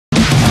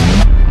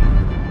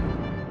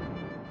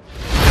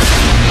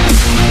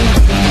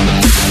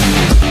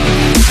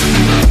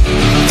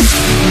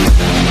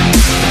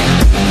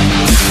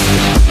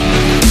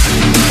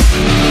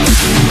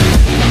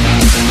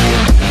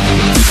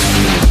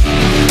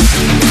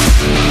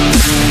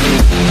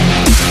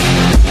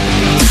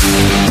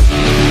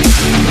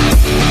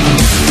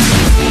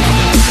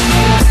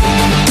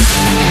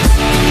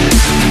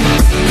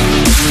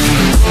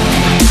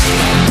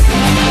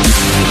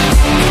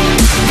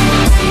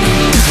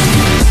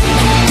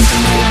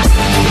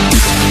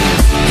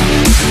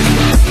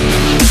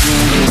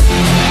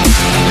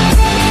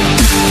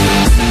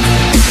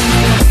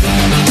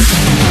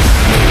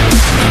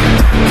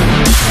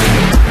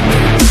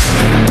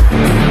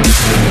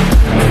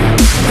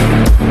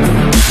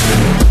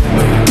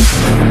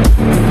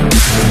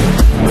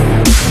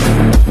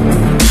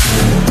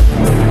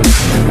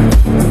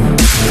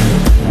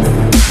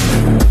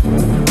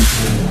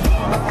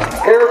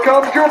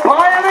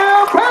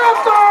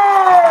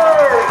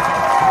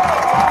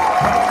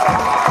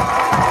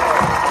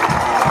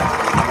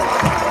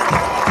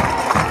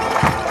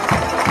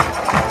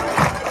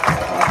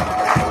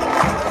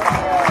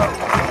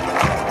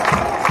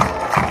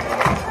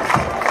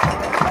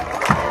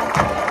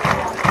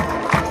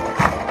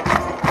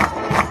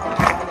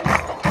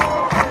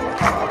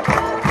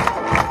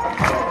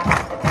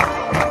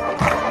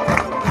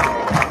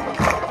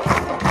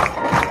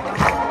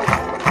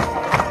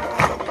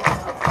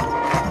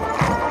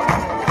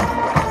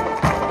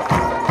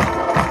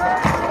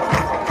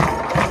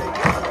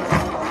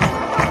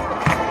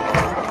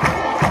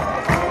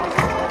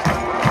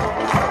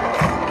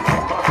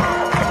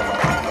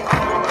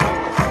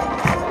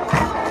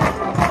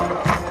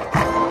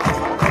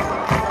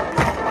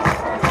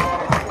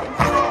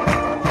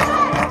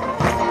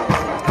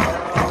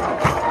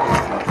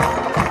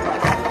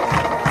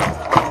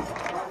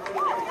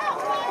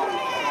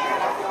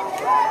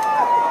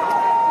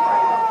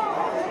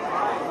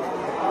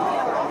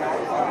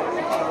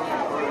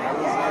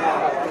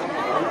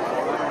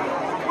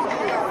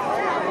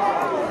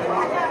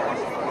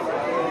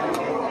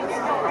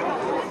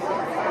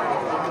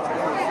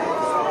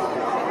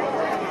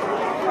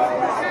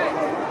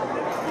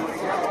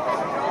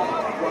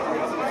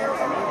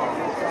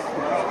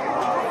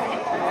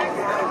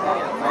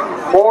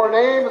More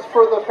names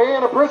for the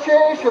Fan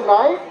Appreciation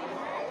Night.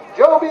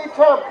 Joby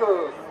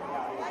Tabker,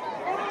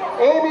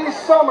 Amy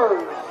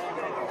Summers,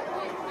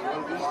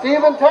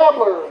 Stephen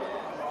Tabler,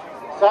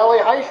 Sally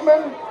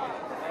Heichman,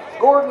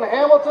 Gordon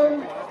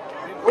Hamilton,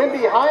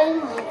 Wendy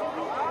Hines,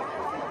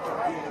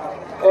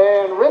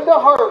 and Rinda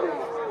Harvey.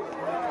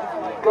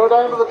 Go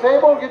down to the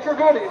table and get your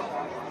goodies.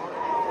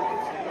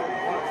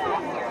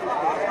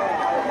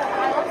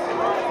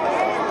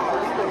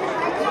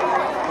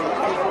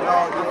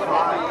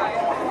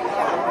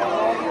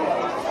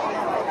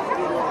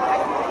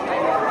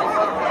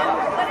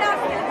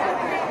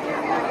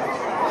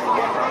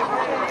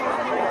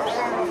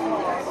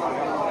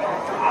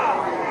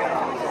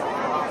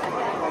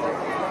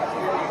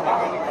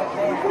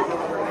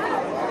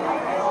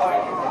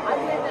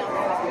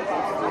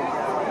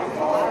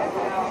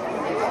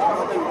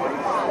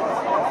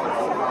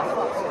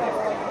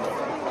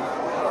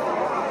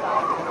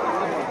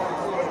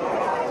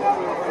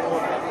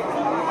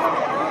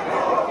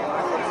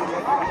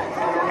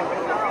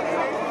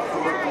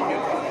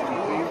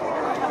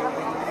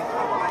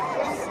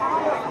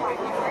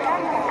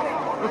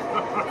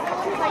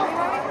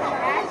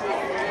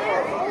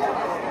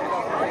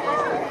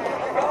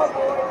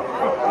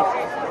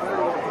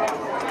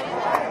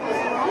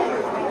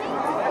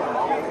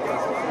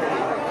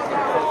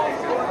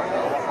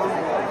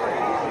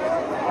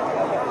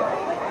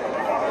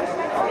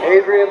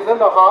 Adrian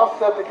Zinderhoff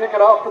set to kick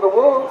it out for the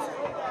Wolves.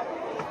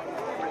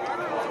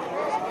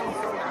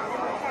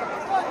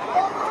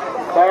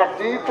 Back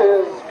deep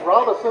is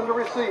Robinson to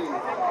receive.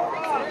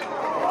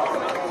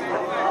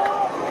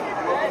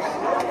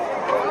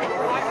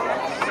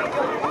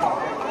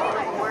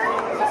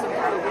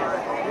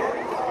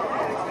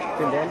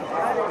 Tuned in.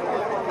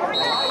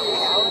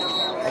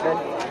 I good?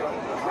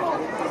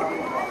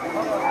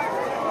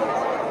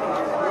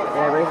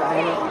 Yeah, raise the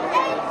hand.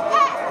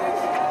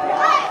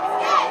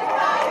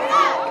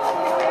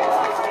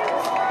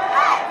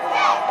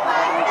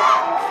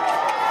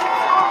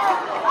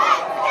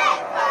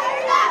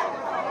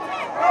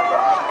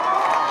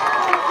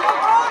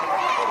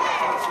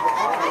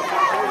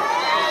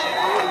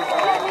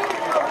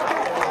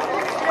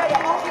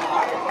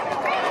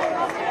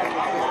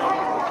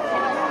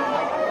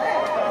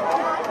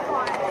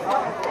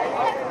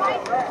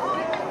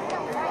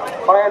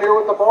 Pioneer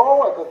with the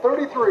ball at the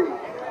 33.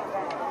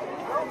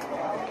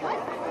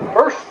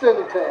 First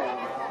and 10.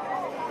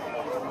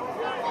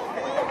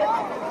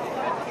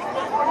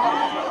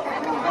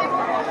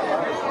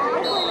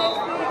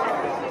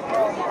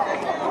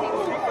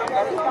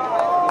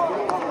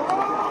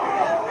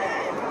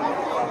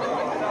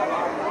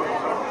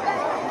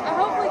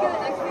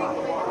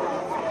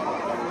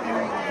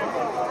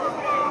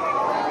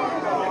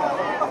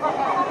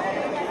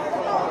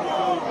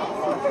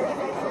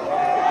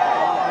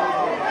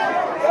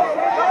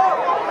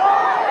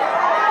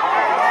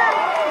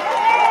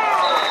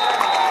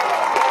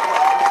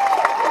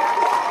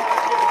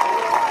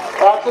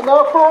 That's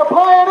enough for a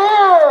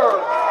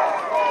Pioneer!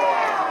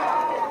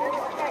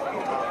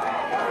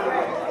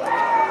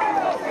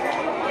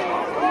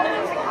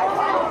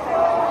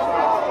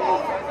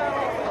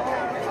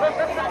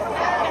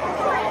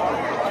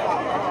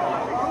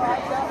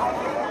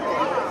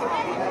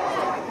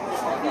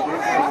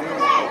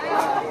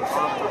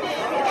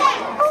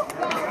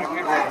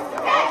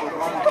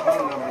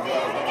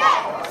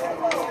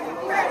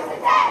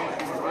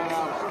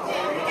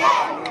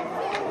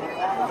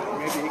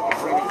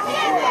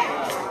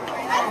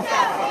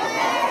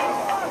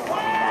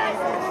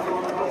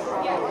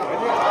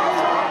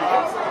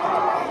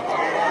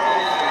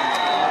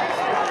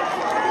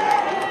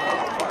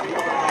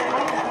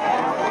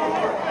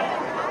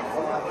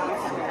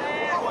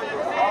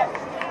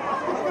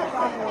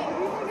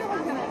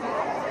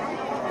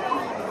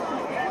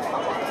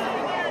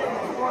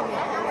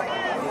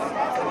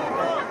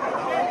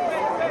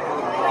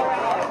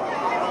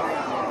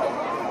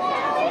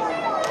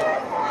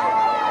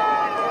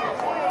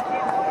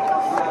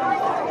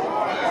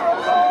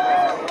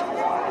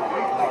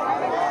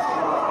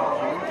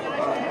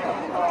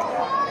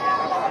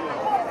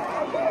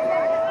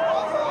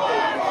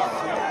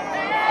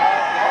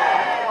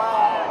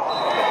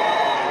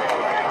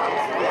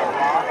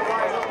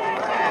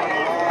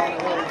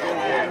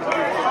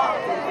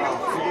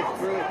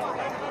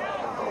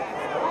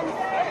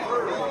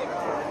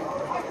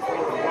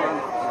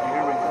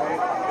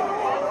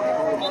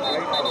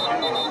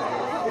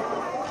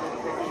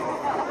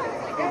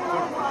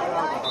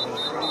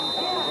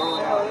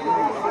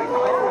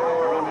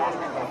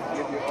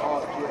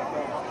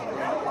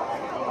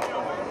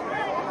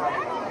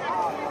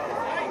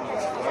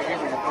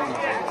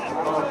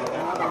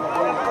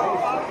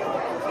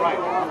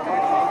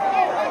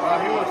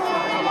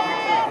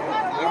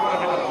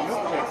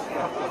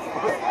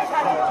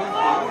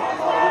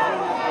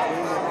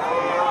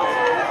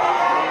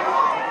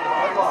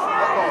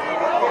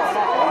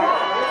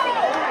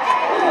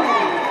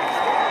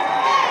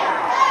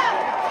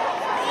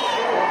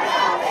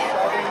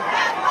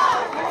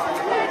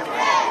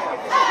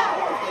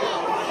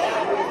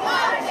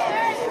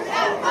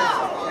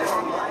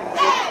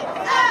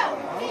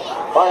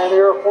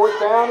 Pioneer 4th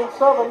down and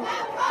 7.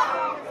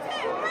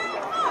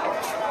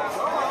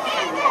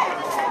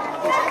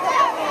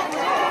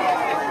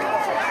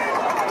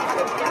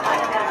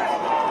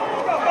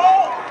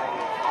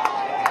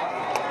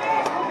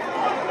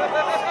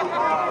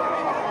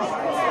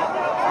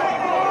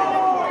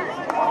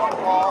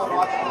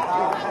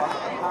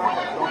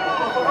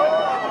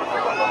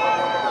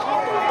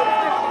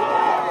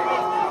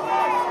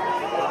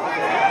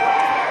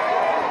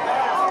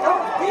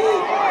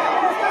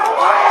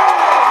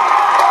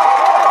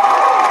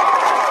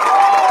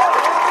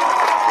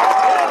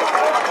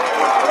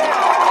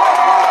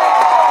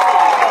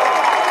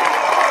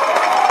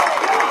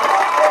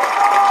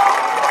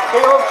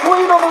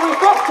 On the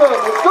reception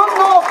is good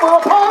enough for a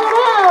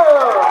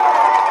Pioneer.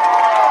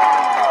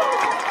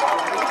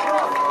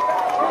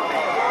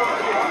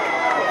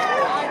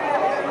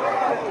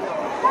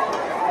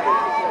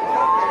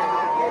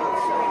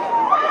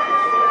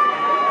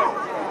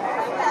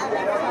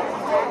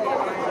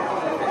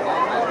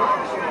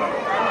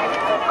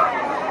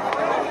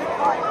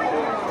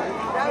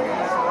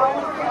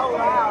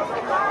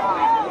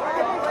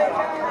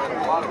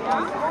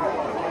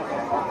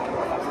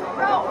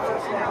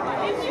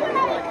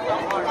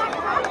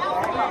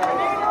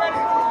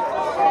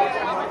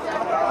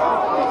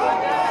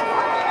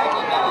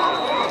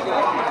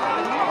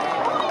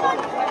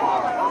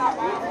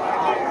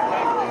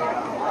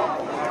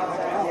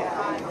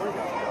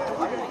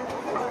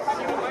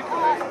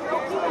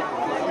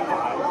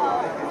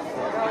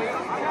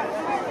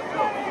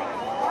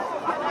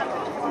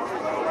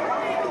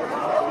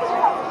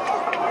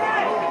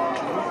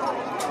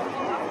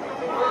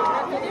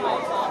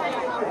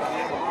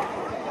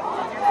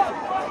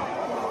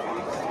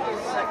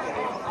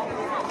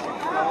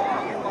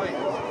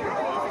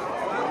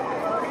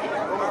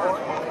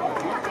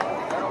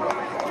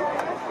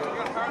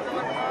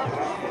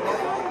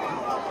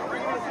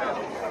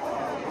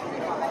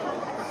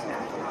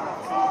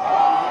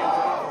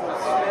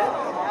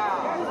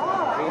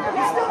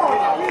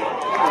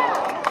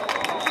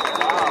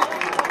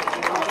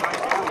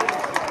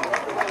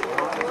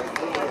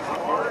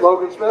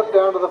 Logan Smith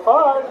down to the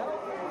 5.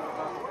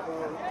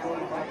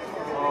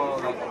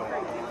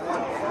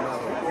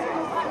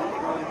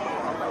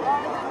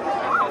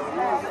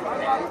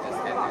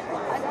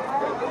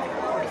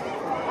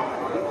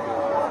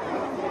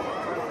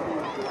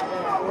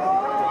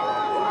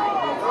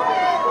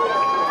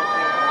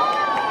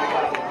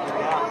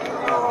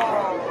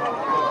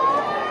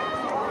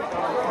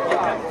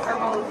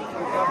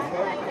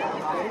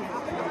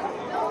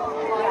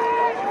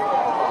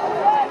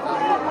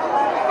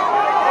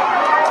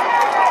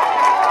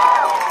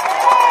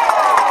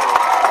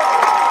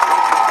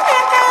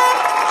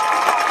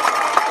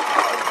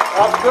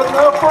 That's good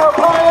enough for a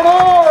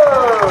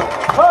Pioneer.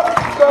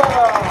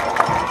 Touchdown.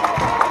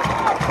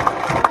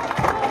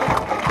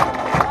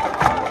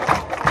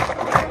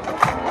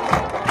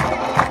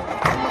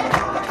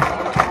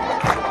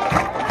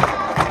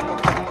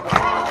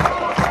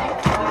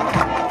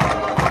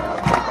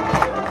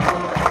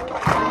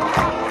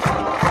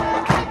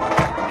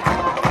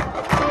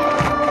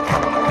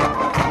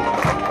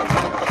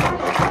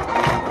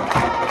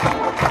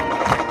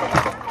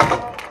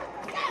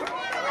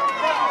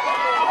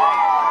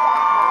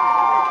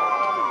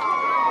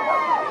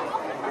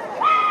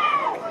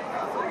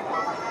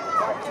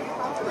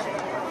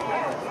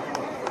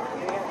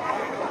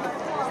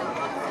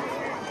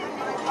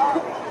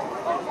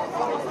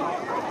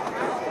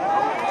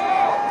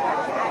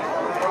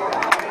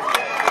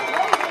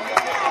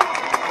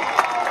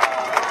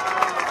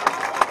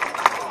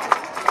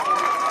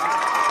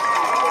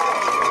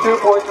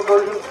 Two-point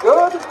conversion's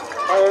good.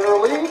 Pioneer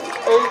leads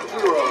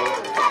 8-0.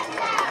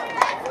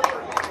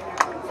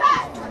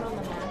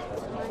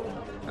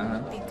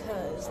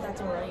 Because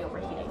that's already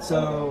overheating.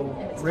 So,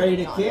 ready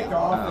to kick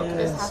off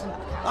is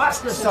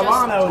Oscar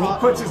Solano. He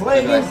puts his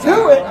leg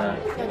into it,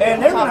 and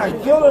they're going to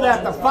kill it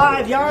at the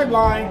 5-yard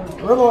line.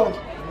 Little,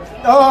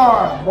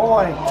 oh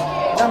boy,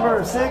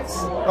 number 6.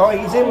 Oh,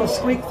 he's able to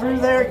squeak through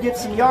there, get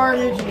some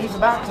yardage, and he's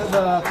about to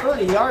the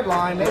 30-yard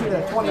line, maybe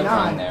the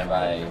 29.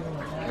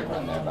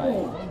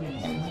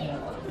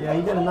 Yeah,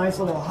 he did a nice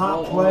little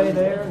hop play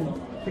there and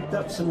picked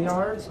up some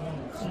yards.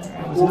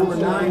 It was number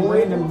 9,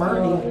 Brandon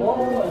Burney.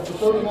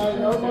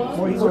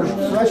 Boy, he's a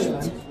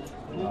freshman.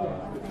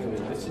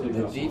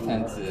 The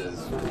defense is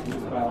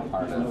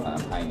part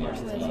of Pioneer's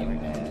team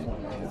and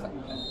has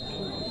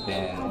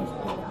been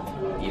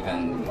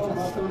even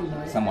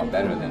somewhat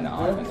better than the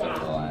offense over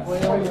the last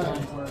year.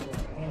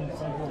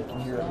 You can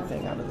hear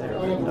everything out of there,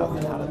 but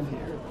nothing out of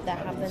here. That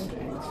happened.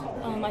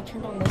 I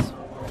turned on this.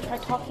 Try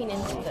talking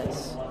into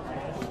this.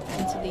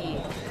 Into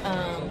the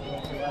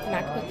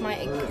MacBook mic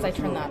because I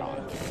turned that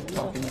on.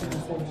 So,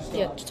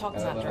 yeah, just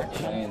talking that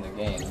direction. Playing the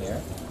game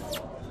here.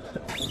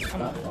 I'm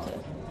not going to.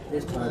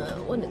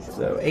 What is it?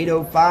 So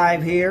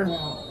 8:05 here.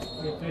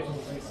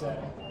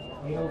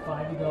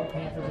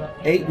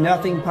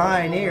 8-0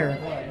 Pioneer.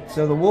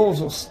 So the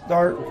Wolves will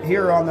start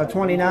here on the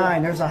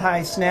 29. There's a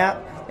high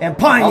snap, and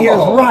Pioneer's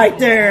right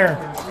there.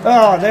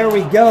 Oh, there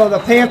we go. The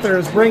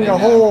Panthers bring the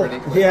whole,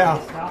 yeah.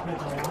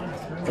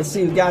 Let's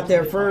see who got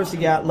there first. You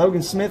got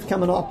Logan Smith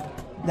coming off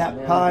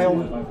that pile.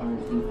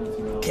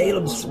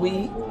 Caleb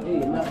Sweet.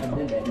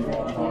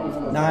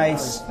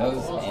 Nice.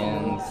 Those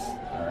ends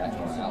are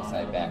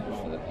outside backers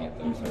for the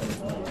Panthers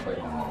are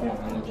quick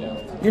on the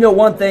jump. You know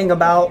one thing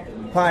about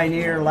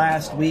Pioneer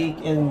last week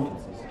and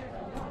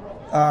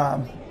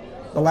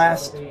the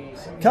last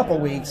couple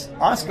weeks,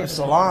 Oscar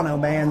Solano,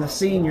 man, the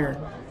senior,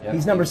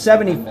 he's number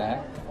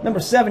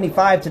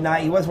 75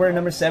 tonight. He was wearing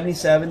number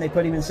 77. They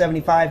put him in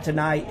 75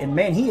 tonight, and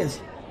man, he has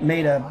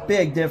made a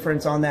big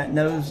difference on that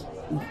nose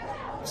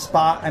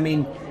spot. I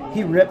mean,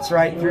 he rips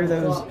right through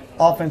those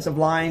offensive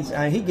lines.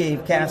 He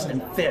gave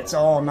Caston fits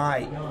all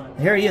night.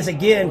 Here he is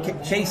again,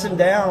 chasing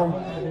down.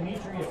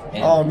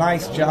 And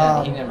nice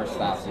job. He never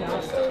stops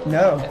either. So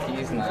no. If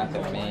he's not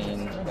the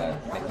main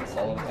making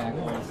solo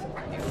tackles,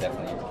 he's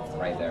definitely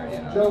right there. You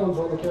know. Jones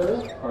on the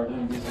carry.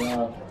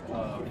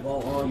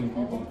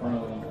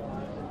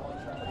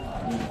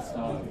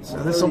 So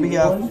this will be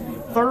a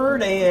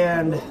third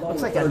and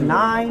looks like a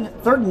 9,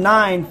 third and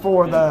 9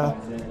 for the.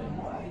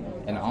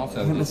 And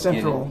also the just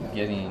Central.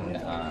 getting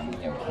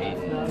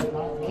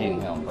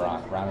Caden Hill and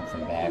Brock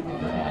Robinson back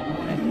in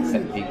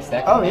that big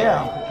second. Oh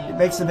yeah, it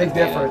makes a big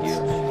difference.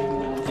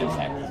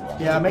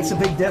 Yeah, it makes a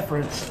big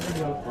difference.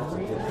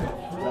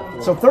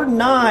 So third and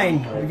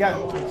 9, we got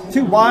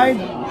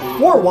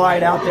 4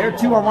 wide out there,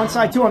 2 on one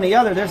side, 2 on the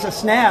other. There's a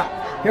snap.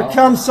 Here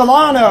comes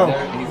Solano.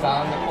 He's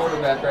on the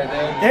quarterback right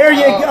there. There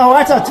you go.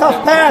 That's a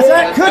tough pass.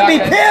 That could be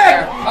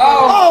picked.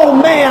 Oh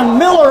man,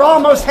 Miller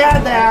almost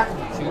had that.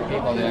 2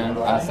 people there.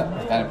 Is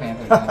that a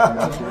Panther?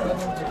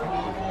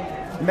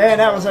 Man,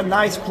 that was a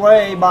nice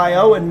play by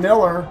Owen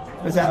Miller.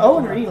 Was that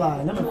Owen or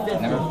Eli? Number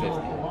 50. Number 50.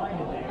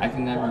 I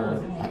can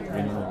never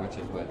remember which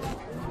is which.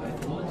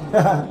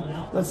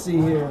 Let's see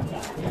here.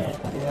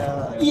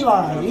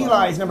 Yeah,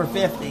 Eli's number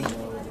 50.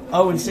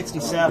 Owen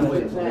 67.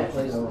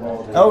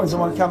 Owen's the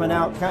one coming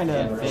out, kind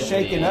of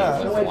shaking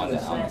up. Was the one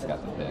that almost got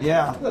the pick.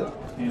 Yeah.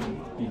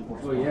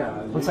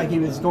 Looks like he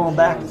was going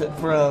back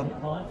for a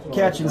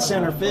catch in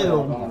center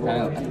field.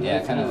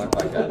 It kind of looked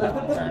like a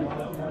turn.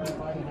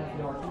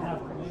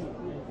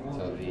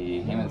 So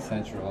the Hammond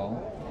Central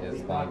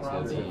is going to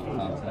the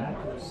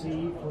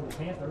Thompson.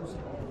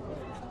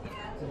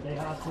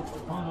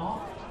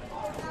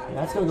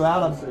 That's going to go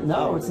out of,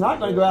 no, it's not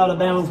going to go out of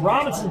bounds.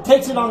 Robinson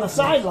takes it on the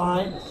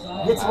sideline,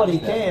 gets what he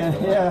can,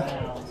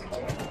 yeah.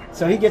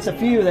 So he gets a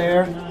few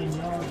there.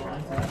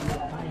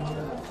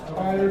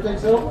 Pioneer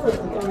takes over at the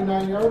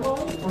 39-yard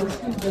line,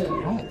 first and 10.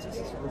 I'm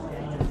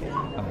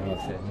going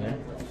to sit here.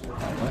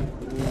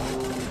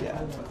 Yeah.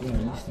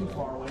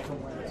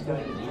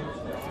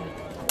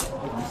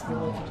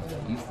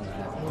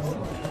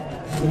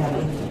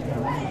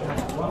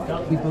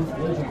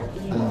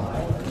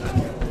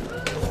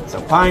 So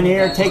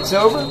Pioneer takes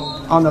over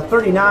on the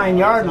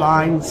 39-yard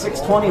line.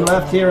 6:20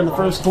 left here in the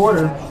first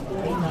quarter.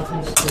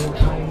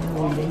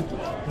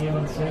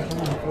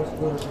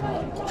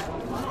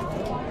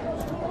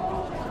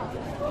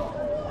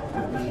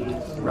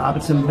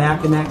 Robinson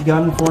back in that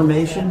gun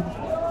formation.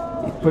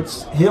 He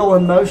puts Hill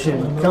in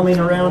motion, coming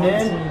around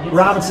in.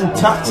 Robinson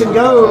tucks and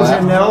goes,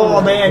 and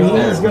oh man,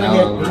 he's going to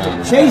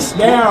get chased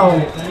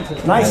down.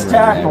 Nice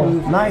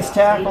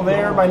tackle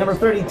there by number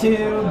 32,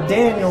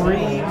 Daniel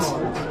Reeves,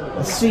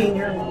 a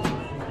senior.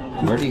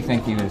 Where do you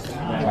think he was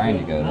trying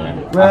to go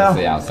there? Well,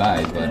 obviously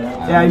outside, but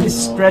yeah, he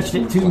just stretched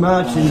it too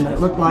much, and it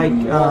looked like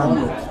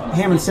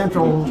Hammond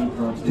Central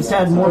just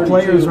had more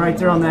players right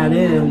there on that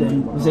end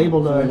and was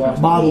able to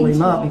bottle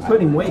him up. He put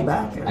him way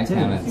back there, too. I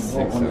counted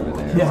 6 over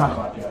there.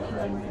 Yeah.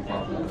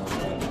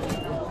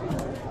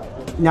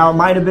 Now it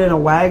might have been a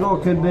waggle,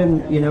 it could have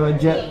been, a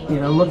jet,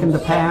 looking to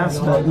pass,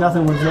 but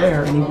nothing was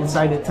there, and he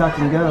decided to tuck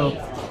and go.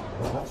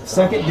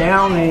 Second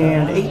down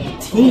and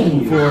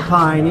 18 for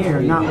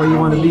Pioneer, not where you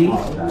want to be.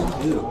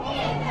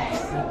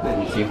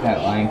 See if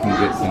that line can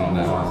get some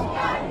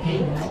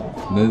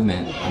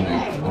movement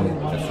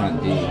on the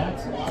front D.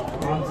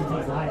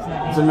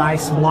 It's a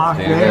nice block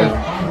there.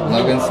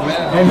 Logan Smith.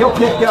 And he'll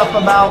pick up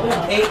about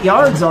 8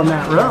 yards on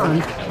that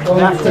run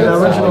back to the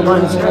original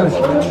line of scrimmage.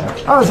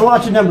 I was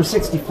watching number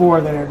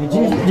 64 there.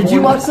 Did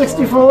you watch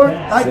 64?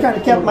 I kind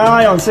of kept my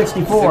eye on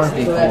 64.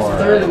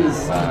 64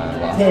 is,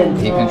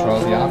 he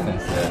controls the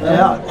offense there.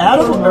 Yeah,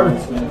 Adam.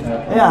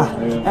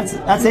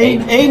 That's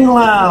Aiden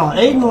Lau.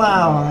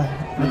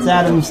 That's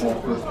Adam's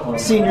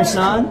senior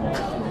son.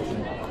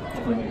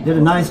 Did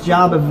a nice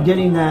job of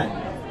getting that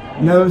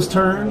nose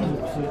turned.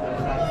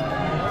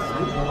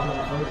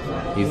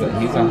 He's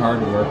a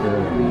hard worker.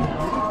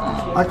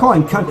 I call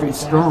him country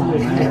strong,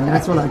 man.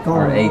 That's what I call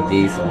him. Or A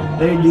Diesel.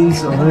 A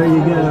Diesel. There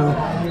you go.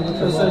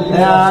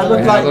 Yeah, it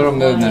looked like a little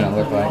movement. It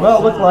looked like. Well,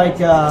 it looked like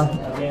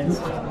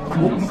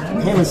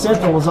Hammond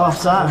Central was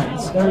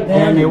offsides,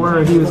 and he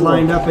was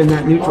lined up in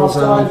that neutral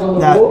zone,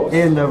 that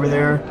end over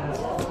there.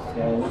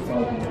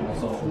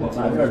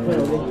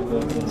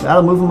 So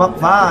that'll move them up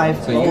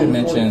 5. So you had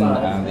mentioned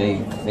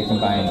they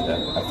combined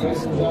a few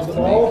schools to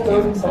make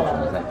Hammond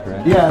Central, is that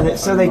correct? Yeah,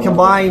 so they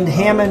combined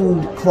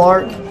Hammond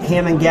Clark,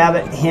 Hammond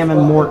Gavitt,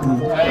 Hammond Morton.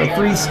 They're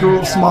 3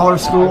 schools, smaller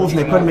schools, and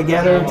they put them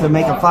together to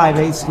make a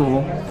 5A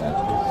school.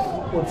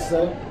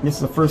 This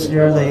is the first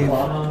year they've...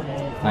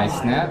 Nice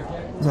snap.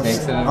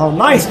 Takes it. Oh,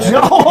 nice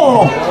job!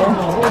 Oh,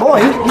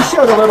 boy, he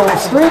showed a little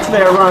strength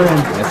there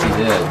running. Yes, he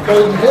did.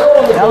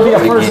 That'll be a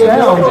first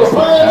down. It's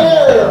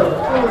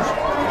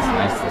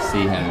nice to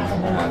see him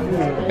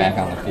back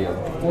on the field.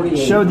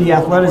 Showed the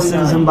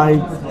athleticism by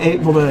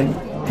able to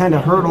kind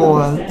of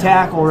hurdle a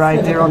tackle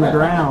right there on the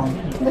ground.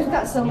 They've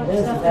got so much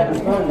stuff.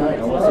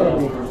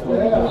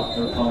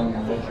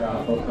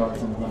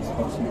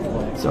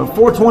 So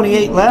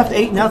 4:28 left,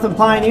 8-0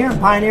 Pioneer.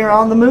 Pioneer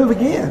on the move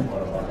again.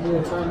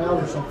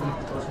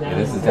 Yeah,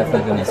 this has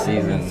definitely been a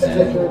season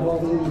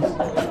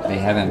that they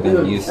haven't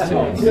been used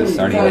to. He's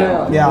starting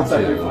out, Yeah.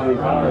 too.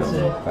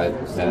 But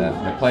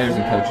the players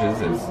and coaches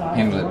have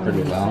handled it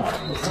pretty well.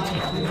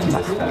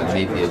 Just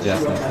made the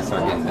adjustments to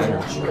start getting better.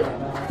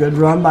 Good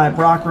run by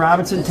Brock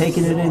Robinson,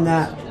 taking it in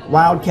that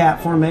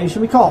Wildcat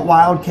formation. We call it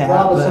Wildcat,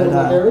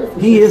 but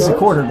he is a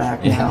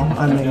quarterback now.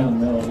 I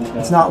mean,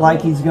 it's not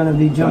like he's going to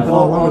be jumping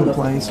all over the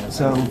place.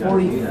 So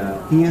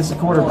he is a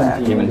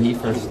quarterback. Yeah, when he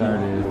first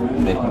started,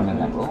 they put him in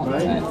that role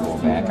at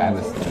fullback. I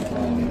was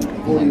thinking,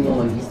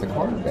 he's the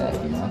quarterback,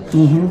 you know?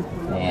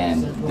 Mm-hmm.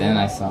 And then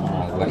I saw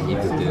what he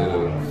could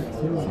do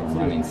from a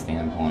running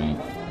standpoint.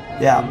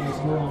 Yeah.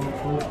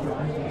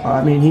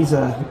 I mean, he's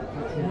a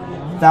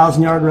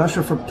 1,000-yard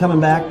rusher for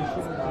coming back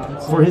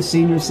for his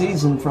senior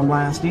season from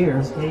last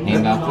year.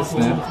 Hand off to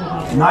Smith.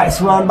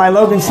 Nice run by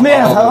Logan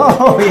Smith.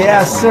 Oh,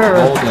 yes,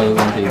 sir.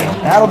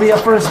 That'll be a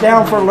first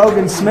down for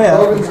Logan Smith.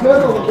 Logan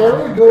Smith on the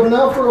carry, good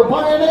enough for a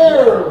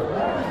Pioneer.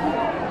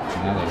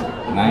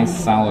 Another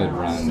nice, solid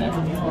run there.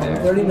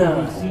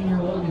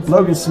 39.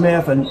 Logan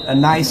Smith, a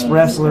nice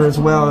wrestler as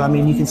well. I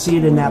mean, you can see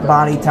it in that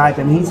body type,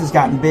 and he's just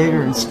gotten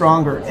bigger and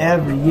stronger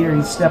every year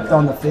he's stepped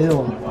on the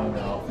field.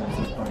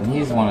 And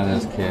he's one of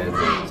those kids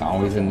that's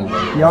always in the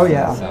weight room. Oh,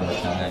 yeah.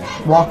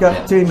 Summertime. Walk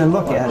up to him and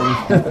look at him.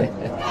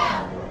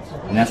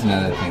 And that's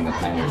another thing the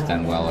Pioneers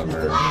done well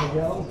over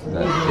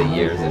the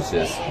years, is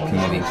just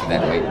committing to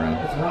that weight room.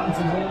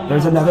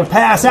 There's another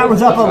pass. That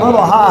one's up a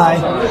little high.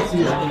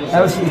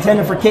 That was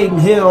intended for Caden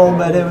Hill,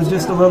 but it was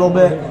just a little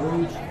bit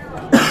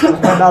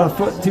about a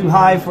foot too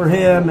high for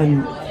him,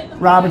 and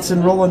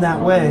Robinson rolling that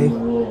way.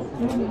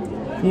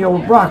 You know,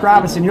 with Brock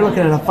Robinson, you're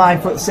looking at a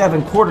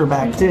 5'7"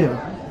 quarterback too.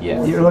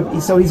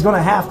 Yes. So he's going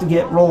to have to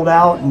get rolled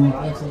out and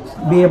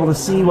be able to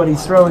see what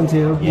he's throwing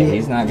to. Yeah,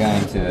 he's not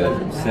going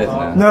to sit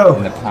in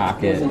the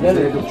pocket and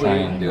try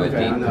and do a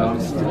deep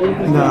post.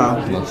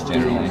 No. Most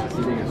generally.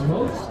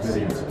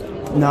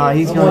 No,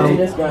 he's going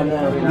to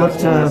look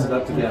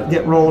to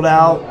get rolled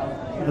out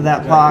of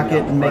that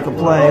pocket and make a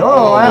play.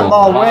 Oh, that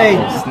ball way.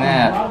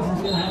 Snap.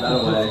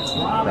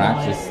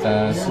 Brock just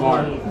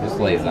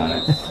lays on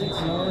it.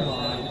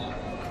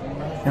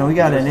 And we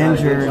got an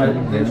injured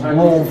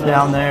Wolf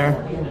down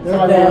there.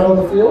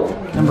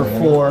 Number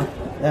 4.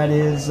 That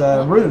is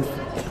Ruth.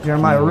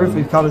 Jeremiah Ruth.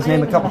 We've called his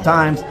name a couple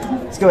times.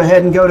 Let's go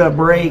ahead and go to a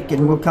break,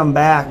 and we'll come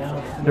back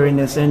during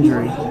this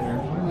injury.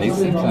 They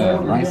seem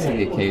to rise to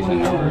the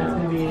occasion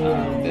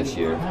this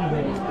year.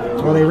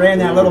 Well, they ran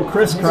that little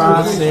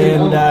crisscross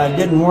and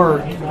didn't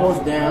work.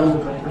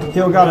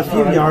 Hill got a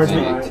few yards.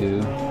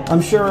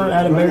 I'm sure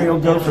Adam Berry will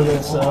go for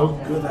this, though.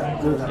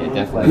 Yeah,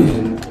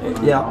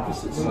 definitely. Yeah.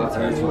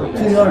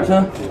 2 yards,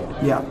 huh?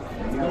 Yeah.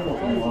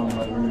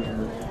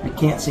 You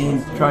can't see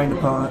him trying to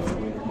punt.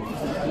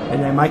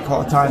 And they might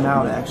call a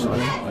timeout,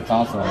 actually. It's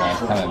also nice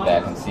coming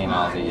back and seeing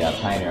all the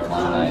Pioneer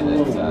alumni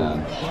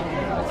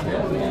that's here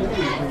at the end.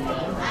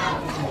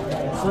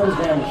 Sun's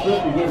down, the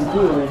flip, you're getting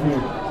cooler in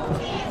here.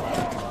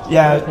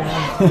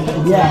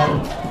 Yeah.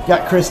 Yeah.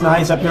 Got Chris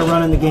Nice up here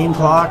running the game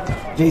clock.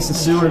 Jason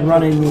Seward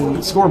running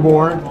the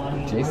scoreboard.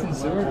 Jason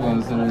Seward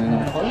was a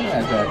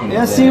quarterback back in the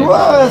Yes, day. he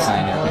was.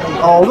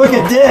 Oh, look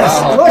at this.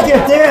 Look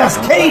at this.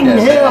 Caden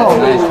Hill.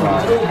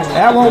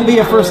 That won't be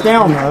a first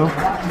down, though.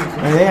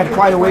 And they had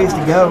quite a ways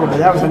to go, but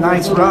that was a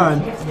nice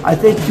run. I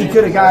think he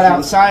could have got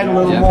outside a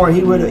little more.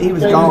 He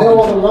was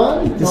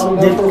gone. Just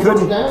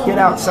couldn't get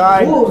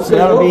outside. So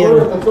that'll be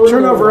a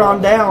turnover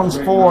on downs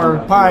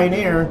for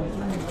Pioneer.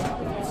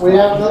 We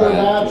have another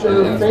match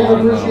of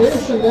Fan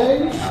Appreciation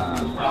Day.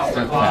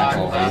 Step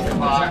tackle, Hayden.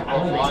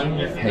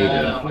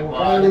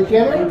 Riley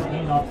Kenner.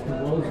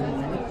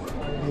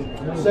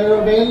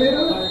 Sarah Van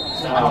Meter.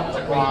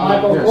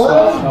 Michael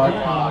Blood.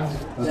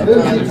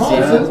 Lindsay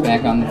Thompson.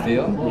 Back on the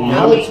field.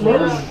 Alex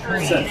Murch.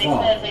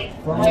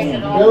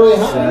 Billy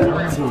Hunt.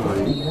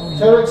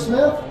 Tarek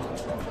Smith.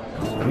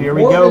 Here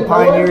we go,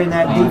 Pioneer in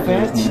that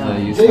defense. Need to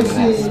use some of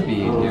that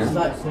speed here.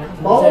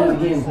 Baller.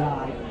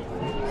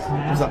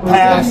 There's a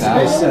pass.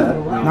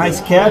 Nice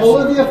catch.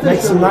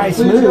 Makes some nice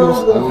moves.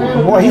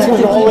 Boy, he's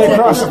going all the way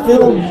across the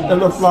field, it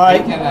looks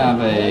like. Speaking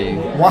of a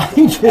Why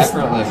he just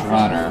effortless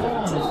runner,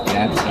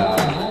 that's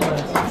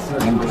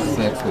number 6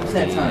 6 would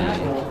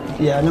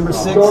be Yeah, number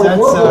 6, Jordan that's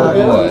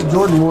Woods.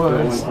 Jordan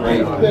Woods.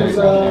 great Is, run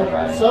there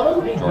by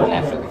 7? Jordan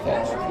after the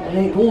catch.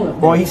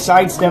 Boy, he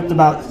sidestepped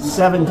about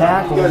 7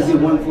 tackles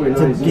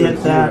to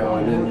get that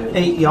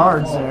 8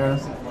 yards there.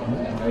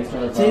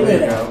 See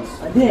there.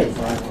 I did.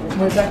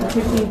 Went back to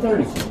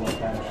 15:30.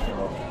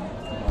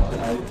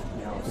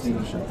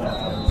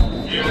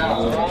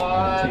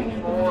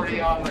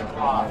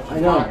 I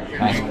know.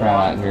 Nice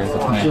crowd out here as the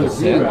Panther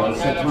sit.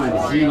 Set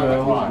time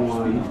 0,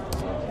 1.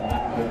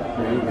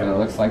 But it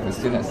looks like the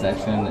student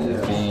section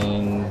is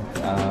being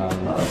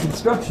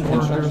Construction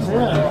workers,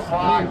 yeah.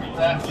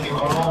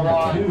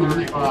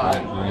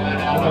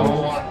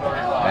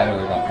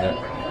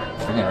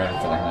 They're getting ready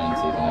for the hunting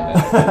season, I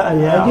bet.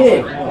 Yeah. I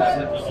did.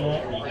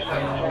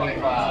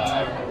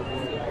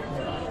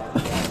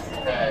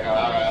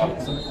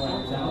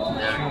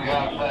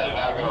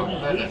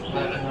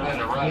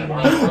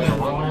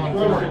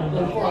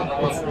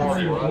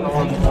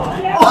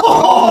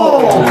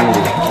 Oh!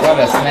 What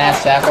a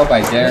smash tackle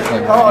by Derek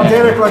LeGrand. Oh,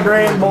 Derek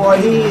LeGrand, boy,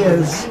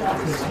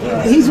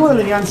 he's one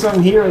of the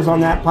unsung heroes on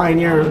that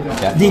Pioneer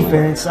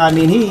defense. I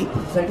mean,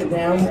 Second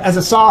down. as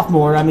a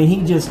sophomore, I mean,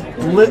 he just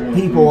lit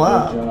people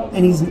up.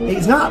 And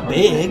he's not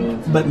big,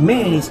 but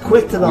man, he's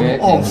quick to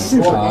the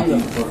super,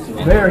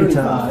 very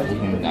tough. He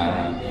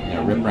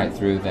can rip right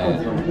through that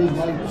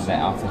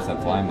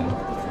offensive lineman.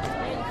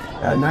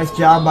 Nice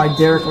job by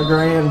Derek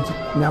LeGrand.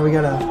 Now we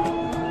got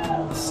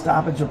a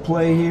stoppage of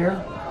play here.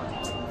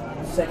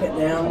 Second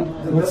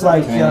down. Looks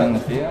like Man in the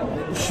field.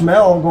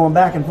 Schmel going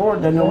back and forth,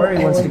 doesn't know where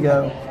he wants to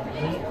go.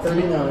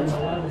 39.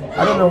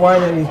 I don't know why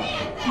they.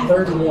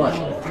 3rd and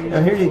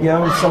 1. Here you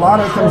go.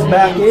 Solano comes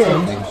back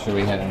in. Making sure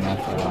we had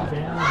enough for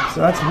that.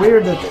 So that's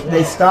weird that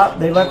they stopped.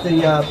 They let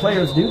the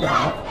players do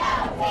that.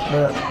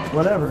 But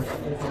whatever.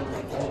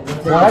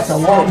 Well, that's a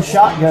long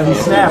shotgun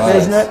snap,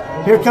 isn't it?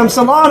 Here comes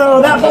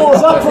Solano. That ball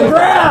is up for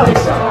grabs.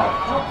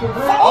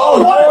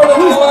 Oh, what?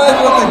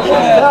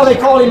 Now they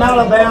called him out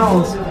of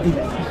bounds.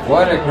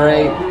 What a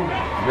great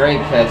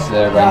catch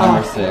there by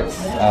number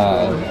 6.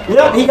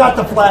 Yep, he got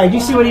the flag.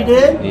 You see what he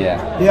did? Yeah.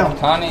 Yeah.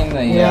 Taunting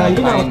the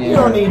You Pioneer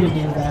don't need to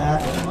do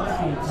that.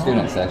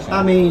 student section.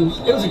 I mean,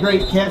 it was a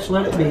great catch.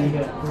 Let it be.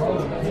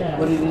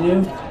 What did he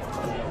do?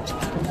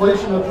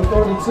 Completion of the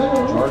 32.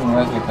 Jordan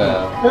Woods with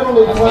a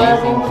Penalty flag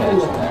amazing on the catch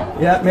field. there.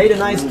 Yeah, made a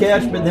nice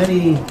catch, but then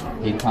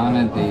he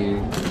taunted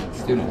the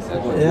student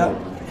section.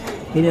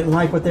 he didn't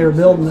like what they were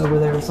building over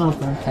there or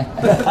something.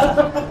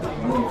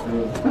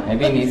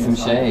 Maybe he needs some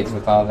shades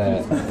with all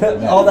that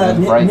All that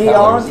those bright neon,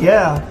 colors.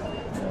 yeah.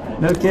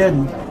 No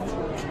kidding.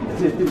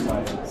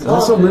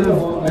 So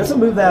this will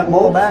move that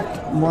ball back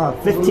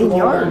 15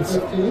 yards.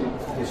 15.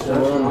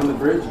 On the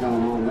bridge going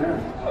on there.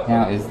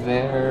 Now, is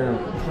there?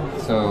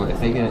 So if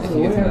he gets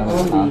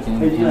another taunting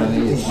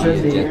penalty, is he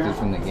should be. ejected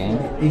from the game?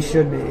 He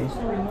should be.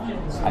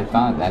 I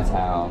thought that's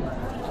how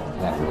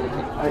that rule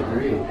took I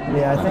agree.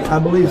 Yeah, I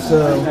believe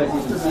so.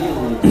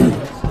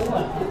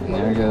 And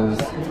there goes.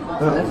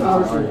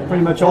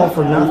 Pretty much all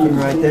for nothing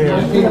right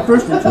there.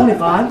 First and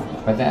 25.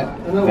 But that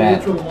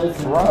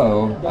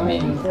throw, I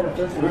mean,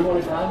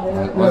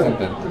 wasn't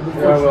the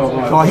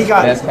Oh, he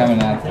got. best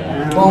coming out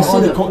there. Well, you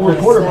see the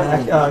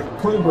quarterback,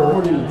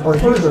 Kluber, or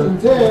Huber,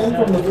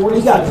 10 from the 40.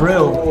 he got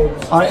drilled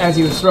as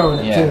he was throwing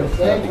it Yeah, too.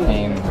 so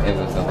it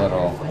was a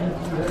little,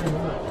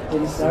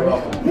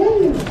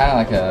 kind of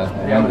like a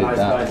rounded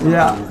duck.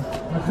 Yeah.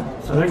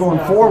 So they're going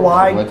 4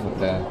 wide. Woods with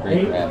the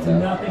great grabs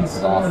up. It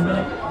was awesome.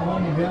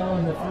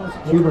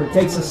 Huber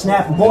takes a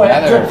snap. Boy,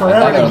 that Another- took forever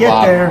to another get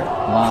lob. there.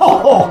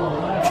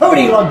 Oh,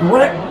 Cody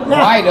LeGrand.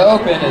 Wide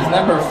open is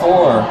number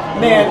 4.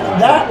 Man,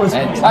 that was.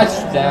 And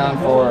touchdown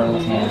for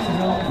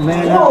Kansas.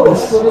 Man, that For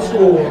was. the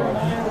score.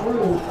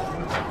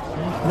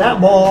 That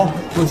ball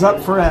was up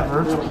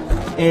forever,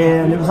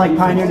 and it was like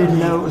Pioneer didn't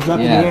know it was up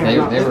in the Yeah, air.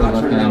 they were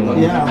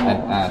looking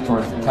Yeah.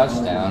 towards the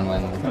touchdown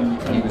when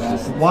he was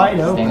just Wide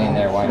open. standing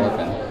there wide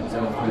open.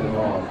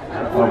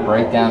 A little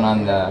breakdown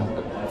on the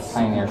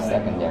Pioneer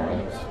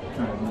secondary.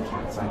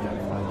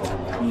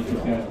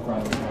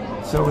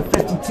 So with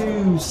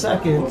 52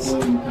 seconds,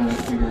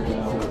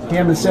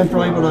 Hammond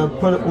Central able to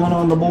put one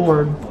on the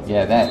board.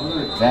 Yeah, that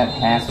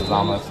pass was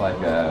almost like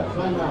a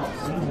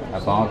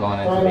ball going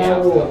into the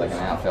outfield, like an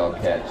outfield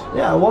catch.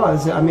 Yeah, it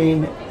was. I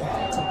mean,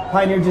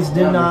 Pioneer just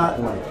did not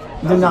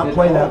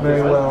play that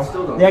very well.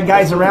 They had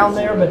guys around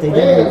there, but they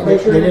And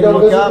make sure you didn't go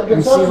look visit up the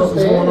and see what concession was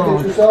stand going and on.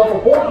 get yourself a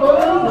pork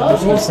bun.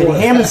 Nice You see,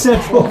 Hammond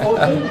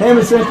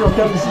Central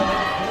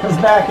comes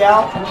back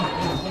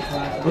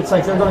out. Looks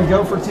like they're going to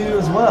go for 2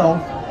 as well.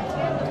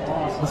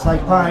 Looks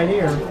like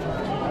Pioneer.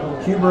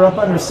 Huber up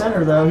under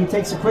center though. He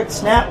takes a quick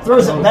snap,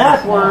 throws it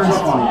backwards,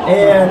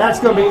 and that's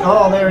going to be.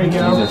 Oh, there you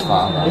go. Jesus,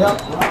 Father. Yep.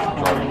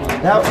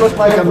 That looked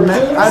like a.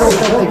 I don't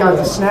think they got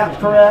the snap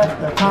correct.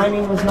 The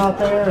timing was not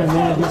there, and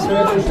then it just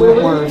Panthers went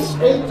lead worse.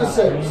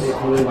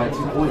 8-6. Only by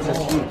 2 points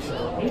each.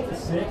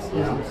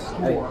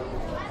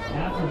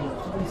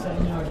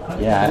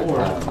 Yeah,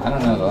 I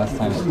don't know the last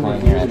time the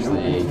Pioneer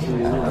actually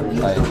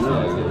tried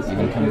to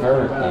even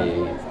convert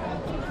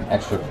a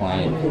extra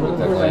point with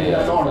the lay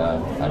of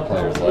my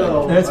player's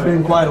leg. It's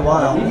been quite a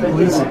while, at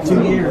least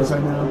 2 years, I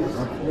know.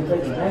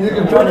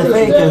 I'm trying to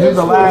think of who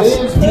the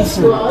last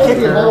decent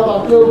kicker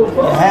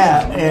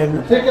had,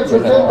 and Tickets are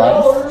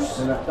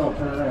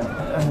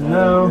 $10.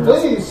 no.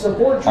 Please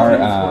support your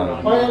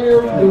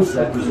Pioneer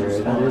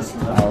boosters.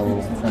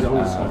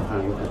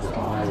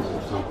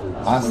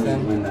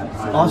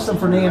 Austin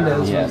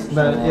Fernandez. Yes.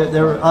 But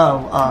there were,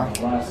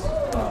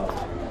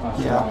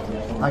 yeah,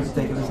 I can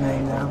think of his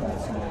name now.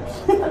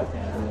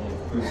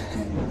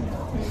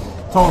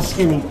 Tall,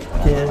 skinny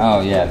kid.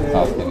 Oh yeah, the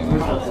tall skinny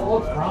one.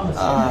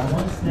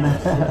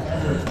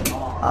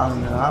 I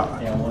don't know.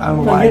 I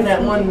don't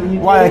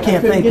know why I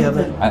can't think of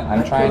it.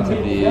 I'm trying to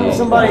be.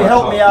 Somebody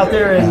help me out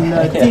there in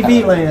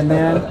TV land,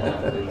 man.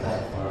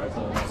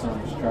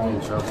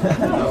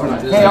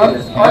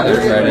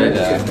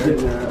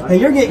 Hey,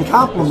 you're getting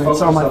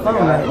compliments on my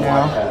phone right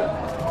now.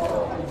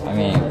 I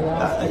mean,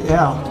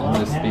 yeah. I'm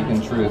just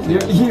speaking truth.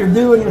 You're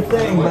doing your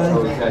thing,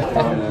 buddy.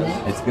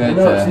 It's good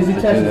to do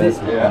this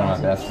with one of my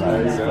best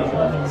friends.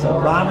 So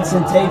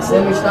Robinson takes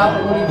it. He's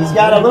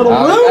got a little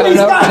room. He's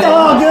got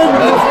good.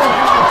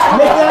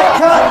 Make that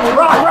cut.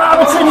 Rock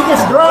Robinson, he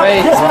gets dropped.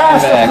 Great Just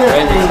past back. the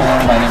Great 50.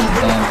 return by number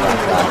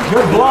 10.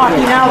 Good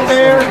blocking out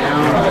there.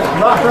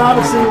 Rock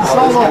Robinson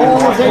saw the hole,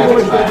 was able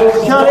to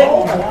cut it.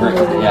 Great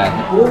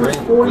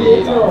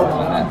read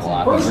on that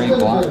block. Great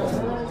block.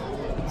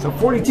 So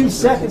 42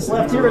 seconds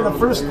left here in the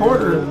first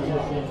quarter.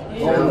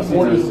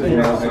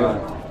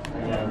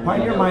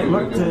 Pioneer might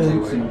look to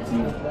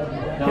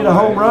hit a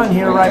home run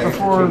here right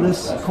before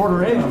this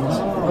quarter ends.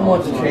 I'm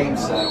watching change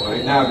that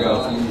way. Now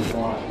go.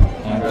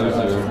 Panthers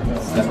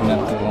are stepping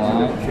up to the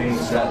line. Change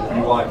that.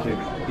 You watch it.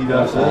 He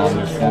does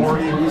this.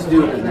 He's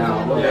doing it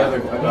now. Yeah,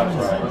 that's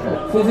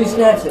right. Susie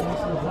snaps it.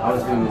 I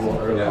was doing it a little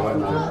earlier. I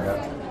wasn't on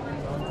that.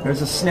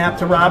 There's a snap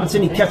to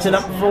Robinson. He cuts it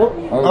up for.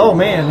 Oh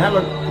man, that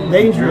looked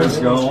dangerous.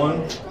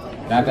 Going.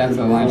 Not down to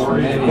the line for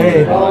me.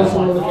 Hey,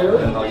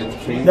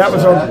 that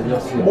was our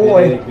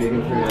boy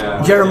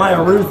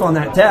Jeremiah Ruth on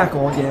that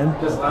tackle again.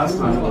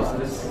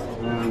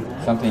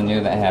 Something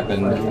new that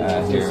happened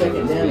here this week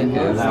is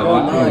the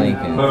Bobby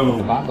Lincoln.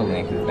 The Bobby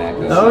Lincoln is back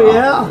up. Oh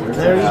yeah,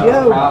 there you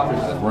go.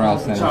 Royal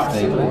Center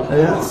Stable.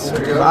 Yes,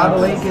 Bobby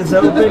Link is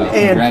open,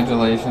 and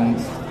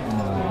Congratulations.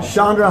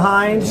 Chandra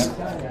Hines,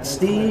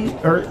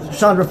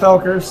 Chandra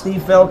Felker,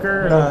 Steve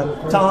Felker,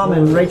 Tom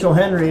and Rachel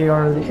Henry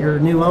are your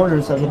new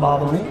owners of the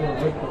Bobby Link.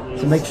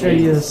 So make sure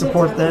you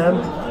support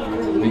them.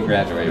 We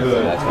graduated,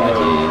 so that's why he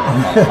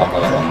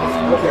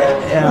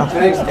Yeah,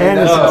 and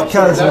his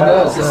cousin.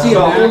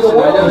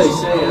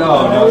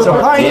 So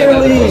Pioneer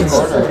leads.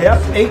 Yep,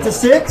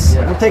 8-6.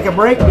 We'll take a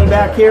break and be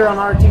back here on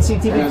RTC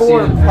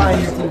TV4 and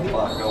Pioneer TV.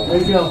 There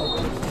you go.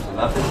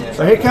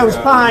 So here comes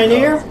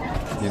Pioneer.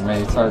 Getting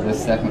ready to start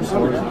this second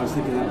quarter.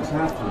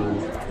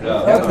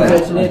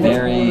 That's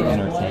Very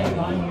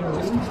entertaining.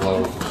 Just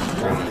close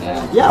straight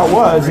down. Yeah, it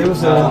was. It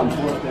was a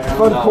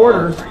fun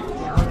quarter.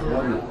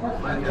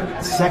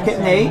 2nd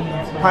and 8.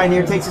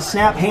 Pioneer takes a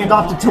snap, hand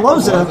off to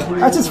Tolosa.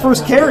 That's his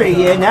first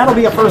carry, and that'll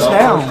be a first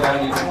down.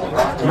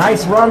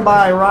 Nice run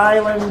by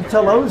Rylan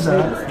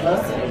Tolosa.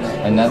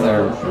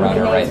 Another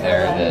runner right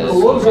there that just,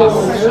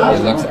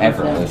 it looks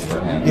effortless for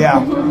him. Yeah.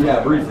 He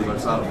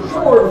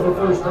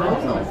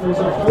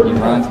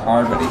runs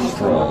hard, but he's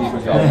strong.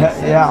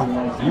 Yeah.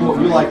 You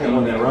like it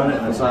when they run it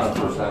and it's not a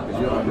first down because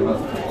you don't have to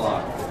run the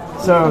clock.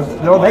 So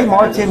they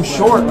marked him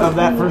short of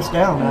that first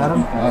down,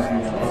 Adam.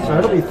 So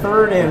it'll be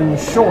 3rd and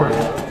short.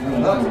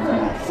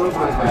 This is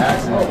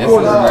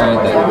where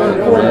the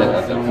grit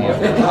of the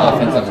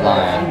offensive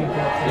line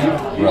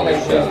really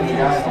shows.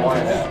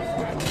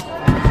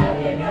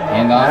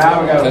 And off to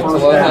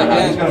Tolosa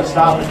again. He's going to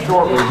stop it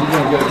short, but he's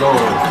going to get a goal.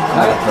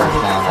 Another first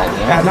down right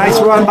there. Yeah, nice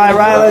run by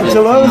Rylan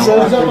Tolosa.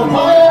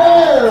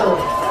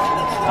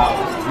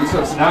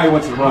 Now he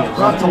wants to run it.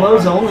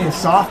 Tolosa only a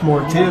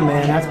sophomore too,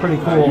 man. That's pretty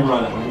You cool.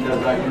 run it. When he does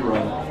that, you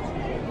run it.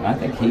 I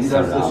think he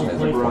started off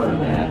as a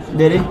quarterback.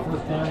 Did he?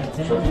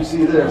 So if you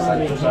see this,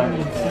 I just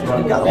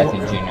Back in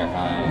junior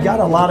high. You got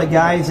a lot of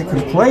guys that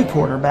can play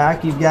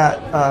quarterback. You've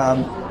got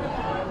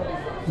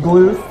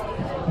Gluth,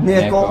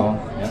 Nickel,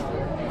 Yep.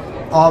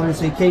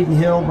 obviously Caden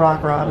Hill,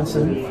 Brock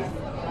Robinson.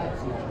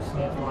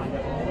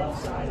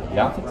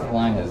 The offensive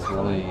line has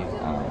really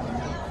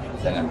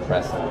been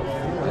impressive,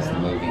 just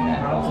moving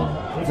that ball.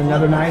 There's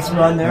another nice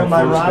run there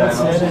by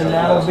Robinson, and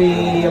that'll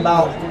be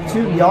about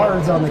 2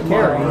 yards on the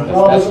carry.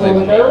 Especially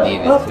when they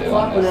needed to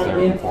on this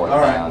 3rd and 4th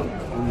down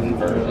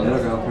conversion.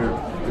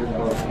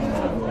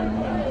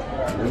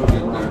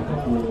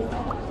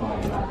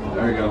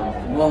 There you go.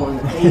 Well, in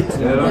 8 to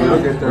It'll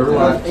get there.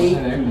 Relax.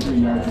 8. 3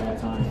 yards at a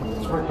time.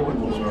 Spark the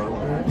windows, bro.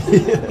 You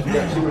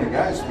got too many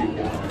guys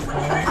speaking.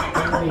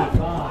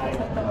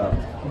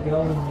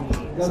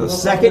 So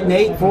 2nd and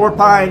 8 for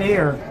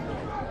Pioneer.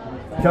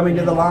 Coming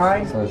to the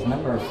line. So it's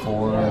number 4. Is he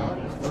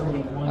a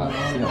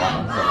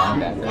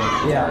linebacker?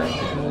 Yeah.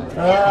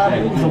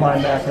 He's a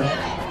linebacker.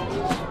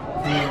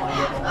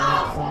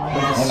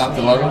 And up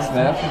to Logan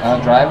Smith,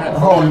 driving it.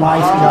 Oh,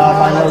 nice job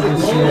by Logan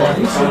Smith.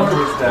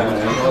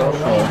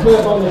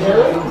 Smith on the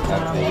carry.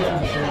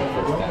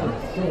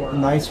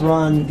 Nice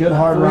run, good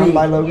hard run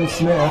by Logan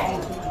Smith.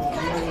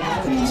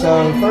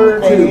 So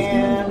 3rd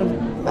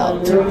and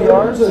about 2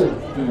 yards.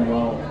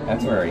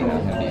 That's where, you know,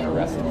 him being a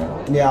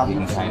wrestler. Yeah. He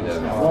can kind of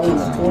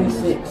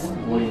 26.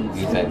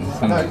 use that in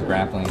some of his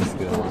grappling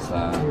skills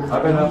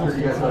I've been up here,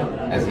 you guys.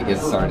 as he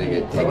gets started to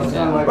get taken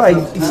down. Right,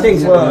 he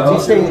stays low.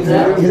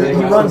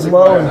 He runs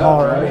low and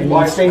hard, and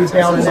he stays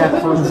down in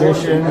that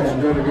position.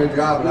 And Doing a good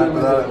job, and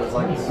after that, it was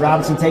like.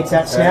 Robinson takes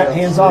that snap,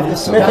 hands off to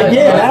Smith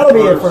again. That'll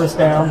be a first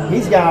down.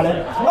 He's got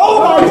it. Oh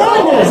my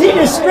goodness! He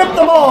just stripped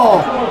them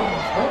all.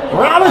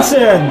 Robinson.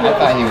 I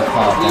thought he was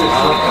called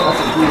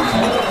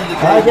down.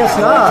 I guess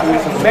not.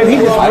 Man, he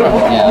just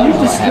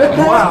stripped.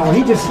 Wow,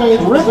 he just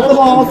ripped the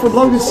ball from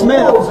Logan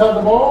Smith.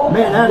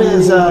 Man, that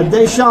is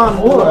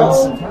Deshaun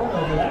Woods.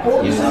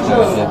 He just did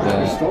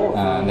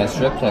that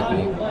strip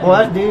technique. Well,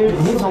 that dude,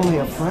 he's only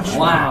a freshman.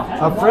 Wow.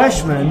 A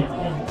freshman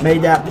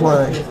made that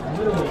play.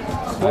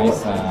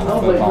 Nice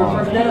football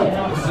and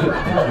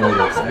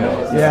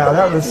skills. Yeah,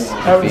 that was.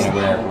 Being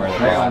aware of where the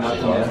ball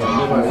actually is.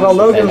 Well,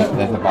 Logan.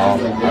 That the ball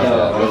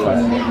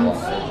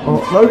Well,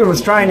 Logan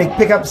was trying to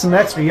pick up some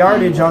extra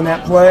yardage on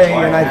that play,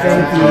 and I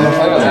think he.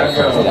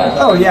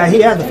 Oh yeah, he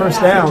had the first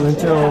down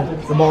until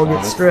the ball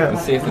gets stripped.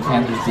 Let's see if the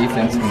Panthers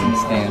defense can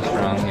stand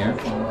strong here.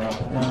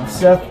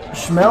 Seth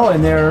Schmel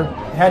in there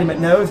had him at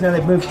nose. Now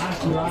they've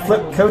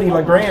flipped Cody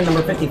LeGrand,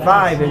 number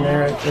 55, in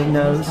there at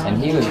nose. And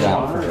he was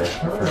out for the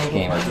first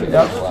game or two as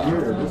well.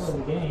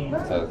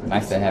 So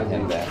nice to have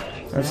him back.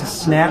 There's a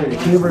snap.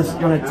 Huber's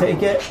going to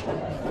take it.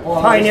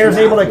 Pioneer's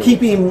able to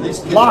keep him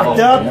locked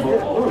up.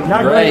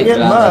 Not going to get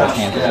much.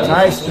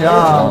 Nice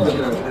job.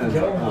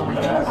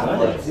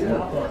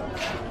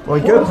 Boy,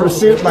 good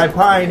pursuit by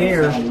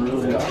Pioneer.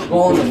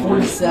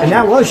 And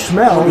that was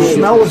Schmel.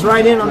 Schmel was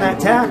right in on that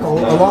tackle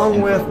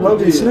along with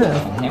Logan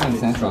Smith. Hammond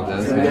Central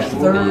does have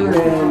some big,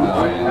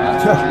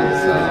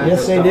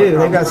 Yes, they do.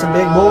 They've got some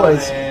big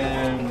boys.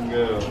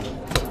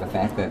 the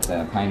fact that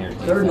Pioneer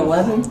defense, 3rd and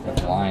 11?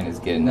 the line is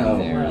getting in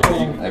there is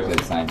a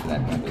good sign for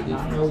that Panther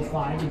defense.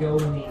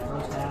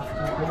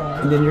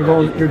 And then you're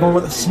going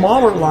with a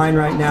smaller line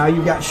right now.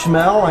 You've got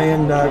Schmel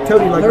and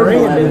Cody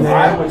LeGrand in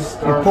there.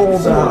 You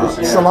pulled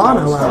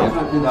Solano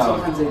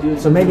out.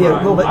 So maybe a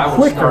little bit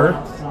quicker.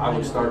 I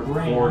would start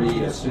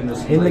 40 as soon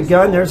as. In the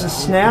gun, there's a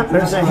snap,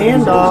 there's a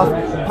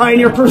handoff.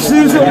 Pioneer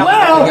pursues it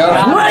well.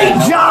 Great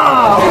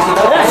job!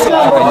 That's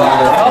number.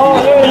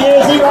 Oh, there he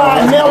is,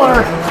 Eli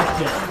Miller.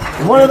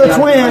 One of the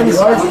twins.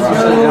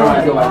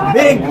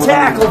 Big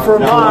tackle for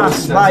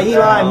loss by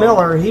Eli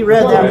Miller. He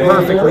read that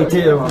perfectly,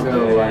 too.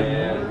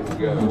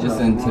 And just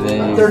in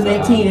today's 3rd and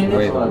 18, isn't it?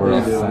 way that we're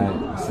in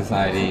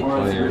society,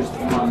 players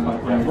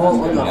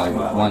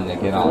wanting to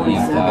get all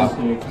amped up.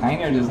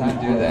 Pioneer does not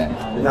do that.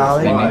 No,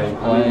 They make a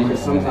play,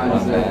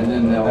 and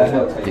then they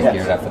get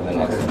geared up for the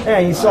next one. Yeah,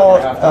 you saw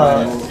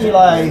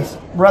Eli's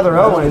brother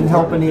Owen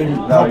helping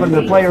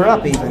the player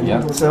up even.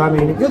 Yep. So, I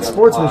mean, good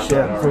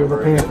sportsmanship for the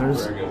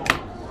Panthers.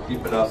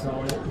 Keep it up. So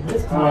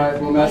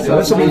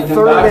this will be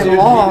 3rd and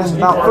long,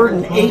 about 3rd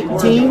and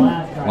 18.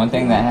 One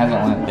thing that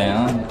hasn't went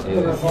down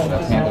is the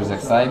Panthers'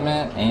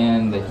 excitement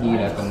and the heat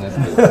up in this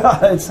booth.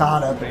 It's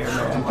hot up here,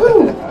 man.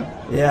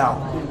 Yeah.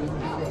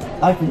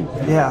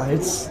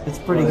 It's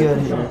pretty good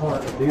here.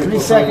 3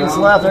 seconds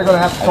left. They're going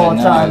to have to call a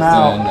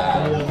timeout.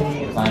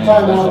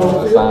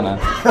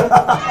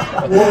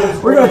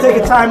 We're going to take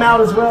a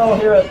timeout as well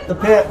here at the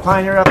pit.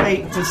 Pioneer up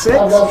 8-6.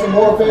 I've got some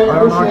more fan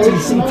On RTC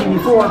appreciation.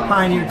 TV4,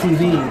 Pioneer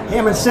TV.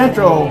 Hammond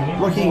Central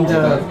looking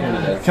to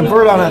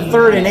convert on a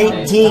 3rd and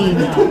 18.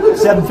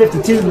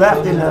 7:52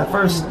 left in the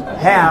first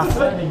half.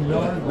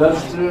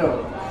 That's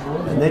true.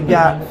 And they've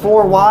got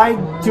 4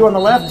 wide, 2 on the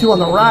left, 2 on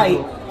the right.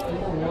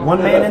 1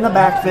 man in the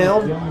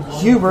backfield.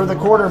 Huber, the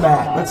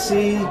quarterback. Let's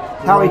see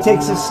how he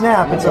takes his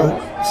snap. It's a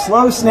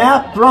slow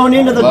snap, thrown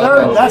into the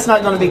dirt. That's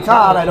not going to be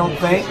caught, I don't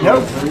think.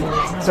 Nope.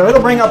 So it'll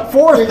bring up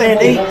 4th and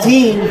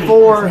 18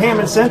 for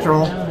Hammond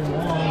Central. The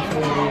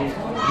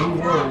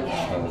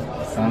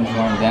sun's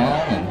going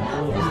down and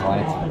those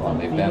lights, well,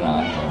 they've been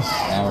on.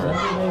 Now we're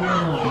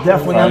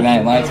Definitely. Friday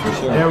Night Lights for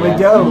sure. There we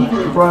go.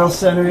 Royal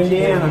Center,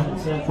 Indiana.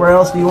 Where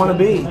else do you want to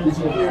be?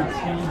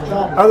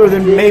 Other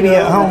than maybe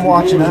at home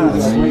watching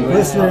us,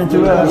 listening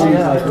to us,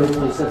 yeah.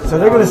 So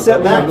they're going to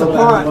step back to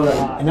punt,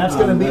 and that's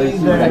going to be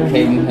Got the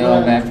Caden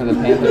Hill back for the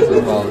Panthers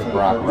as well as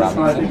Brock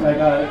Robinson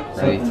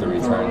ready to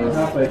return this.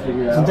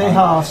 so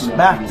Dehaas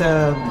back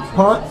to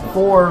punt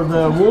for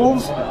the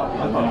Wolves.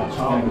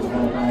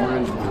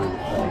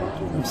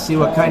 Let's see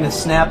what kind of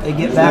snap they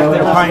get back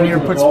there. Pioneer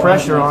puts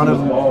pressure on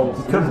him.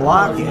 He could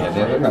block it.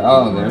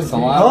 Oh, there's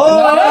Solano.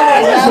 Oh,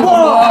 it is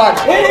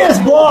blocked! It is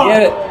blocked!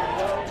 Get it.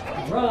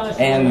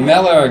 And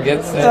Miller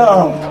gets it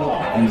Oh,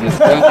 and just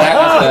goes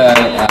down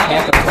to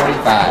Panther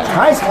 45.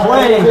 nice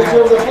play.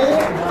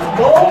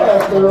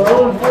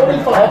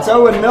 That's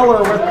Owen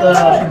Miller with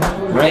the.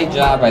 Great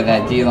job by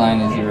that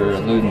D-line as you were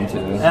alluding to.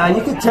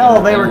 You could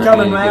tell they were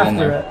coming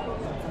after it.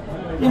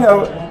 You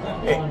know,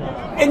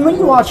 And when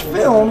you watch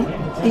film,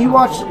 you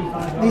watch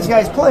these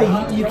guys play,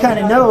 you kind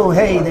of know,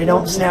 hey, they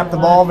don't snap the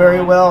ball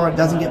very well, or it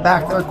doesn't get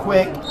back there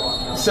quick.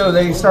 So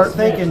they start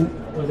thinking,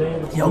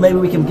 maybe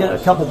we can get a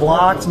couple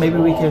blocks, maybe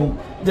we can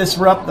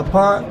disrupt the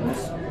punt.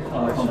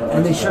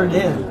 And they sure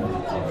did.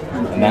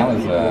 And that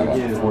was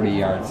a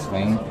 40-yard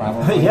swing,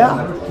 probably.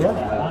 Yeah.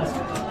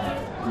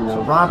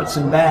 So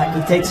Robinson back.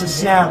 He takes a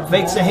snap,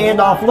 fakes a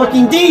handoff,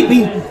 looking deep.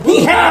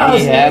 He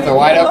has a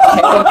wide open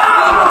Caleb.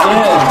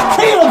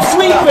 Caleb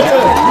Sweet with the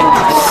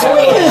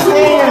sweetest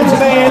hands,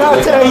 man.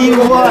 I'll tell you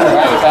what.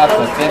 Right about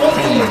the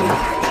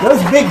 15.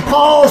 Those big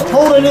paws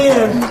pulled it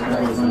in.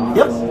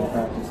 Yep.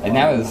 And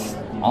that was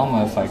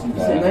almost like the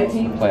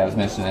play I was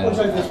mentioning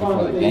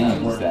before the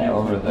game, was that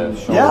over the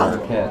shoulder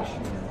catch.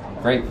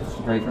 Great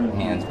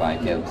hands by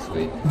Caleb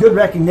Sweet. Good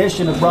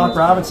recognition of Brock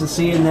Robinson,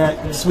 seeing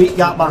that Sweet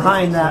got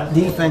behind that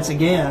defense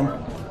again.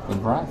 When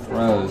Brock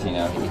throws, he's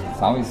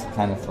always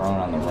kind of thrown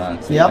on the run,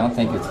 so you don't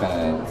think it's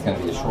gonna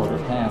be a shorter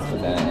pass,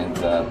 but then it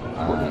ends up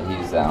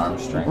he's that arm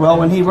strength. Well,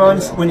 when he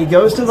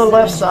goes to the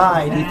left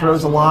side, he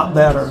throws a lot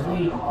better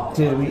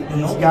too.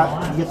 He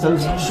gets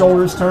those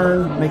shoulders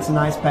turned, makes a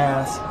nice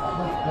pass.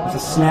 It's a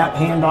snap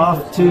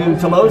handoff to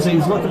Toloza.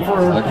 He's looking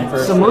for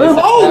some room.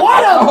 Oh,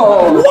 what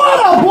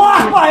a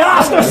block by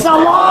Oscar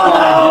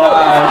Solano!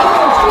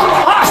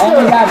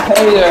 Oscar got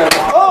paid there.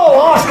 Oh,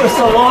 Oscar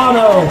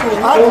Solano!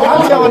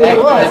 I'm telling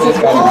you what.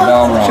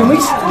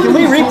 Can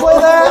we replay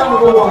that?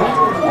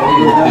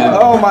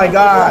 Oh my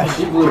gosh!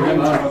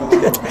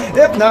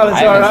 If not,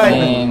 it's all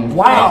right.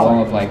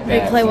 Wow! Like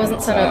that replay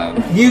wasn't set up.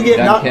 You get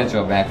knocked.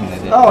 Back in the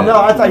day. Oh no!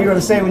 I thought you were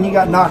going to say when you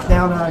got knocked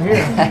down out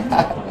here.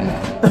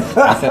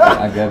 I said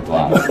a good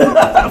block.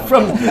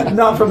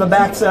 Not from the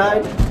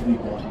backside.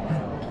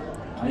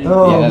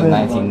 Oh, yeah,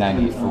 that was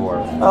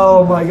 1994.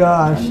 Oh my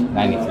gosh!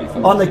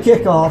 93. On the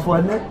kickoff,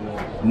 wasn't it?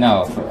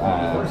 No,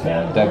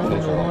 Doug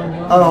Mitchell.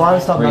 Oh, I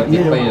was talking about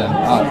you.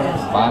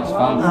 Box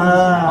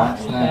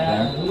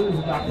snap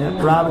there.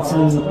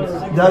 Robinson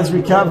does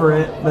recover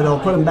it, but he'll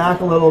put him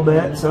back a little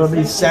bit, so it'll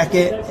be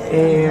second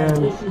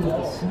and.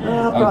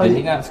 Did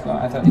he not score?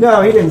 I thought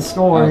no, he didn't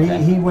score.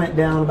 Okay. He went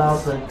down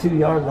about the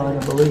 2-yard line,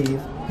 I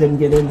believe. Didn't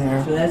get in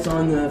there. So that's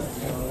on the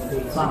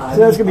 5. So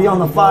that's going to be on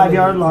the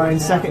 5-yard line,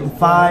 2nd and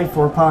 5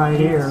 for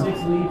Pioneer.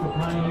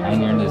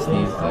 Pioneer just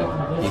needs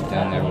to keep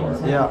down their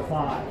work. Yeah.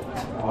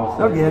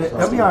 They'll get it.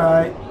 They'll be all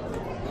right.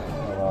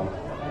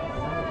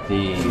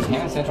 The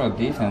Hammond Central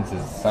defense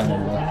is starting to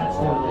look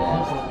forward.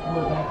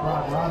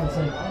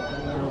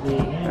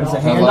 There's a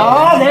handoff.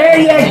 Oh, there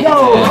you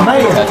go,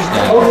 man.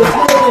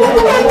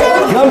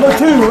 Number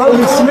 2,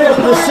 Logan Smith,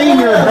 the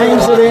senior,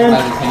 bangs it in.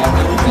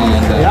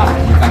 And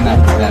you find that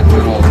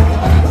little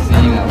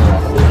seam, that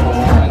little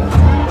hole, and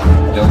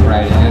dove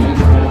right in.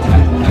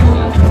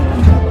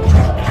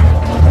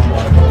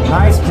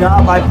 Nice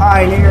job by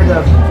Pioneer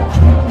to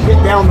get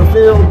down the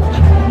field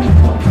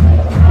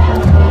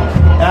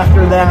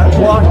after that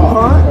block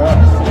punt.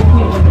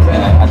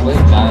 And I believe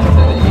John said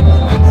that he was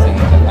mixing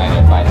the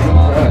Pioneer fight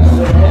song.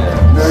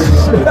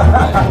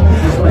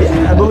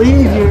 I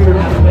believe you're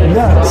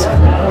nuts.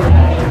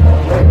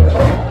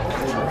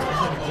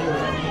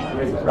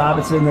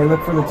 Robinson, they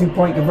look for the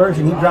 2-point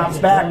conversion. He drops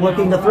back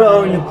looking to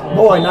throw. And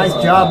boy, nice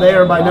job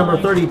there by number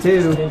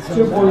 32,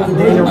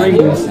 Daniel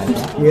Reeves.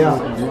 Yeah.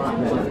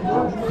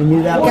 He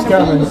knew that was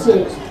coming.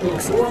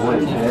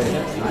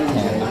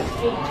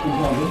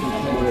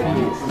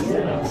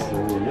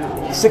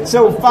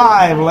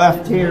 6:05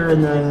 left here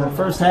in the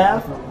first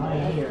half.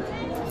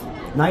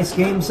 Nice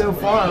game so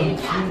far.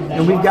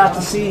 And we've got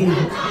to see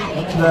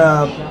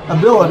the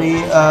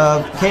ability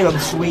of Caleb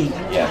Sweet.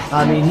 Yes.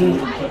 I mean,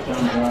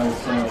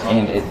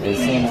 and it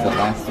seems the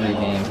last 3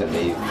 games that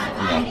they've,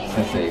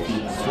 since they've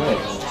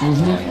switched to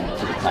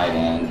the tight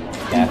end,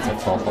 that's a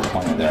focal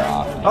point of their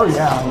offense. Oh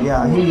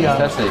yeah.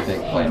 Especially a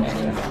big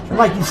playmaker.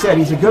 Like you said,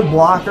 he's a good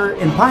blocker,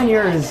 and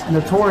Pioneer is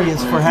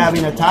notorious for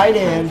having a tight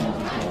end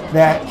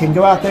that can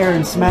go out there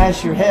and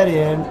smash your head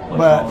in,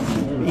 but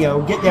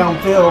get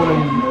downfield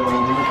and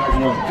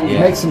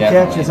make some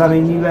catches. I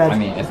mean, you had. I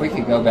mean, if we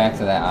could go back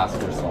to that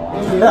Oscar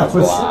Solano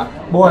block,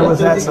 boy, was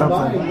that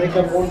something.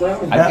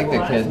 I think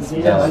the kid's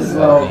being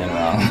wrong.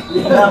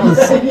 That was,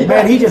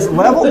 man, he just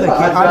leveled the kid.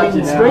 I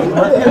mean, straight.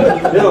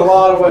 It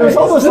was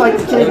almost like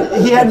the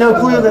kid, he had no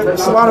clue that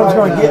Solano was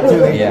going to get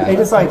to him. Yeah. He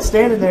just like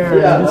standing there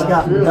and just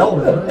got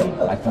belted.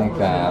 I think we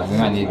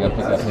might need to go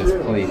pick up his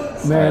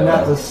cleats. Man,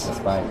 that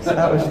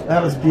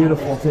was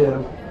beautiful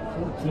too.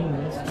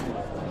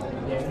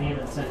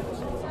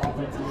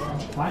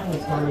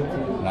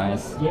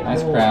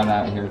 Nice crowd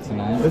out here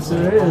tonight. Yes,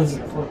 it is.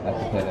 At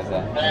the pit, as I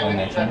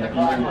mentioned.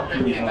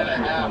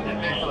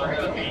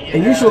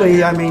 And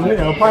usually, I mean,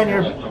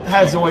 Pioneer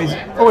has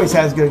always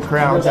has good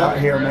crowds out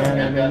here, man.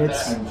 I mean,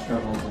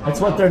 it's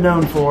what they're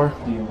known for.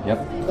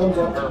 Yep.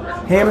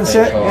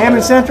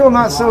 Hammond Central,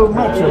 not so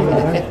much over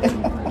there.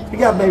 We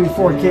got maybe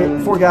four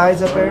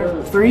guys up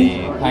there. 3.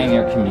 The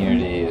Pioneer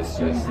community is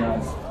just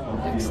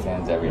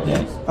extends every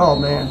day. Oh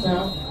man.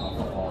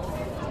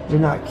 You're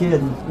not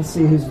kidding. Let's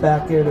see who's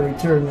back there to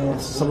return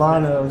this.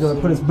 Solano is going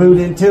to put his boot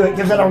into it,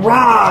 gives it a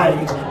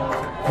ride.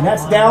 And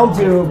that's down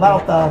to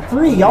about the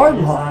 3-yard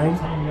line.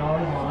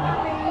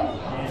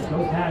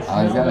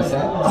 Oh, he's got a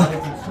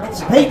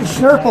set. Peyton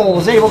Schnurple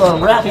was able to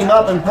wrap him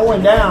up and pull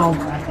him down.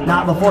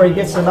 Not before he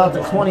gets to about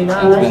the 29.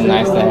 It's been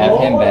nice to have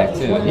him back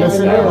too. Yes,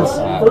 it is.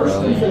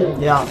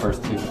 Early, Yeah.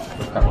 first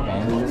couple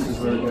games.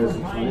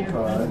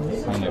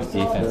 Kind of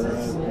defense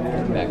is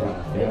back on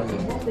the field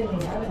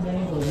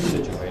and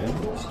situated.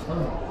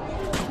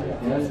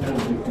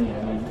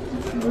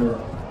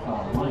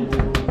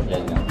 Yeah,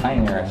 you know,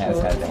 Pioneer has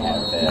had to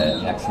have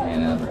the next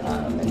man up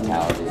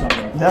mentality.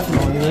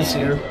 Definitely this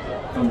year.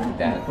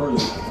 That's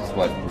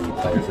what the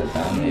players have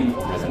done. They've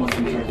risen to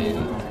the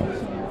occasion.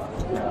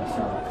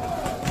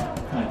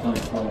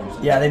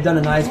 Yeah, they've done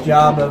a nice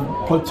job of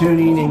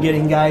platooning and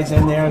getting guys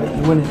in there that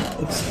you wouldn't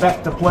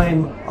expect to play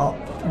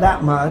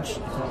that much.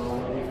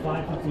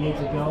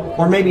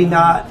 Or maybe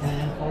not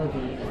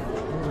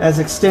as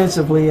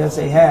extensively as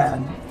they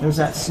had. There's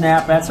that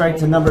snap. That's right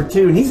to number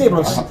 2. And he's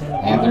able to...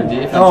 Panther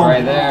defense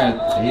right there.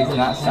 He's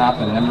not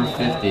stopping. Number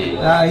 50.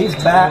 He's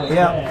back,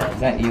 yeah. Is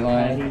that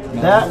Eli?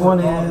 No. That one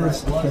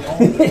is...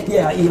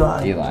 yeah,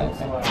 Eli.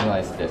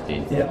 Eli's 50.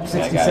 Yep,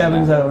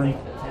 67 zone.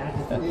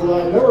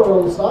 Eli never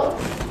will stop.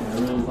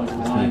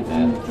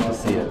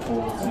 Just see it.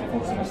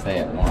 Say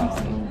it once.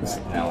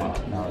 No.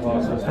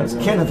 That's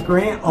Kenneth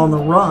Grant on the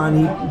run.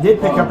 He did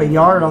pick up a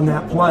yard on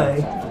that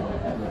play.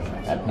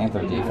 That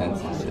Panther defense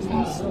has just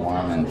been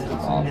swarming to the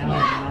ball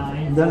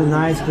tonight. Done a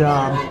nice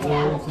job.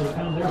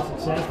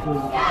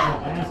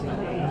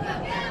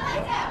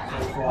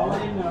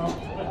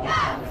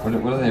 What do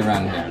they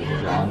run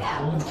here, John?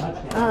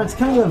 It's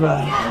kind of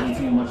a...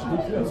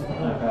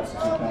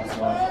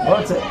 Well,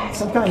 it's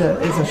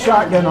a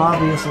shotgun,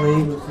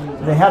 obviously.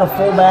 They had a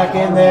fullback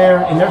in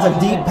there, and there's a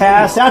deep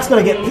pass. That's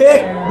going to get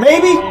picked,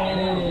 maybe?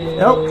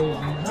 Nope.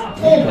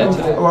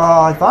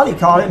 Well, I thought he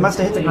caught it. It must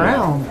have hit the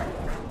ground.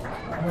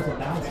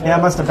 Yeah,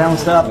 it must have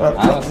bounced up. I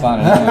almost thought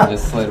it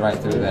just slid right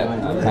through that.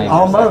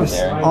 Almost.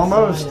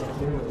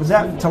 Was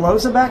that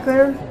Tolosa back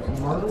there?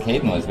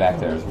 Caden was back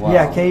there as well.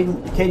 Yeah,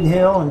 Caden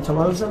Hill and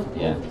Tolosa.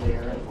 Yeah.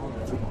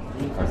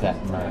 Or is that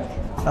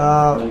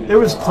merge? It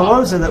was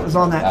Tolosa that was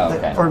on that, Oh,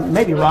 okay. or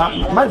maybe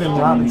might have been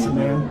Robinson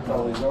there.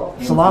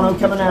 Solano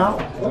coming out.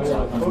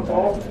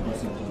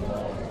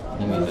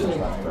 He needs a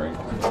break.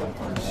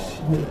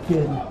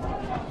 Kid.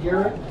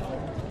 Garrett.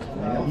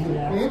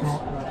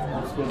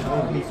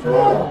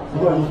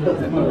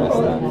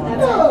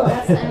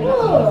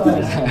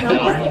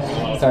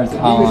 Starts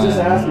calling.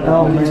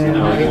 Oh man.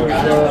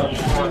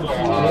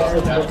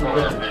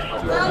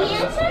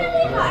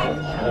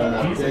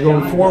 They're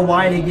going 4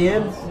 wide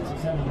again.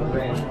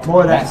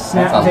 Boy, that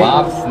snap that's a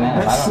lob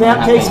snap. That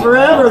snap takes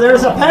forever.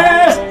 There's a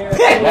pass.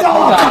 Picked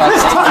off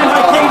this time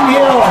by Caden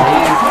Hill.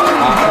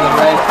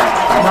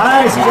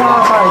 Nice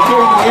job by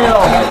Caden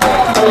Hill.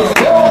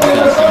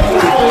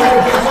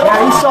 Yeah,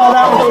 he saw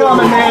that one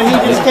coming, man. He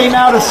just came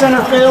out of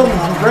center field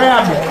and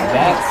grabbed it.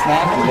 That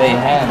snap that they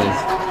have is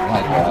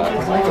like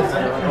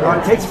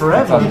it takes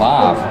forever. It's a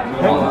lob.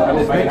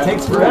 It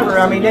takes forever.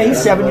 I mean,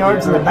 he's 7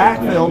 yards in the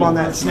backfield on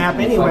that snap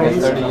anyways.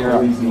 It's like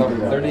a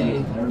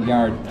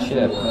 30-yard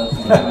chip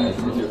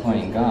if you're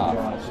playing golf.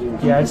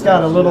 Yeah, it's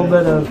got a little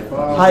bit of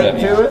height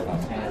to it.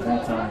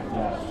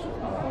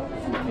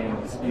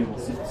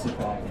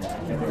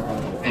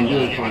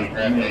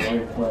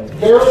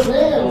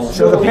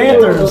 So the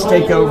Panthers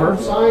take over.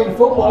 Signed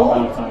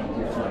football.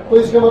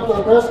 Please come up to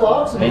the press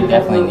box. They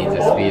definitely need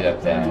to speed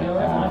up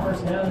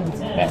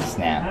that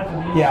snap.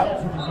 Yeah.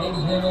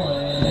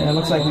 And it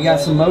looks like we got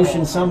some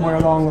motion somewhere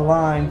along the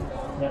line.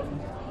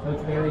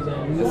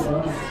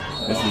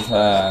 This is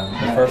the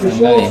first of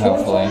many,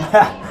 hopefully.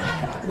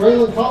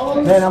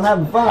 Man, I'm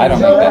having fun. I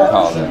don't make that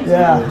call, though.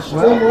 Yeah.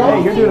 Well,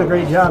 hey, you're doing a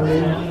great job,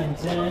 man.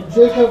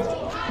 Jacob.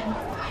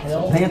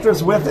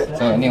 Panthers with it.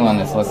 So anyone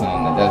that's listening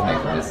that does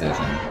make the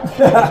decision,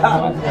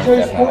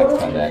 definitely like to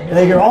come back.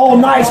 They go, oh,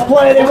 nice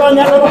play. They run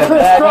that little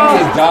crisscross.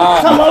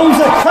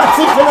 Tolosa cuts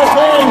it to the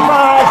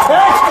 10-5.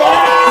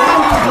 Touchdown.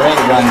 Great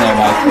run there,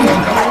 Mike.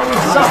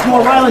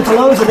 Sophomore Rylan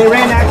Tolosa, they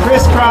ran that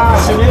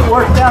crisscross, and it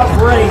worked out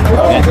great.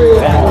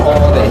 That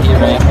hole that he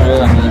ran through,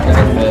 I mean, you could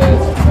have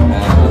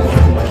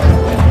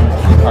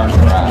carved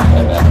around.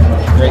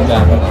 Great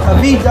job. A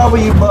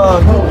VW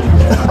bug.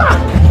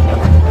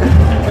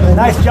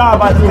 Nice job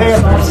by the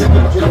Panthers.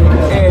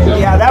 And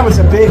yeah, that was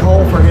a big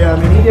hole for him,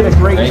 and he did a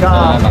great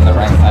job. On the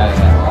right side of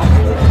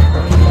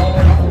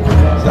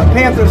that The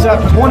Panthers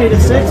up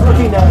 20-6,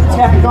 looking to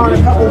tack on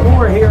a couple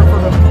more here for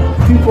the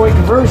 2-point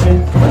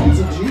conversion.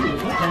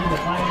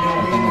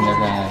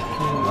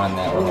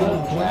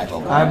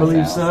 I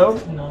believe so.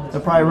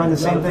 They'll probably run the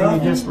same thing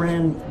he just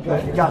ran,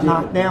 got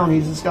knocked down.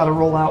 He's just got to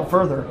roll out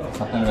further.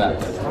 Something about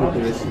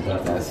this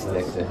that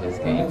stick to his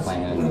game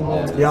plan.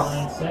 Yeah.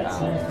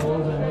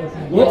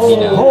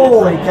 Yeah,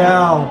 holy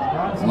cow.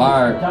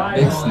 Mark,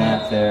 big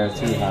snap there,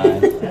 too high.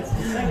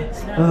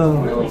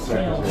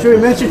 Should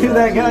we mention who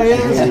that guy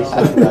is?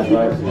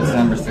 It's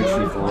number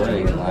 64,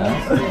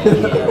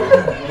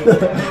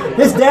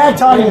 His dad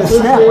taught him to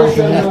snap like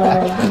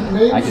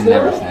that. I can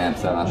never snap,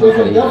 so I'm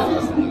hopefully he doesn't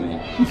listen to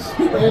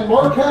me. And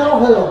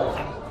Markel Hill.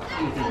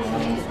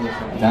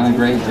 Done a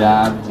great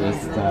job.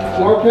 Just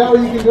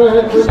Markel, you can go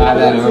ahead and shot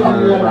that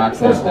over Rock's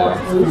head there.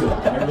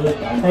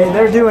 Hey,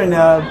 they're doing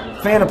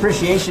fan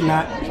appreciation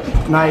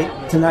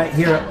night tonight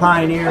here at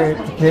Pioneer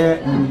at the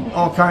pit, and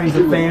all kinds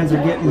of fans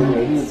are getting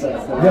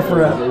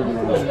different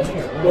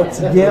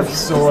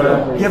gifts or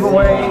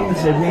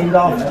giveaways. They've named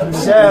off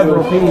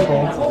several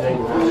people.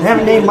 They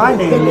haven't named my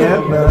name yet,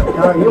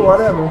 but you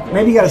whatever.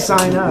 Maybe you got to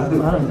sign up.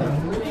 I don't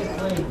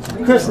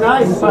know. Chris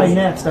Nye is probably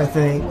next, I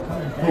think.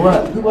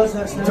 What? Who was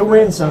that? To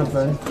win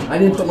something. I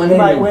didn't put my He name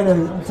might in. win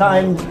in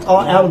time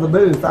out of the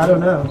booth. I don't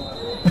know.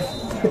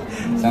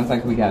 Sounds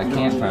like we got a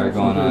campfire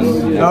going on.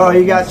 Oh,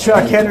 you got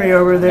Chuck Henry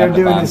over there Got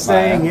the doing his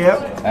bonfire. thing.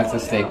 Yep. That's a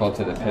staple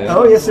to the pit.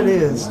 Oh, yes, it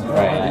is.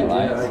 Friday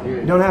night lights.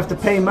 You don't have to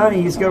pay money.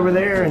 You just go over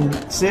there and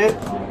sit,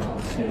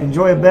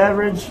 enjoy a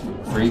beverage.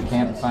 Free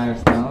campfire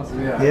smells.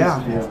 Yeah,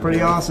 it's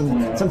pretty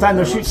awesome. Sometimes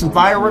they'll shoot some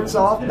fireworks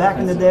off back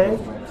in the day.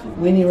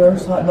 Weenie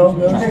roast, hot dog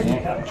roast.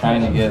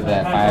 Trying to get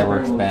that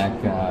fireworks back.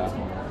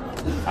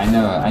 I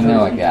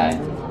know a guy.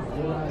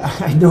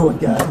 I know a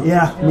guy.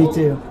 Yeah, me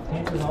too.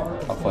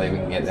 Hopefully we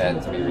can get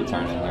that to be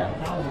returned in here.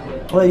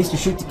 Well, they used to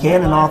shoot the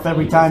cannon off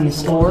every time you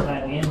score. Is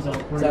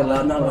that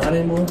allowed? Not allowed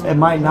anymore? It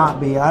might not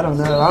be. I don't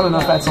know. I don't know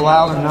if that's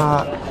allowed or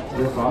not.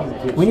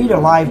 We need a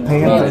live Well,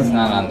 panther. it's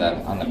not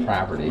on the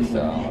property,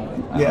 so.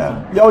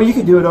 Yeah. Oh, you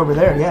could do it over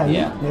there. Yeah.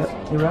 Yeah.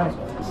 Yep. You're right.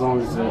 As long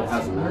as it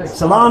has a nice.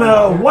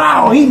 Solano.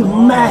 Wow, he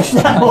mashed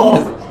that ball.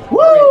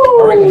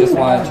 Or we can Woo! just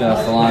watch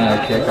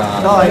Solano kick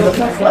on. Oh, he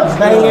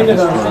bang into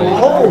the.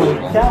 Holy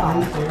cow.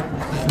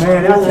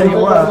 Man, I'll tell you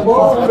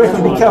what,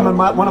 quickly becoming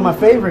one of my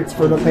favorites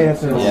for the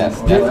Panthers. Yes,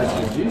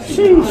 definitely.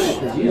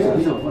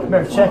 Sheesh.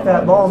 Better check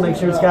that ball, make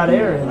sure it's got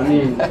air in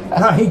it. He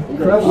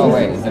crushed Oh it.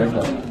 wait, is there a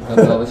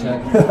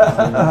Belichick?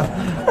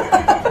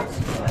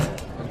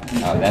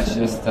 Oh, that's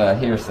just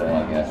hearsay,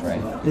 I guess,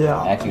 right?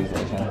 Yeah.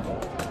 Accusation.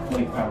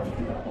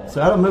 So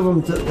that'll move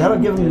them to, that'll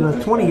give them the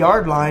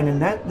 20-yard line, and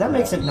that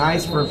makes it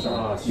nice for,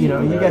 you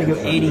know, you got to go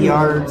 80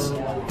 yards,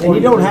 and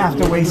you don't have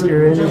to waste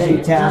your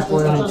energy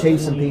tackling and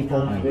chasing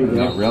people.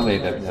 No, really,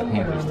 the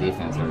Panthers'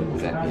 defense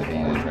is at the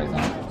advantage right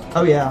now.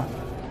 Oh yeah,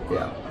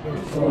 yeah.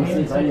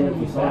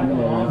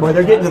 Boy,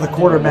 they're getting to the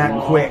quarterback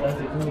quick.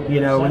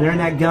 You know, when they're in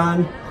that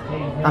gun.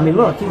 I mean,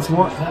 look, he's He's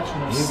what,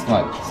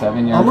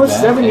 7 yards almost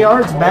back? 7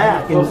 yards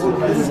back, and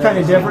this is kind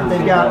of different.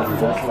 They've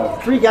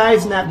got 3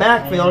 guys in that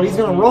backfield. He's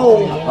going to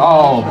roll.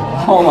 Oh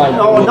my God.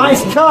 Oh,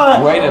 nice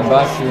cut. Way to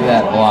bust through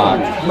that block.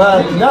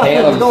 But nothing's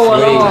Caleb going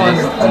Sweet on.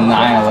 just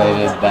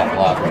annihilated that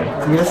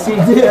blocker. Yes, he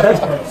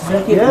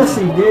did. Yes,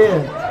 he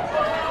did.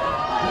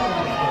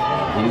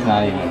 He's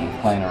not even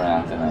playing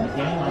around tonight.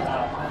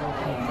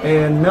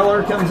 And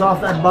Miller comes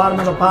off that bottom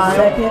of the pile.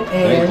 Second Great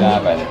and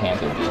job by the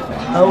Panther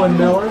defense. Owen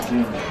Miller.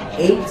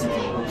 8.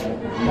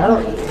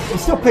 They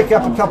still pick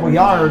up a couple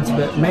yards,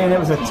 but man, it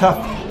was a tough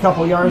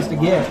couple yards to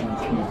get.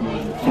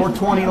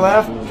 4:20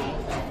 left.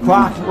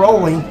 Clock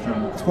rolling.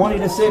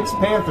 20-6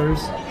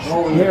 Panthers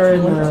here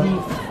in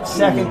the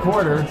second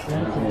quarter.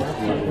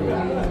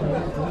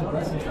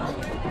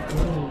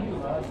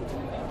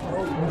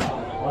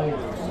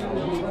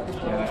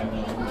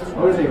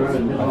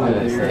 Hopefully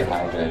they stay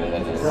hydrated.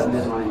 That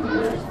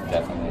is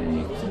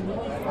definitely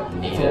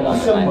needed on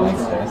a night like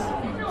this.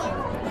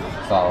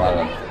 Saw a lot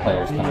of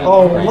players come in.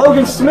 Oh,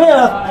 Logan Smith.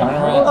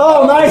 Turnaround.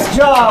 Oh, nice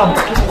job.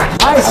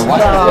 Nice I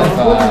wonder job.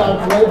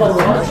 if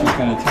Archie's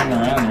going to turn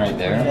around right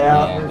there.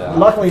 Yeah. And,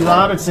 Luckily,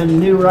 Robinson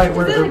knew right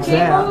where it was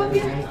at.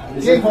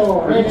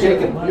 You're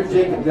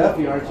Jacob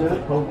Duffy, aren't you?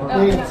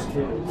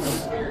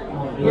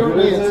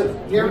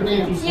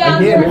 Yeah,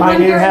 Again,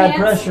 Pioneer had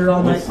pressure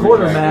on that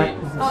quarterback.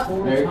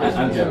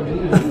 I'm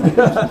joking.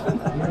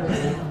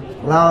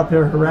 Allow up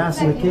here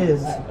harassing the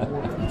kids.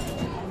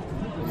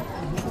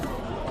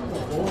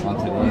 On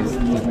today's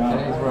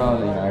world,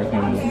 you know,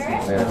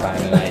 everything's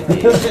verifying an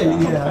ID. So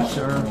Yeah,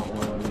 sure.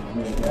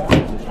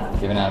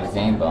 giving out a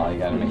game ball, you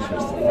got to make sure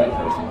it's the right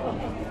person.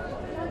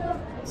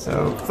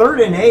 So 3rd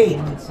and 8.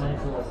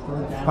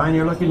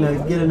 Pioneer looking to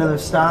get another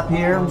stop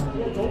here.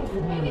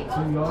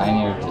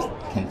 Pioneer just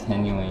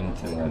continuing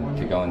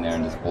to go in there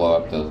and just blow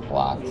up those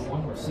blocks.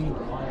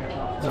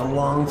 A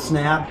long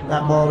snap.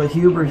 That ball to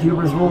Huber.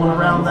 Huber's rolling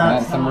around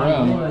Got that. some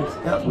room.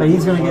 Yep, but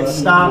he's going to get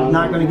stopped.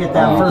 Not going to get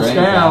that first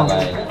Great job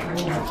down. by-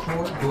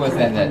 who was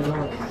that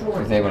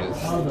was able to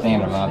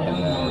stand him up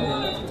and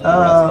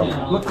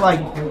then Looked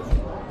like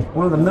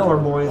one of the Miller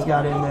boys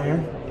got in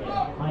there.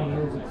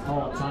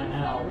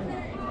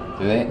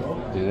 do they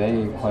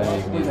play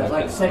music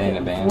Like and stay in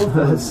a band?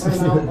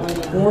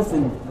 4th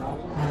and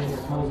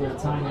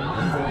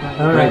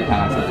All Great right.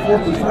 concert.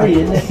 43,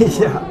 isn't it?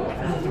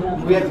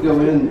 Yeah. We have to go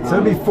in. So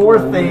it'll be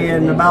 4th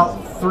and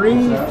about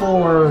 3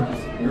 for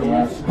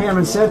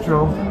Hammond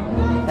Central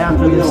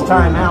after this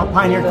timeout.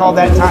 Pioneer called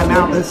that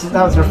timeout.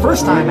 That was their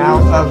first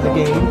timeout of the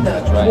game.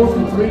 That's right.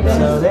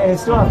 So they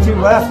still have 2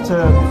 left to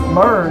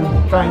learn,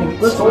 trying to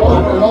get scored.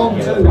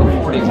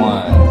 Yeah,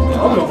 41.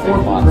 I'll go big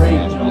 4th box grade.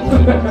 management, so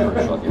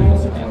for sure give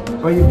us a game.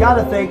 Well, you've got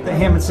to think that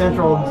Hammond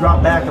Central will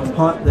drop back and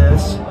punt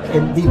this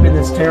deep in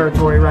this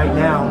territory right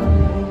now.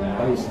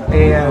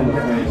 And,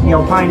 you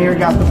know, Pioneer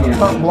got the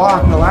punt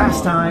block the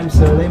last time,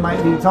 so they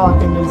might be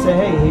talking and say,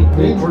 hey,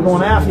 we're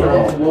going after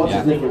it. Well, it's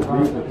a different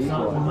group of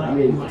people. I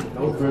mean,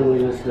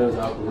 friendliness goes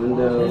out the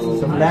window.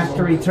 So back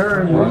to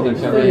return. Or there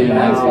could be a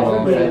nice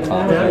little fed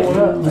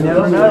You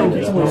never know.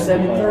 It's only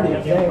 7:30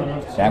 up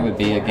there. That would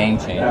be a game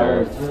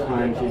changer if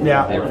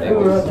Yeah. they were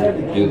able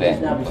to do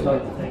that.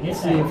 Let's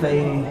see if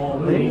they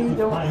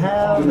don't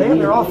have, they have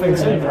their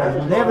offense in there.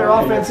 They have their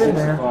offense in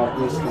there.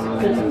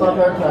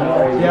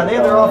 Yeah, they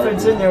have their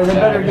offense in there. They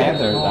better get.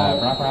 Panthers,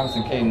 Brock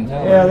Robinson, Caden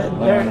Taylor, Yeah,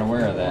 they're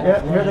unaware of that.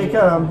 Yeah, here they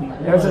come.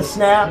 There's a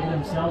snap,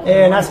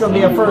 and that's going to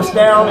be a first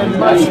down and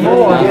much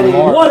more.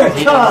 What a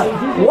cut!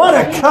 What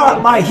a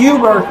cut by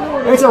Huber.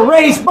 It's a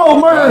race. Bo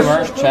Mersch.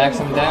 Mersch tracks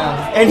him down.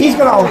 And he's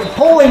going to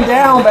pull him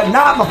down, but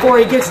not before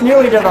he gets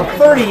nearly to the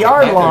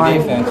 30-yard Their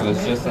line. defense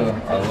was just a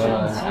little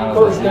out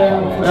of the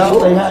Well,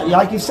 they had,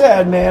 like you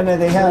said, man,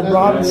 they had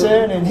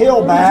Robinson and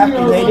Hill back,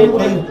 and they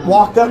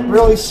walked up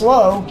really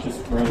slow,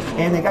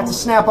 and they got the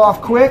snap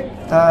off quick,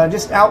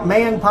 just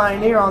outmanned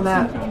Pioneer on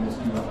that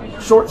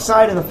short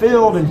side of the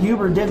field, and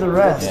Huber did the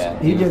rest. Yeah,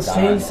 he just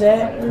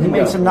set. he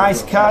made some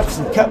nice cuts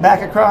and cut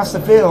back across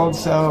the field,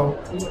 so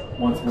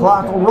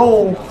clock will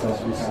roll.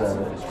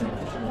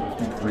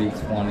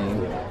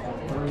 3:20.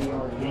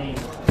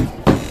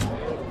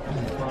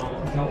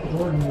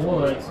 Gordon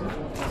Woods,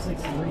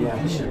 6'3".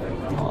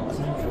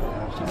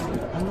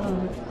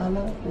 I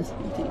love this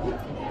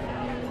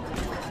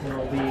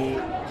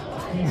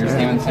Here's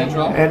Hammond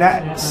Central. And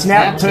that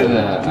snap to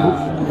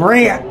the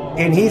Grant,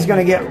 and he's going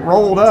to get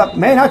rolled up.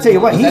 Man, I'll tell you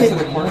what, was he that did.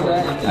 to the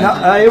quarterback?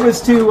 No, it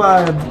was to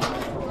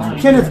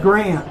Kenneth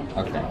Grant.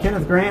 Okay.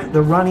 Kenneth Grant,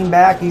 the running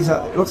back. He's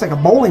looks like a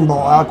bowling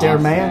ball out there,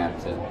 man.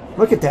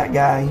 Look at that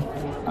guy,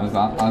 I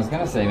was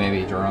gonna say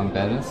maybe Jerome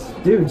Bettis.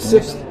 dude.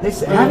 They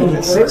had him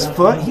at 6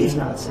 foot. He's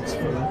not 6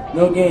 foot.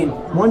 No game.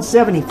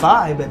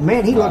 175, but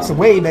man, he looks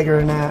way bigger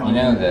than that. You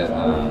know that.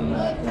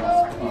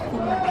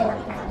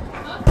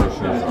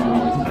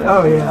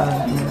 Oh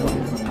yeah,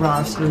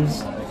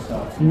 rosters.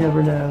 You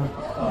never know.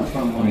 I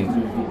mean,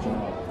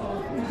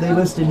 They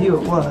listed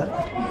you at what?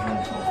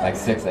 like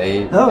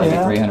 6'8", Oh maybe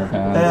yeah, 300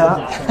 pounds.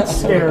 Yeah,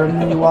 scare him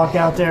when you walk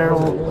out there.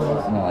 And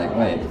I'm like,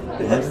 wait,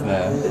 where's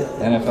the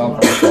NFL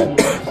prospect?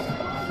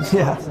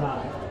 Yeah.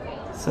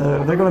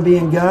 So they're going to be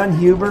in gun.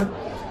 Huber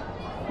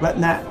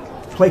letting that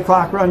play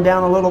clock run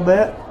down a little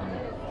bit.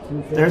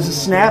 There's a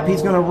snap.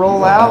 He's going to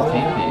roll out.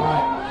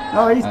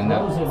 Oh, he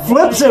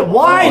flips it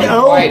wide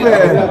open.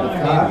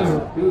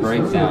 Panthers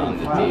breakdown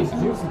the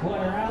defense.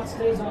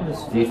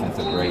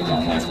 Defensive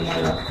breakdown there for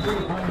sure.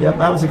 Yep,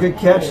 that was a good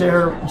catch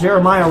there.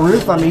 Jeremiah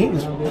Roof, I mean,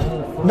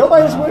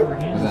 nobody was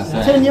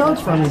 10 yards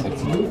from him.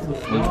 It'd be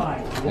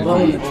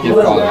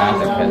difficult not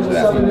to catch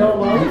that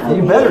one.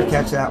 You better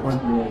catch that one.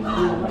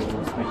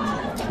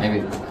 Maybe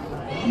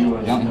you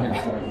don't hear.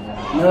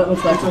 No, it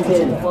looks like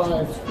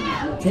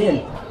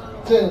 10.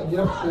 10,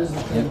 yep.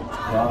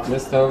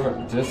 Just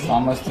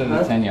almost to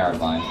the 10-yard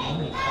line.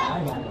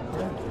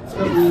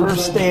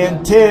 First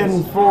and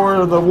 10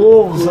 for the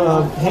Wolves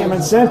of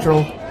Hammond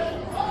Central.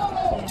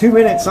 2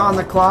 minutes on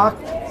the clock.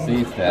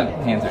 See if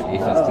that Panther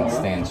defense can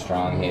stand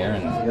strong here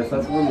and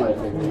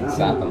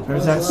stop them.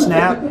 There's that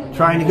snap,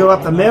 trying to go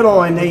up the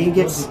middle, and he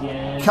gets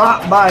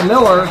caught by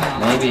Miller.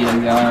 Maybe a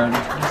yard.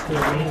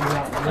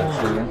 Not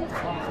sure.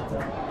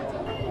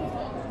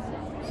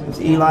 It's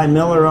Eli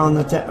Miller on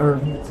the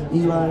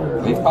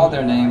We've called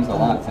their names a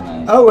lot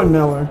tonight. Owen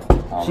Miller. Gee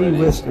Already.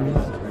 whiskers.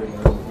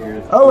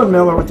 Owen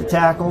Miller with the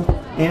tackle,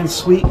 and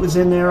Sweet was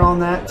in there on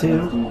that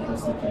too.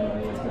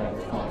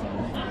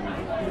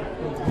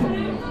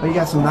 But you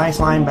got some nice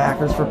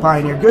linebackers for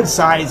Pioneer. Good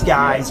size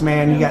guys,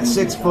 man. You got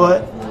 6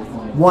 foot,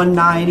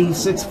 190,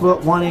 6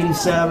 foot,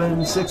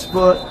 187, 6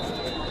 foot,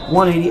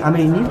 180. I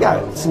mean, you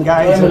got some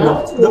guys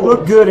that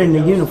look good in the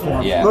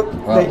uniform. Yeah. Look,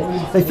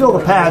 they fill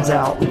the pads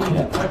out.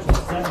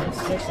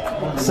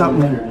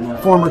 Something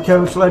former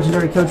coach,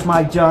 legendary coach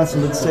Mike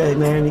Johnson would say,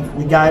 man,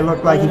 the guy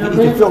looked like he could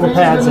fill the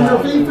pads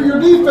out. For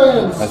your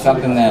defense. But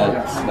something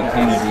that the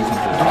Panther defense is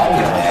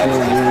always had is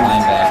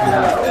linebackers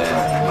that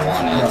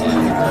want it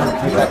and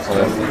are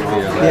reckless and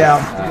fearless. Yeah.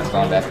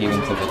 Going back even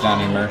to the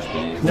Johnny Mersch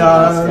days.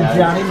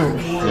 Johnny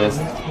Mersch. Just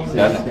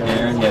doesn't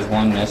care. He has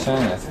one mission.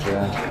 It's to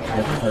get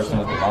the person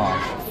with the ball.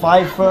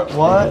 5 foot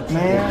what,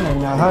 man,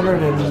 and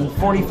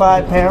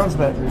 145 pounds,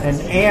 but an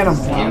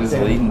animal He out was the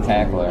there. leading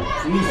tackler.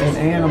 An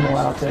animal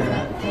out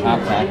there. Top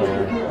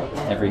tackler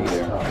every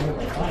year.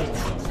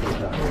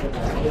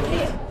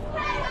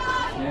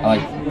 I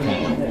like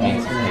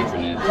paying some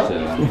patronage to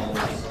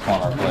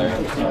former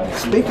players.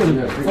 Speaking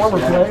of former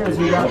players,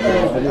 you got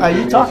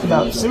you talked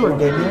about Seward,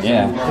 didn't you?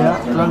 Yeah.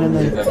 Yeah, running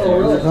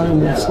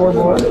the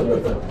scoreboard.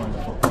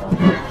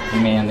 He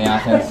manned the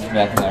offense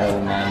back in the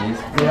early 90s.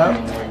 Yep.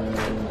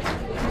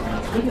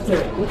 Look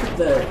at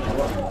the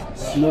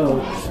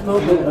smoke.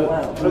 Smoke in the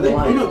You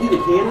don't do the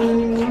cannon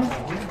anymore?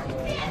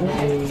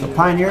 The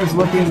Pioneers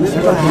looking,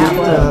 they're going to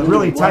have to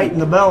really tighten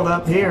the belt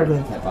up here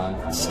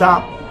to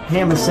stop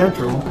Hammond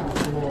Central.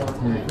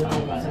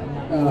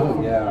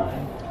 Yeah.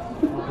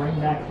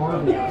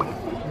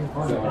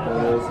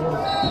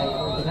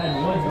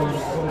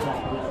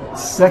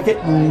 Second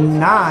and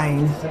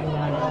 9.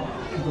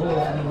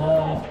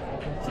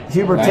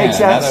 Huber takes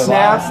that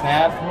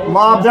snap,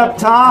 lobbed up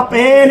top,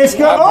 and it's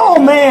good.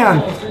 Oh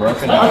man!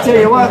 I'll tell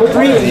you what,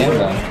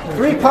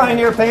 three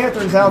Pioneer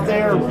Panthers out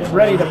there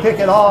ready to pick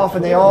it off,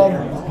 and they all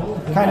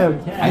kind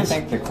of. I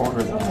think the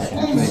quarter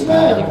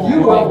actually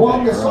You are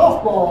won the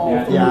softball.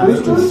 Yeah,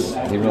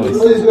 he really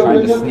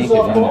tried to sneak it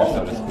in there,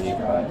 so to speak,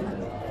 but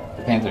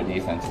the Panther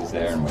defense is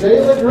there.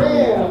 Jalen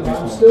Graham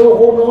still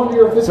holding on to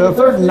your 50. so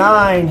third and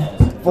 9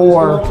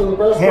 for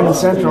Hammond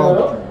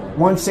Central.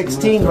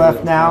 1:16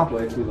 left now.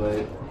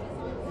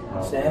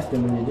 Just ask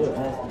him when you do it.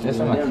 Just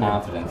from a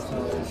confidence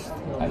boost,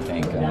 I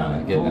think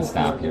getting a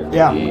stop here would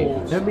Yeah, be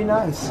it'd be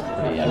nice.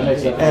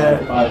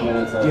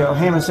 yeah,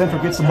 Hammond Central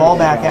gets the ball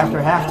back after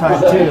halftime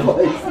too.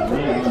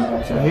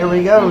 So here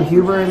we go,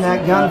 Huber in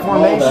that gun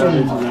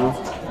formation.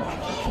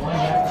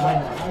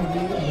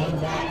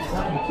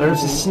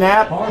 There's a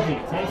snap.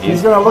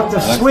 He's going to look to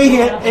swing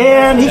it,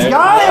 and he's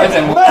got it.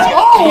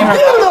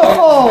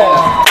 Beautiful!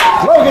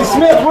 Logan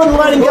Smith wouldn't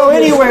let him go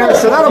anywhere,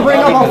 so that'll bring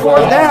up a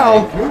 4th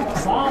down.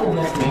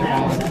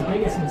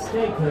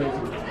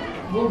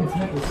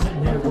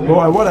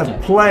 Boy, what a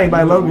play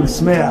by Logan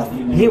Smith.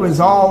 He was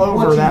all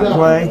over that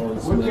play.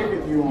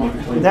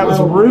 That was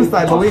Ruth,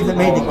 I believe, that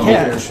made the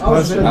catch,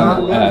 was it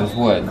not? it was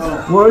Woods.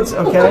 Woods,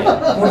 okay.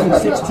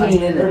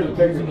 16 in it.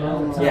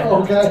 Yeah.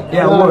 Okay.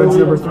 Yeah, Woods,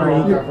 number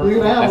 3.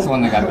 That's the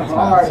one that got the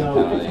penalty.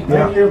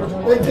 Yeah.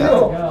 Big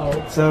deal.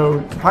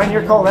 So,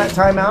 Pioneer called that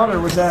timeout, or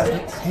was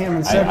that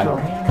Hammond Central?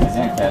 I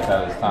think that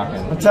I was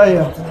talking. I'll tell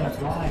you.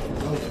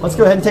 Let's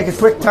go ahead and take a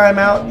quick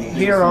timeout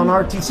here on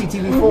RTC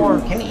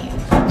TV4. Kenny.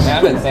 Man,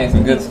 I've been saying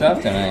some good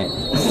stuff tonight.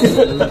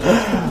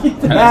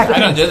 I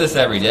don't do this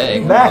every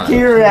day. Back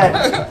here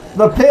at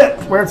the pit,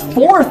 where it's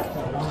 4th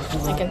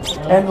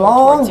and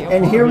long,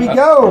 and here we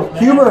go.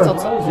 Huber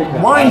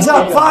winds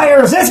up,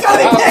 fires. It's going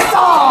to be picked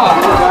off!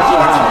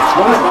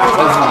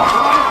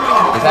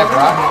 Is that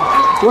Brock?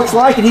 Looks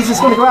like it. He's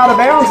just going to go out of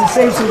bounds and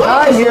save some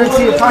time here and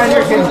see if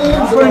Pioneer can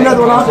put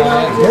another one on.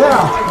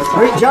 Yeah,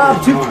 great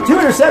job. Two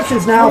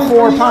interceptions now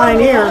for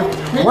Pioneer.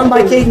 One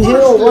by Caden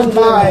Hill, one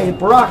by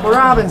Barack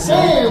Robinson.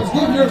 Fans,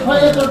 give your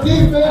Panther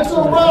defense a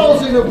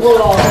rousing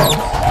applause.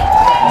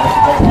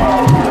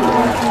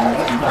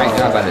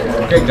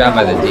 Great job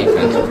by the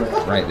defense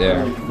right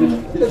there.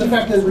 The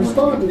fact that it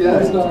responded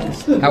is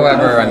nice.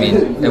 However, I mean,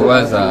 it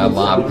was a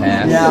lob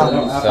pass,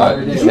 so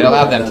it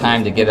allowed them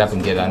time to get up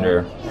and get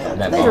under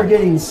that They are ball.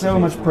 getting so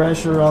much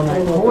pressure on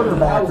that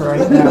quarterback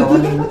right now. I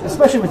mean,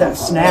 especially with that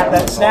snap.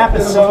 That snap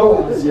is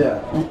so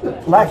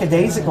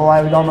lackadaisical,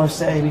 I would almost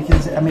say,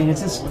 because, I mean,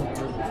 it's just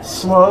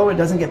slow. It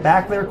doesn't get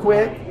back there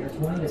quick.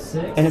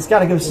 And it's got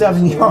to go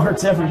 7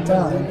 yards every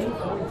time.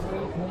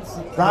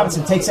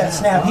 Robinson takes that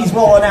snap. He's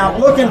rolling out,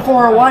 looking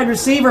for a wide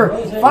receiver.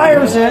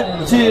 Fires it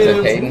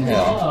to Caden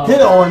Hill.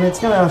 Hill, and it's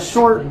going to be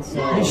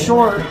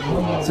short.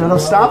 So it'll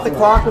stop the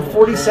clock with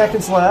 40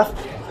 seconds left.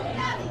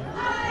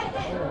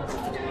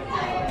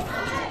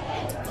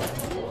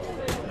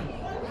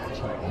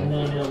 And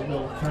then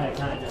they'll try to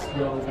kind of just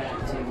go back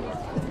to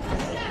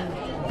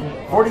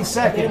 40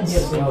 seconds.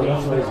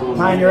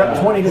 Pioneer up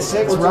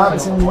 20-6.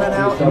 Robinson went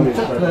out and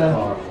took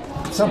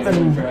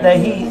something that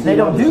they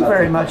don't do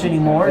very much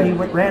anymore. He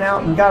ran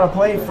out and got a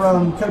play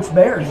from Coach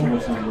Barry.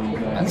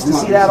 Used to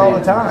see that all the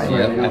time.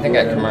 Yeah, I think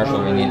at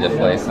commercial we need to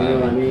play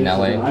some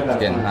Nelly. It's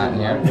getting hot in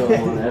here.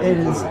 It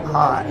is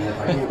hot.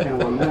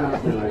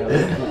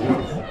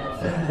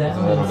 There's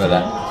a little bit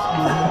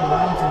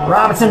of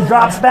Robinson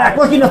drops back,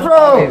 looking to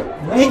throw.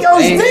 He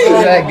goes deep.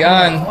 that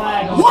gun.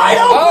 Wide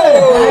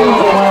open.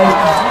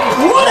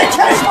 What a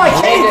catch by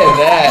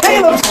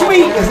Caleb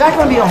Sweet. Is that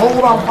going to be a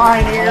hold on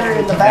Pioneer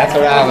in the back? That's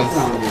what I was.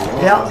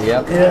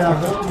 Yep. Yeah.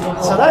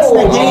 So that's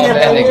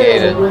negated.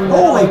 Negated.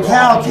 Holy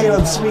cow,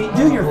 Caleb Sweet.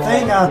 Do your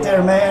thing out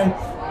there, man.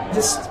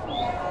 Just,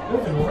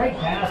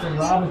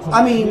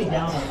 I mean,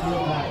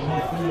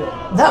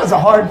 that was a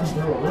hard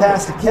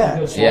pass to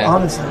catch,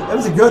 honestly. It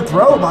was a good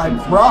throw by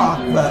Brock,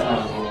 but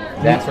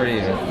that's where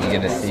you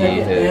get to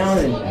see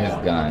his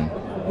gun.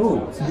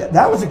 yeah,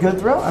 that was a good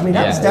throw. I mean,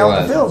 that was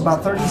down the field,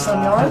 about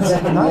 30-some yards.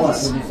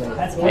 Nice.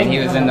 And he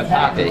was in the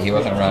pocket. He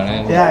wasn't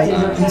running. Yeah,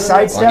 he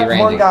sidestepped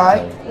one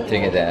guy. To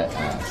get that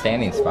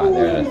standing spot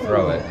there to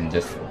throw it and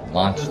just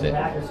launched it.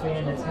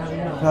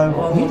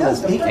 He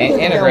does.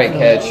 And a great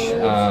catch,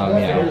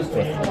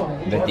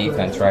 with the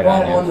defense right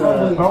on him.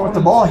 Well, with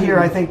the ball here,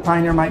 I think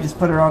Pioneer might just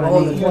put her on a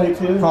knee.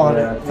 Call it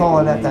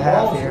at the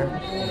half here.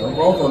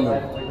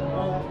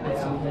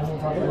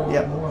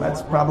 Yep,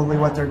 that's probably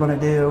what they're going to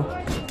do.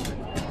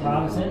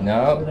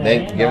 No,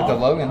 they give it to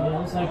Logan.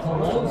 Or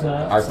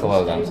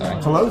Toloza, I'm sorry.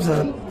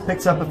 Toloza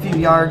picks up a few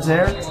yards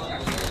there.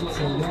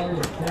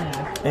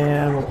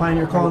 And will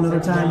Pioneer call another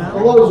timeout?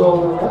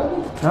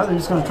 No, they're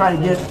just going to try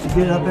to get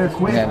up there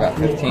quick. Yeah, about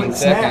 15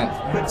 seconds.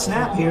 Quick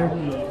snap here.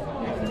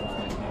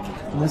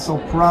 This will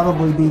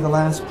probably be the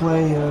last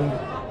play of.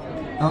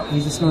 Oh,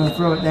 he's just going to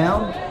throw it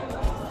down.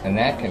 And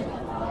that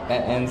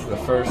ends the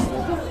first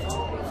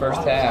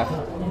half.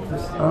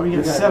 Oh, we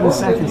got 7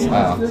 seconds.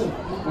 Wow.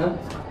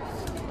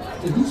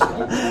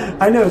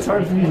 I know it's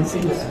hard for you to see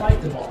this.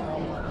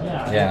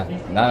 Yeah.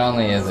 Not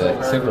only is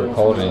it super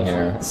cold in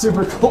here,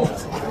 Super cold.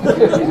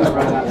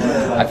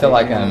 I feel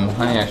like I'm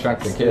Honey, I Shrunk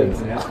the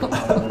Kids.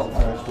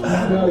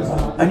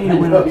 I need a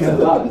window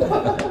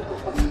coat.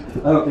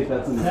 I don't think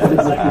that's in the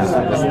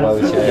This low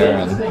chair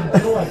and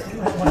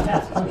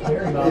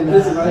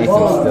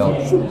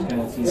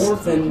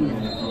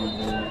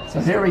So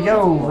here we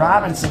go.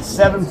 Robinson,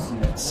 7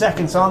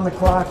 seconds on the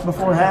clock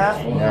before half.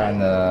 They're on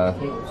the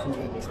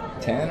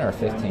 10 or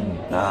 15.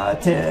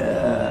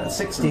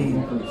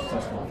 16.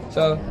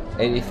 So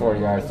 84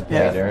 yards to play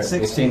Yeah, there. 16.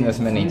 We've seen this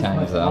many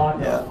times though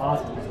Yeah.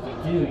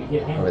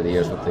 over the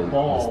years with this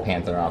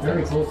Panther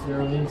offense.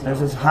 There's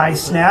this high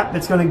snap.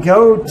 It's going to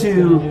go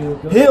to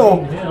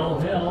Hill,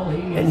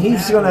 and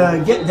he's going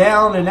to get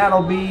down, and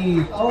that'll be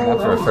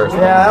Not for a first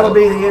yeah, down, that'll but-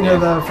 be the end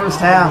of the first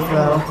half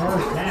though.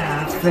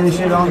 Finish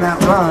it on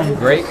that run.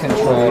 Great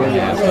control in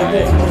halftime.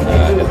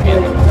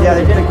 Yeah,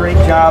 they did a great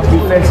job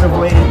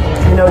defensively.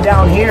 You know,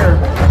 down here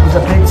was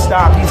a big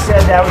stop. He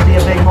said that would be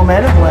a big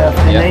momentum lift,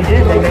 and Yeah. they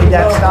did. They made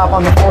that stop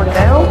on the 4th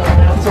down.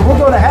 So we'll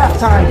go to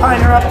halftime.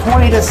 Pioneer up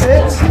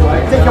 20-6.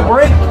 Take a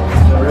break.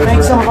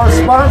 Thank some of our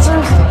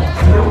sponsors.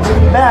 We'll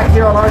be back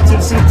here on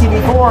RTC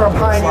TV4 on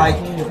Pioneer.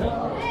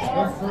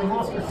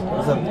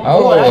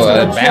 Oh, that's a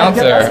gonna check-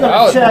 bouncer. that's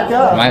gonna check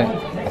up. I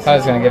thought I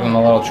was going to give him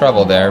a little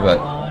trouble there, but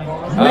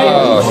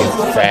oh,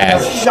 he's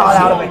fast. Shot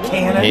out of a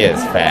cannon. He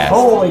is fast.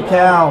 Holy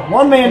cow.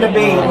 One man to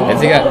beat.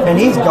 Has he got? And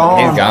he's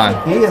gone. He's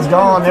gone. He is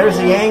gone. There's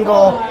the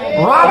angle.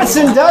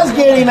 Robinson does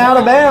get him out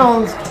of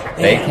bounds.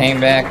 They came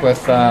back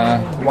with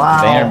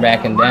Wow. they entered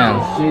back and down.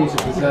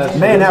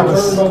 Man, that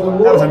was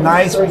a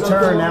nice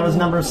return. That was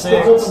number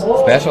 6.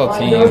 Special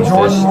teams.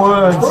 Jordan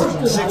Woods,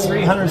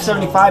 6'3",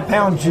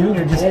 175-pound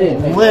junior, just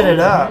lit it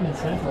up.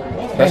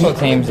 Special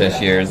teams this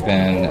year has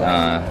been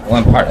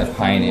one part of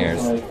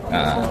Pioneers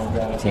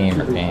team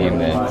or game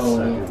that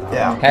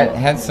Yeah.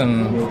 had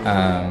some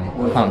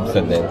humps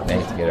that they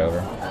need to get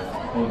over.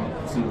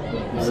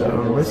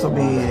 So this will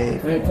be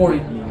a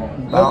 40.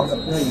 about,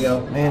 There you go.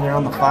 man, they're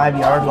on the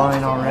 5-yard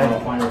line already.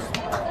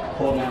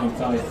 Hold down and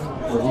tell you.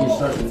 Well, he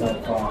started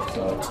at 5,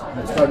 so.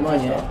 Haven't started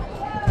mine yet.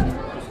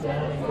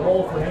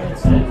 Goal for Hammond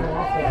Central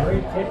off the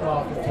great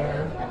kickoff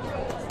return.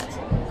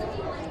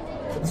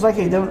 It's like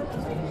they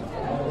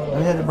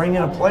had to bring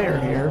in a player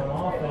here.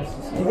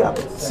 You got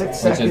 6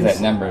 seconds. Which is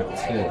at number 2.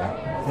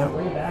 Yep.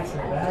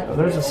 So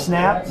there's a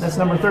snap. That's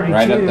number 32.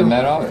 Right up the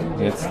middle.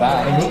 Good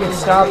stop. And he gets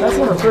stopped. That's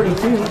number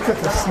 32. He took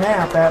the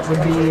snap. That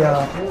would be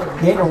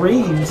Daniel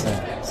Reeves.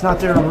 It's not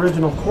their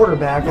original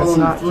quarterback. That's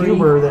not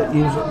Huber that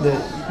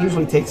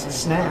usually takes the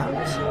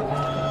snaps.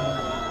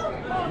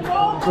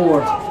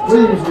 4.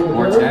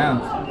 4 down.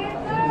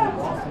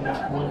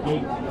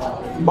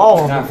 Ball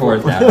on Not the 4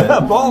 floor.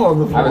 down. Ball on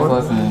the floor. I was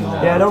listening to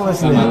Yeah, don't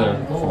listen some to him.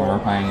 other former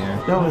Pioneer.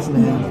 Don't listen to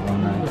him.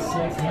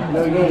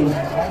 No game.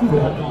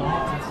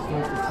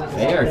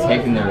 They are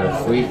taking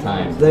their sweet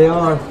time. They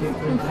are.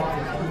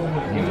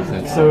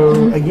 Hamilton.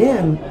 So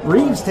again,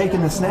 Reeves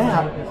taking the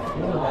snap.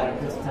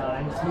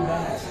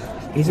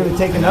 He's going to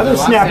take another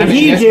snap, and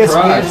he just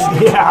gets,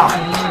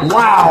 yeah.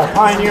 Wow,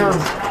 Pioneer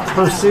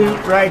pursuit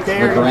right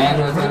there.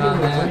 LeGrand was in on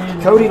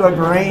that. Cody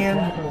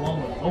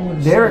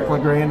LeGrand, Derek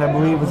LeGrand, I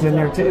believe, was in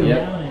there too.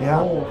 Yep.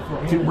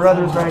 Yeah, 2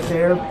 brothers right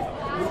there,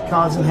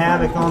 causing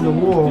havoc on the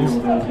Wolves.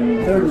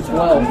 3rd and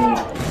 12.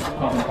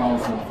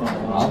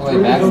 All the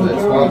way back to the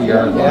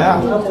 12-yard line.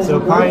 Yeah, so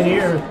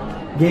Pioneer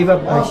gave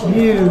up a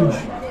huge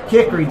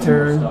kick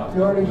return.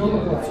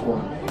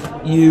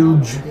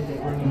 Huge.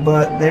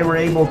 But they were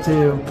able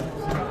to,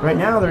 right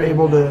now they're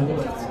able to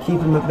keep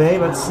them at bay.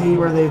 Let's see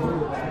where they've,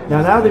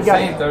 now they've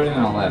Saying got, 3rd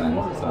and 11.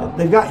 So.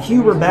 they've got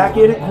Huber back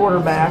in at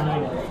quarterback.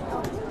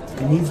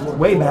 And he's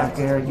way back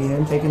there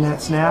again, taking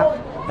that snap.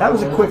 That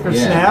was a quicker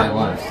Yeah, snap. it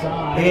was.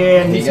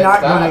 And He he's gets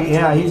not going stopped. to,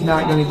 yeah, he's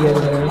not going to get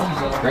it there.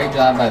 Great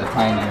job by the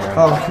Pioneer.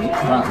 Oh,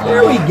 front line.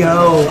 there we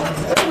go.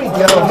 There we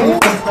go.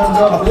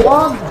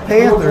 Applaud the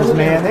Panthers,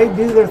 man. They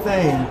do their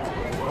thing.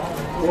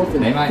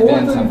 They might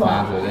bend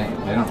sometimes, but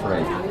they don't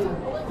break.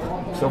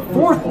 So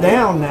 4th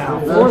down now.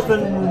 4th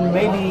and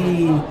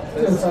maybe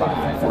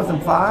 4th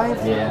and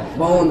 5. Yeah.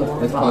 Ball on the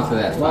It's close to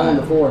that Ball on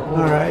the 5. 4. All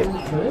right.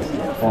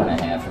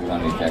 4.5 if we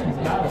want to be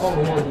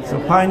technical. So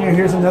Pioneer,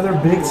 here's another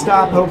big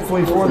stop,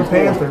 hopefully for the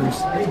Panthers.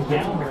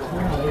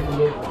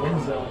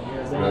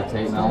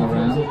 Rotating all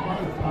around.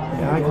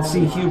 Yeah, I can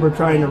see Huber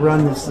trying to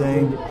run this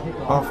thing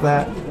off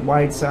that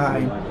wide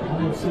side.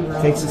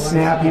 Takes a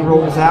snap, he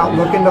rolls out,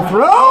 looking to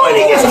throw, and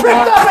he gets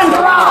tripped up and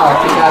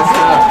dropped.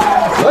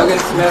 Logan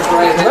Smith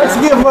right there. Let's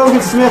give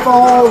Logan Smith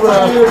all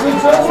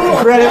the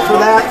credit for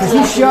that, because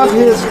he shoved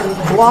his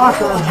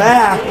blocker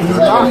back and he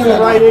knocked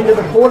him right into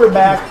the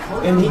quarterback,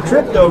 and he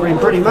tripped over him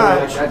pretty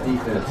much.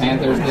 The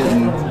Panthers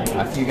getting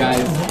a few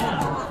guys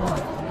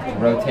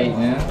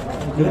rotating in.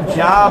 Good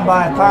job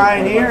by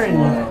Pioneer, and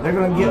they're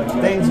going to get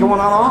things going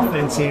on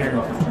offense here.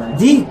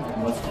 Deep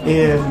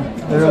in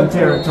their own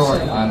territory.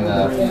 On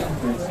the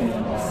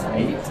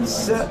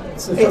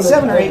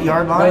 7 or 8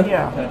 yard line,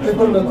 yeah.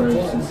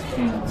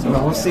 So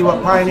we'll see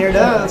what Pioneer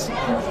does.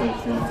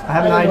 I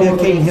have an idea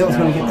Caden Hill's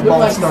going to get the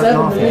ball starting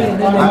off here.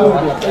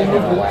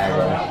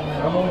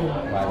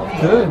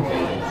 Good.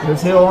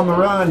 There's Hill on the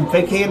run.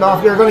 Fake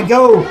handoff. They're going to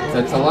go.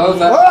 It's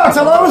Tolosa. Oh,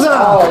 Tolosa!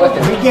 Oh, look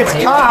at he gets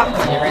caught.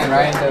 He ran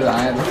right into the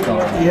eye of the storm.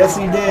 Yes,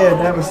 he did.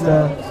 That was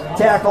the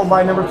tackle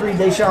by number 3,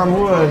 Deshaun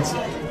Woods.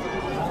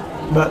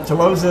 But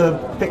Tolosa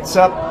picks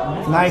up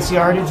nice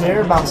yardage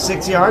there, about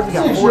 6 yards. We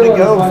got 4 to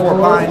go before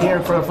Pioneer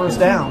for a first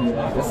down.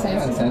 This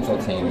Hammond Central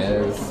team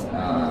is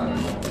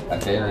a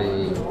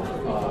very.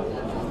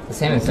 The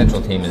Hammond Central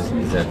team is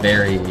a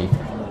very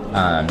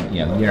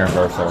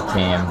universal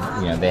team.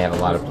 They have a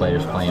lot of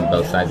players playing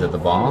both sides of the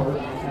ball,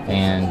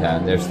 and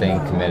they're staying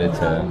committed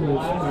to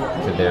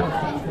their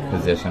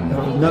position,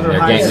 Another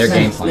their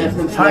game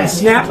plan. High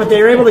snap, but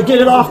they were able to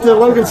get it off to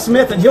Logan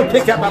Smith, and he'll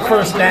pick up a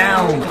first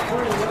down.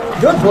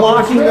 Good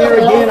blocking there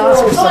again,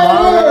 Oscar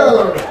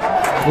Solano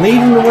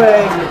leading the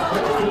way.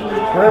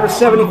 Wherever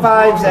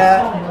 75's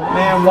at,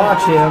 man,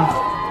 watch him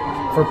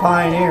for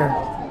Pioneer.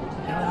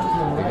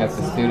 We got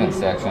the student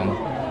section.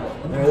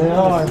 There they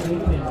are.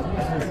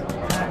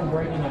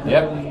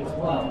 Yep. I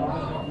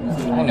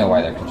know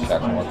why they're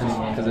construction workers,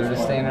 because they're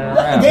just standing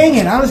around. Dang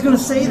it, I was going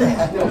to say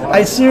that.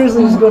 I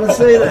seriously was going to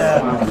say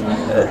that.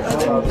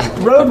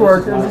 Road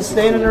workers just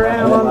standing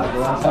around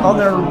on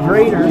their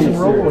graders and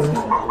rollers.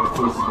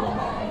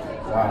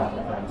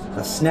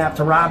 A snap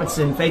to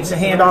Robinson, fakes a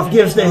handoff,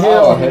 gives to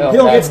Hill. Oh,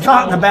 Hill gets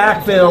caught in the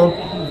backfield.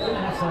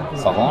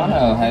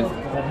 Solano had a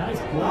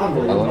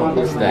little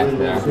pushback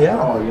there.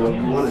 Yeah.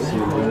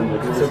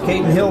 So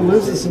Caden Hill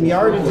loses some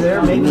yardage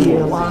there, maybe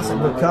a loss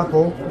of a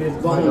couple.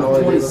 But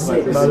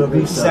it'll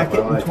be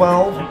 2nd and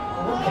 12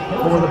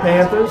 for the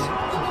Panthers.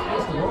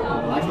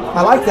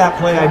 I like that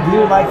play. I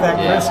do like that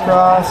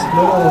crisscross,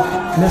 little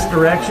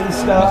misdirection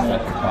stuff.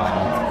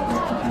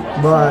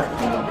 But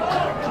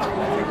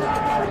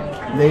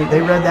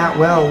they read that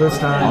well this I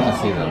time. want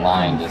to see the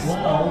line just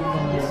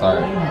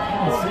start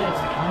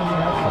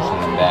pushing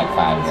them back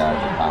 5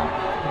 yards or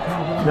 5.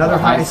 Another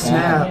high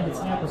snap.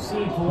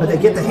 But they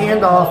get the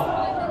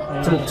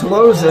handoff to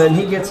Tolosa, and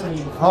he gets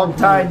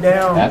hog-tied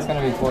down. That's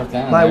going to be 4th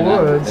down. By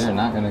Woods. They're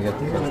not going to get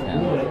the first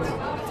down.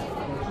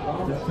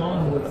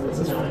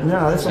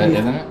 No, this will be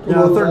Isn't it?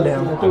 no 3rd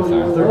down. I'm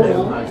sorry. 3rd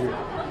down.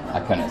 I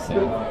couldn't see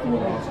it.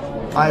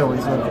 I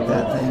always look at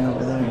that thing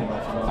over there.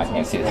 I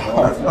can't see that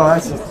far. Oh,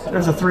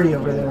 there's a 3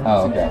 over there.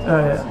 Oh, okay. Oh,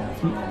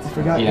 yeah. I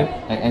forgot. Yeah,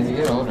 as you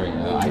get older,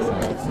 icing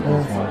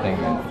is one thing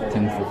that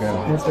tends to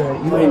go. That's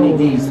right. You ain't need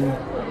these. I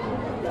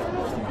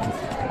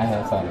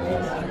have some of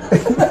those.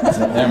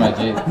 They're my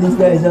Jeep. These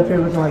guys up here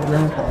looking like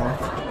grandpa.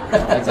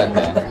 That's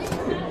okay.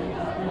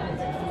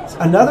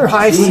 Another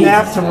high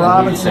snap to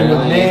Robinson,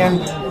 but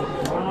man.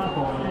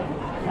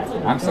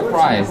 I'm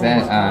surprised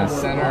that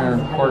center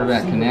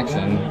quarterback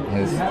connection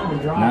has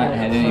not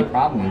had any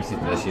problems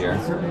this year.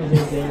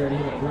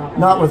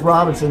 Not with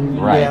Robinson.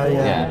 Right,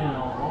 Yeah.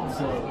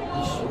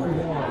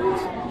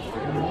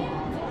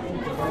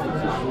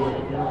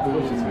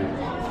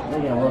 They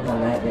gotta work on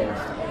that there.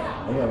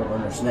 They gotta work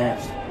on their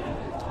snaps.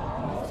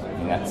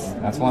 And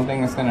that's one thing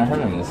that's going to hurt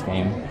him in this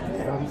game.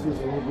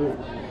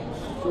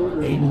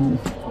 Aiden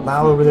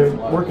Lau over there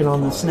working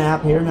on the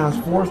snap here. Now it's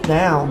 4th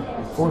down.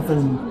 4th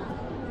and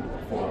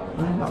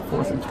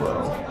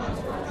 12.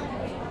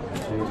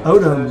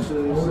 Odom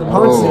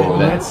punts it.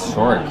 And That's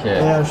short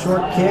kick. Yeah,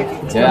 short kick.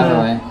 It's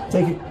Definitely. gonna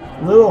take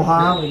a little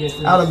hop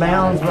out of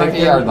bounds right 50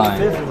 there. yard line.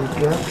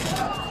 50, yeah.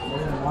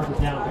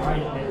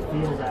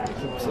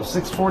 So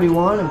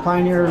 6:41, and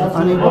Pioneer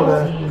unable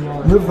to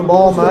move the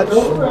ball much.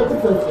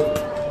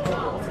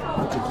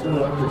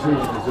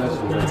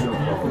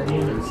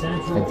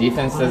 The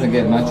defense doesn't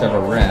get much of a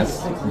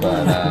rest,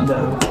 but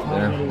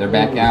they're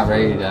back out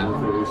ready to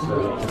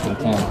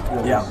contend.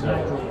 Yeah.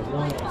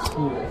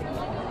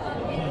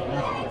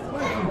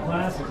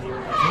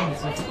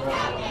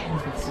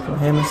 So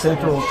Hammond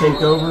Central will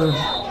take over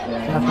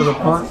after the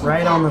punt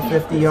right on the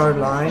 50-yard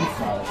line.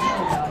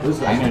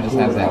 Pioneer just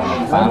has that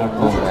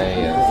methodical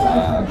way of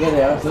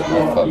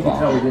football.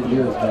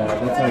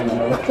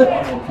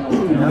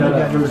 Now they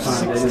got number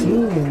 16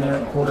 in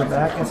their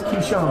quarterback. That's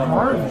Keyshawn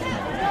Harvey.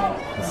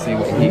 Let's see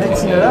what he can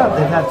Mixing do. it up.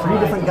 They've had 3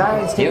 different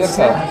guys He take looks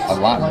snaps. a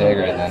lot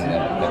bigger than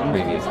the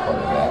previous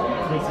quarterback.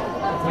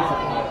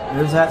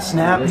 There's that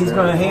snap. He's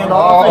going to hand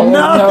off. Oh, And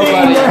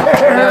nothing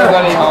there.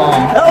 nobody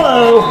home.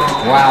 Hello.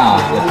 Wow,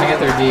 the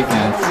Panther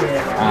defense.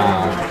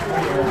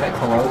 Is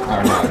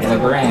that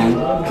LeGrand?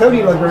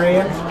 Cody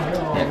LeGrand,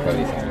 Yeah,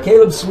 Cody's here.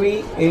 Caleb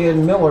Sweet,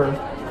 and Miller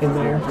in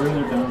there.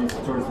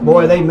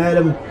 Boy, they met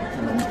him.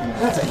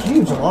 That's a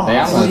huge loss. They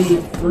almost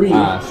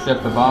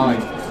stripped the ball.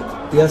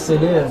 Yes, they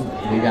did.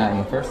 He got in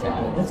the first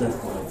half. That's a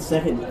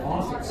second.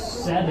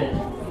 7.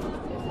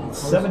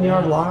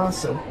 7-yard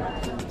loss. So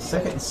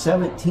Second and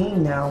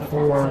 17 now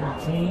for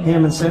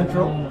Hammond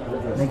Central.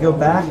 They go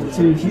back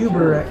to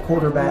Huber at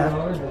quarterback.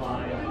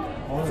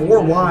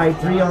 4 wide,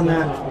 3 on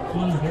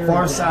that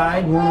far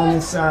side, 1 on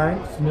this side.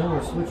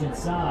 Miller switching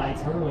sides.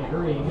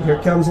 Hurley. Here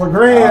comes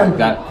LeGrand.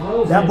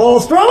 That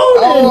ball's thrown.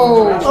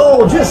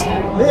 Oh, just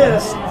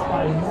missed.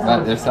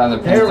 But there's other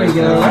There we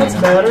go. That's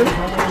better.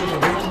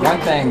 One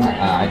thing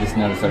I just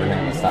noticed over here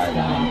on the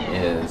sideline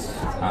is,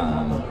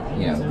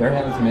 you know, they're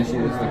having some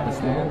issues with the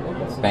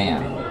snap.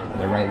 Bam.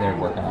 They're right there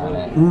working on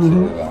it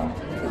to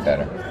get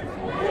better.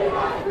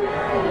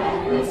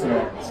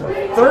 So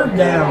 3rd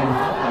down.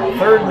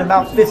 3rd and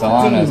about 15.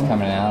 Solano's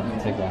coming out to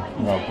take a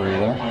little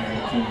breather.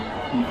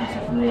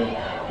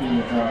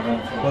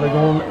 Well, they're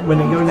going, when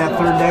they go in that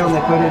 3rd down,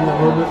 they put in a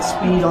little bit of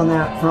speed on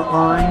that front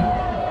line.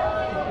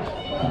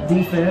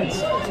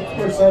 Defense.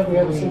 First time we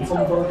haven't seen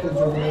some Broncos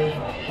over there.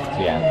 So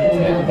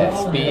yeah, that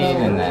speed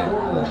and that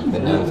the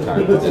nose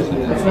guard position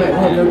is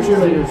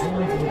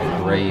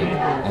great.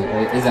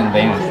 It is an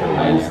advantage for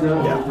Pioneer.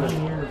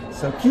 Yeah.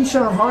 So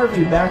Keyshawn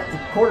Harvey back to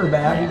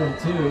quarterback.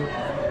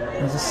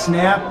 There's a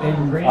snap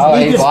and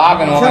he just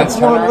cuts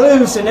one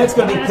loose and it's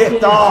going to be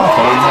picked off.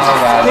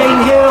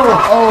 Caden Hill.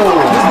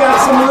 He's got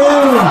some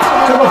room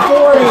to the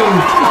 40,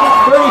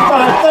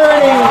 35,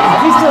 30.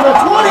 He's to the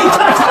 20.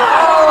 Touchdown.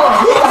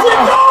 He's in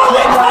goal.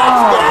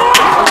 Touchdown.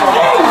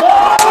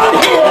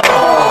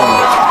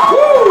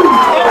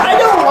 I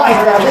don't like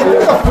that. They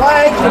put the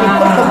flag and he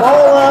put the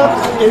ball up,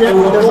 and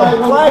there's a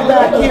flag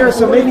back here,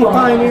 so maybe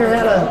Pioneer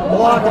had a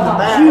block in the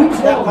back.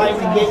 That might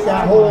negate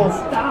that whole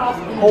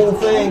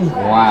thing.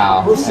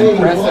 Wow. We'll see.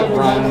 Impressive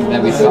run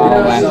that we saw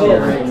last year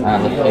with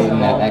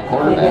Caden at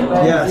quarterback.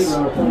 Yes.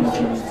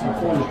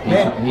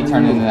 He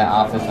turned into that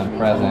offensive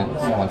presence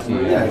once he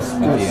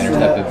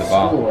intercepted the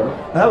ball.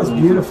 That was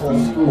beautiful.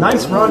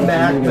 Nice run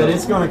back, but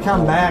it's going to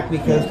come back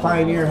because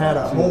Pioneer had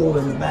a hold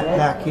in the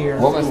back here.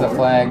 What was the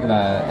flag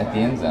at the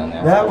end zone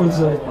there? That was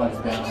a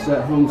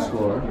Set home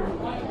score.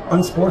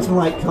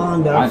 unsportsmanlike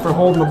conduct for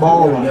holding the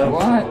ball up.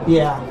 What?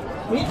 Yeah.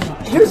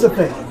 Here's the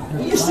thing.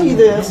 You see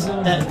this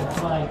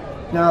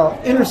now,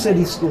 inner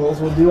city schools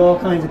will do all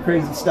kinds of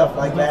crazy stuff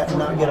like that and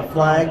not get a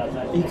flag.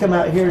 You come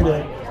out here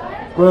to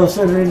Royal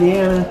Center,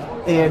 Indiana,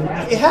 and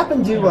it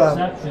happened to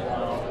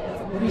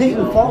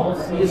Peyton Fall.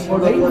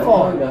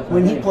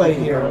 When he played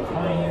here.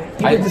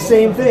 He did the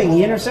same thing.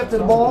 He intercepted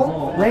the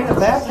ball, ran it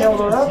back, held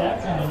it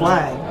up,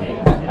 flag.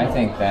 I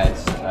think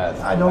that's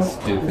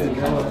stupid.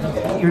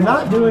 You're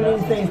not doing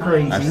anything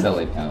crazy. Or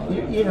silly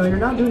penalty. You know, you're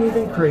not doing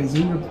anything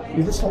crazy.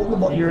 You're just holding the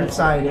ball. You're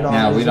excited.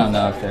 Now, we don't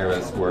know if there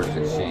was words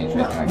exchanged.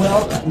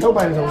 Well,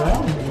 nobody's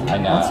around. I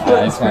know.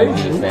 I just wanted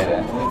you to say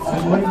that.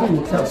 What do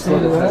you do? Say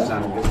that? I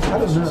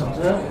don't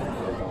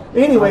know.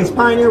 Anyways,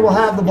 Pioneer will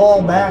have the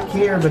ball back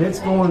here, but it's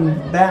going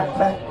back.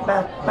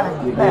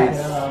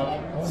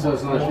 So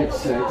it's not a pick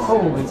 6.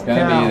 Holy It's going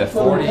to be the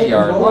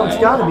 40-yard line. Well, it's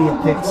got to be a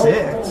pick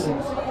 6.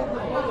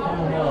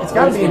 It's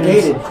got to be a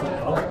gated.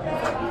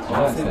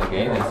 No, it's not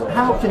gated.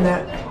 How can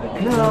that?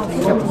 No.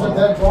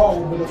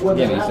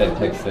 Yeah, you said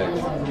pick 6.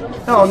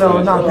 Oh,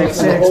 no, not pick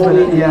 6, but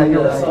yeah,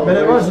 you're right. But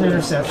it was an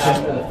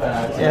interception.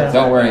 Yeah.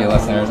 Don't worry,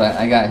 listeners.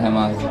 I got him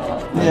on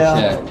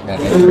check. Got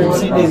to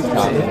make sure he's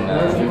talking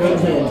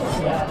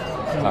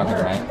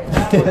right.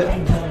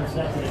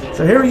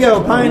 So here we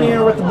go.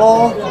 Pioneer with the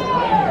ball.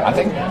 I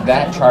think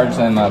that charged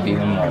them up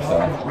even more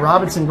so.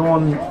 Robinson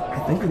going, I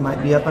think he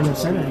might be up under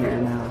center here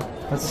now.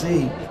 Let's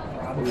see.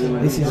 At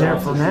least he's there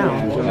for now.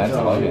 That's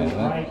Logan, isn't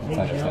it? It's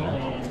under center.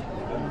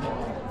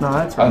 No,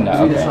 that's Oh, no,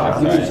 okay. I'm sorry. I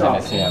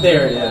didn't see him.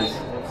 There it is.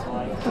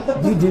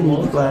 You do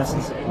need the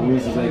glasses.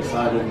 He's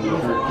excited in the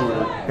 3rd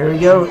quarter. Here we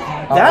go.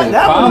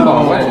 That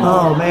fumble. one.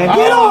 Oh, man.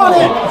 Get on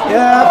it.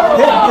 Yeah,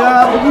 picked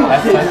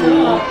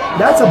up.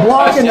 That's a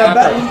block in the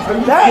back.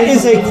 That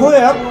is a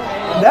clip.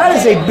 That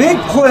is a big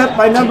clip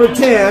by number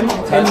 10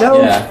 and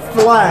no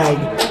flag.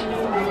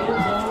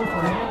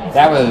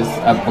 That was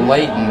a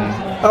blatant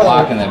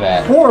block in the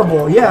back.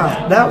 Horrible,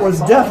 yeah. That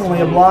was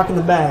definitely a block in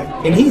the back.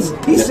 And he's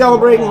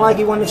celebrating like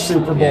he won the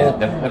Super Bowl.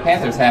 Yeah, the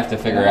Panthers have to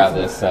figure out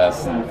this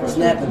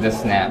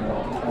snap.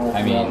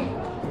 I mean,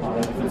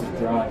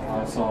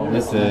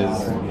 this is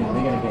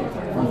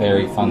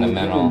very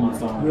fundamental.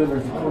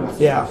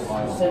 Yeah.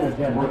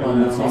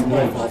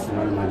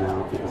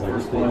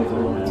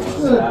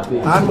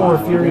 I'm more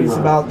furious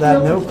about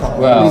that no call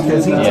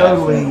because he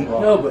totally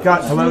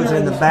got Tolosa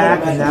in the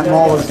back and that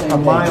ball was a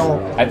mile.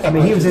 I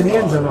mean, he was in the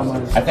end zone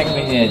almost. I think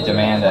we need to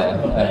demand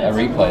a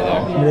replay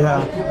there.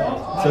 Yeah.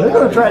 So they're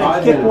going to try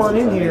to kick one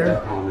in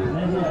here.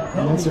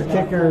 And that's their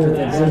kicker,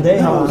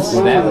 Zendejas.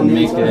 That would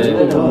make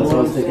it.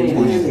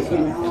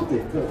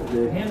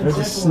 There's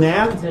a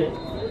snap.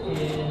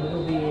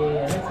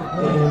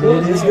 And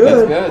it is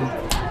good. That's good.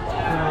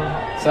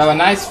 So a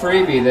nice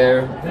freebie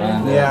there.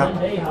 Yeah.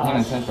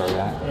 Hammond Central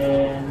got.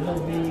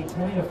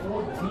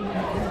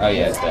 Oh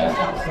yeah, it's that.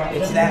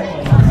 It's that.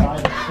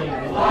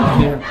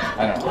 I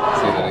don't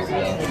see that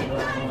again.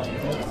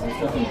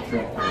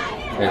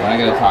 Okay, when I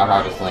go to talk,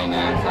 I'll just lean in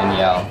and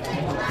yell.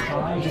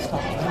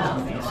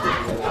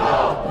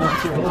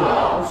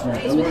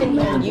 This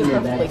weekend here, you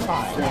perfectly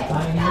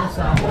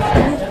fine.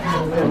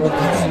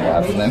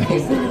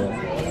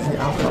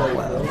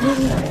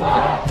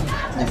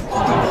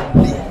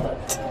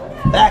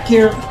 Back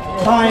here,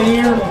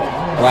 Pioneer.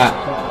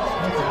 Wow.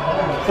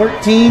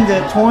 13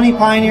 to 20,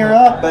 Pioneer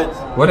up, but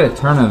What a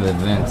turn of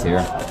events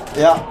here.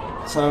 yeah.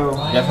 So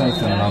Definitely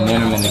some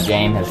momentum in the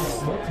game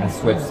has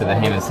switched to the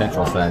Hammond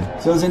Central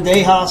side. so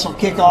Zendejas will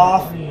kick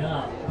off,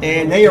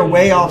 and they are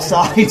way off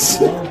sides,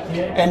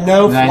 and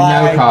no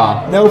flag. No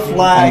call. No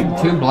flag. And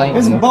two blatant.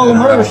 This is Bo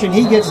Mersh, and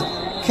he gets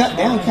cut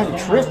down, kind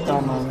of tripped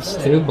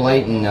almost. Two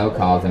blatant no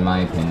calls, in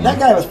my opinion. That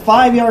guy was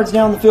 5 yards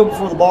down the field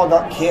before the ball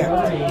got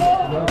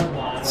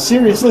kicked.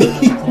 Seriously,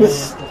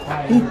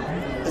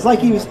 it's like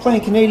he was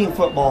playing Canadian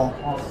football.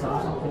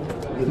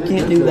 You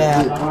can't do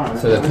that.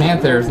 So the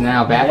Panthers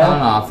now back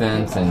on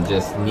offense and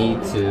just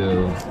need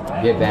to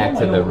get back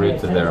to the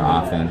roots of their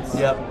offense.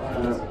 Yep.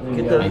 And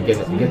get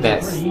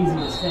that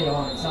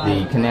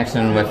the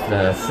connection with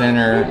the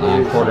center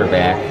and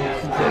quarterback.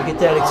 Get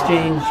that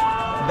exchange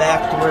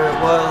back to where it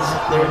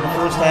was there in the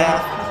first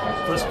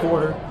half, first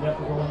quarter.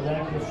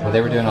 Well,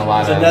 they were doing a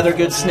lot of Another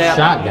good snap.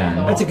 shotgun.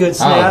 That's a good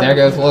snap. Oh, there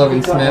goes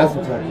Logan Smith.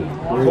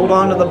 Hold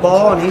on to the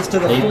ball, and he's to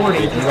the 40.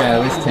 He got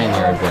at least 10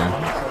 yards there.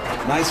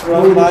 Nice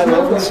run by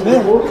Logan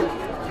Smith.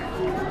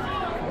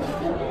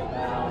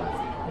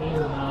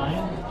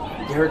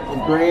 Derek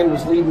Grand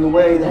was leading the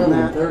way there in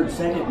that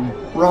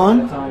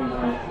run.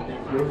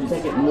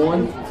 Second and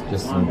 1.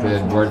 Just some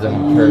good words of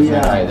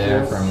encouragement right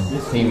there from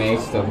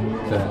teammates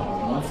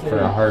for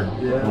a hard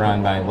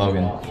run by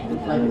Logan.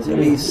 It's going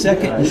to be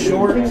second and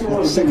short,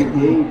 second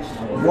and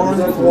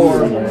 1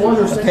 for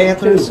the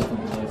Panthers.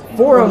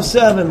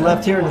 4:07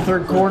 left here in the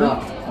third quarter.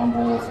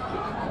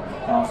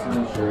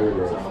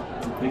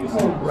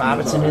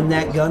 Robinson in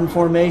that gun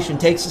formation,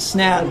 takes a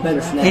snap,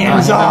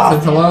 hands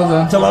off.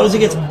 Toloza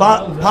gets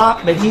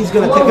popped, but he's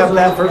going to pick up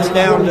that first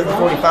down to the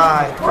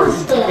 45.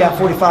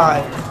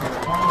 45.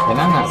 And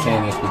I'm not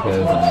saying this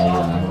because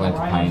I went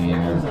to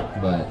Pioneer,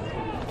 but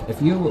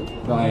if you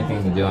don't have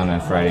anything to do on a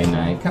Friday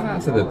night, come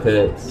out to the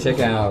pit, check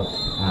out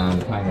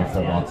the Pioneer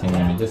football team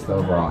and just the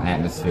overall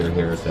atmosphere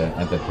here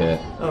at the pit.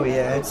 Oh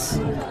yeah, it's,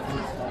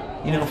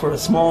 you know, for a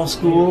small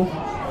school,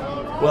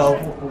 well,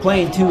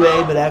 playing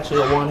 2A, but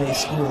actually a 1A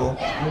school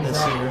this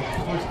year.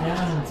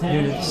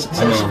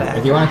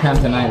 If you want to come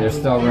tonight, there's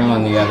still room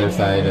on the other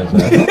side of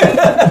the,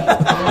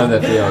 of the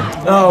field.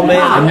 Oh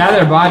man!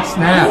 Another botch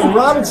snap.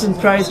 Robinson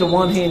tries to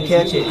one-hand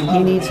catch it, and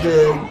he needs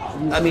to.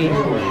 I mean,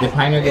 did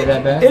Pioneer get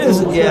that back? It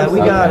is. Yeah, we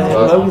got it.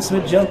 Logan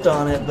Smith jumped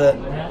on it, but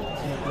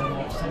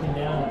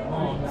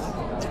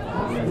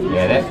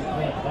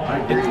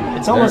yeah,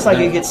 it's almost like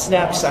it gets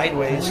snapped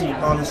sideways.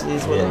 Honestly,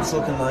 is what it's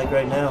looking like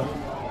right now.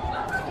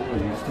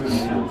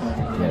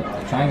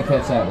 Yeah, trying to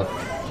catch that with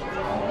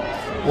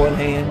one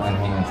hand. One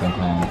hand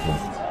sometimes.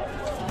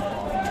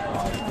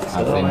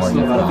 I'd So say more it'll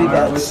difficult. be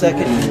about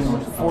second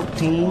and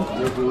 14.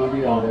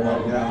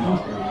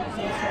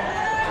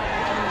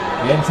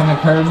 Getting some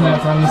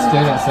encouragement from the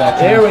student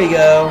section. There we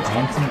go.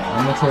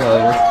 And the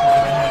cheerleaders.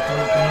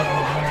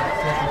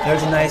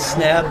 There's a nice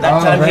snap.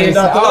 That time very hand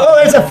off. soft. Oh,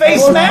 there's a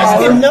face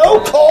mask and no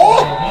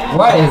call.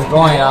 What is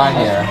going on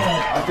here?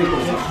 I think it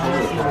was his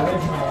shoulder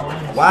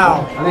pad.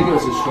 Wow. I think it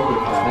was his shoulder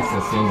pad. That's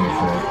the senior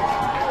shirt.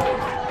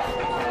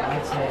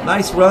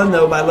 Nice run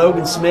though by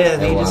Logan Smith.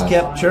 He It just was.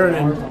 kept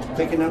churning,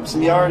 picking up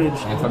some yardage.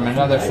 And from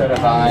another set of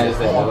eyes,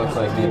 it looks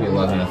like maybe it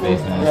wasn't a face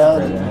mask. Yeah,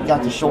 right there.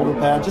 got the shoulder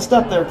pad just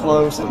up there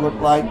close. It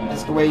looked like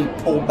just the way he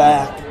pulled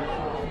back.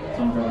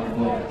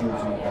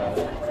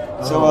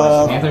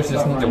 So Panthers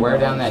just need to wear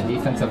down that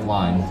defensive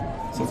line.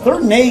 so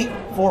 3rd and 8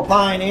 for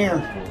Pioneer.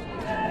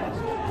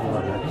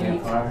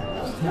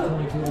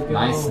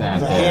 Nice snap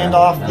The there.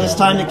 handoff this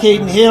time to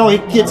Caden Hill. He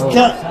gets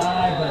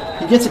cut.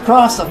 He gets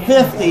across the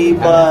 50, Had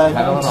but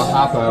a little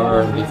hop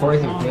over, and before he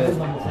could get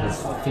his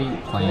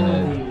feet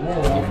planted, he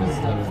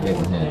was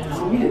getting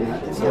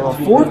hit. so a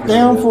 4th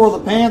down for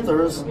the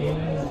Panthers.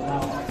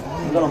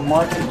 I'm going to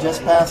mark it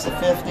just past the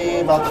 50,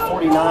 about the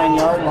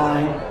 49-yard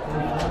line.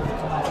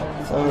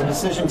 So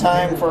decision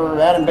time for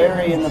Adam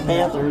Berry and the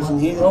Panthers, and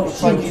he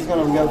looks like he's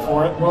going to go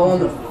for it.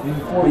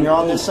 When you're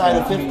on this side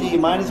of 50, you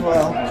might as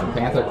well. The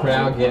Panther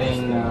crowd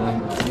getting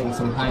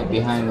some hype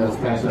behind those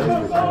Panthers.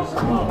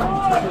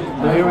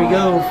 So here we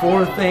go,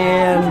 4th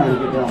and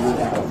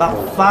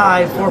about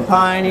 5 for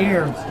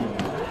Pioneer.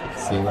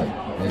 See what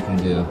they can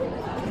do.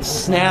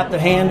 Snap the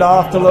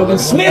handoff to Logan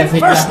Smith.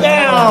 First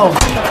down.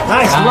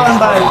 Nice run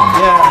by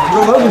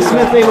Logan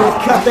Smith, able to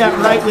cut that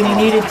right when he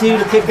needed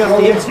to pick up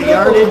the extra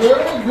yardage.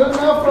 Good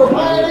enough for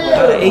Pioneer.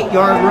 Got an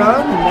 8-yard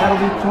run, and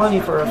that'll be plenty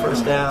for a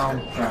first down.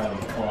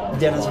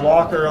 Dennis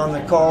Walker on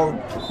the call,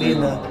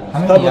 being the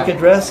public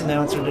address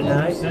announcer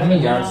tonight. How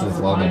many yards does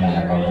Logan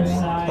have already?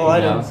 Oh, I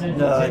don't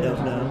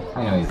know.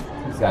 I know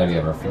he's got to be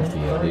over 50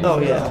 at least. Oh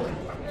yeah.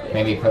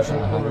 Maybe pushing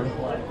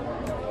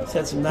 100. He's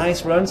had some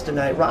nice runs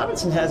tonight.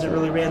 Robinson hasn't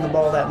really ran the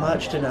ball that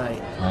much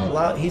tonight.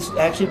 Right. He's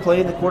actually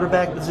playing the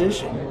quarterback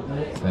position.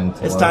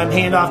 It's time to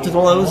hand off to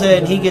Deloza,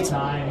 and he gets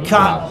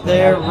caught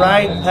there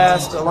right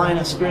past the line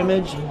of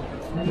scrimmage.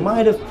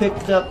 Might have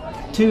picked up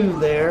 2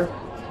 there.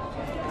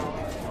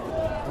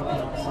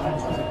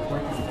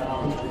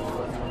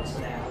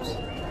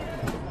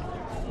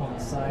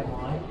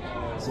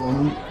 So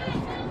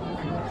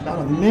about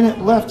a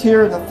minute left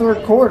here in the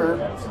third quarter.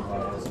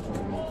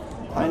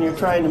 Pioneer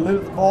trying to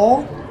move the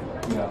ball.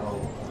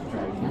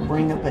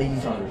 Bring up a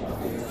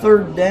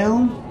third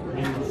down.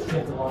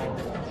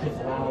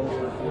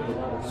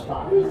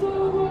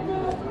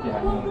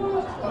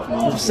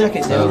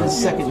 Second down.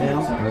 Second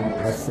down.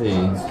 Let's see.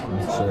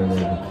 Make sure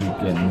they keep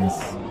getting this.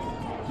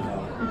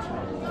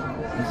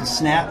 There's a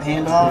snap,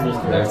 handoff.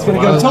 It's going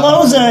to go to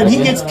Deloza, and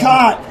he gets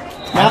caught.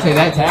 Actually,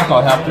 that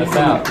tackle helped us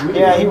out.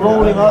 Yeah, he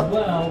rolled him up,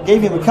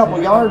 gave him a couple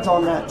yards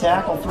on that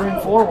tackle, 3 and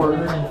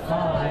forward.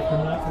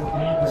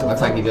 So it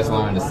looks like he just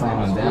wanted to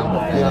slam him down,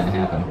 but that didn't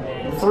happen.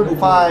 3rd and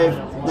 5.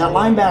 That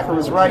linebacker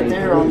was right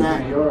there on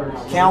that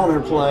counter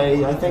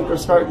play. I think we're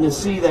starting to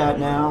see that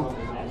now.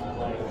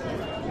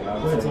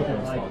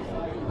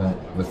 But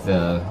with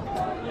the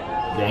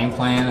game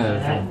plan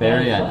of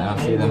Barry, I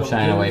don't see them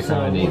shying away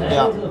from it either.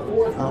 Yeah.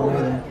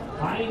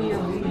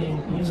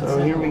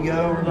 So here we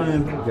go. We're going to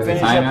Good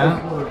finish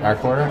timeout? up. Our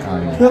quarter?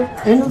 Oh, yeah.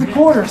 Yep, end of the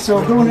quarter.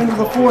 So going into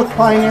the 4th,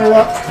 Pioneer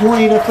up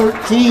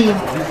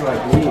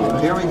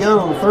 20-13. Here we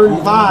go. 3rd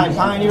and 5.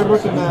 Pioneer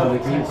looking to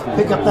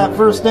pick up that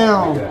first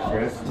down.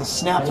 The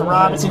snap to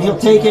Robinson. He'll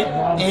take it.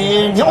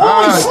 And he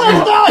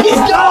slammed it down. He's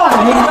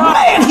gone.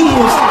 Man, he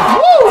is.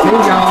 Woo! Keep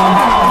going.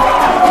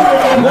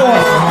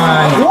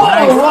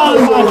 What a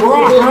run by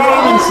Brock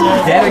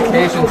Robinson.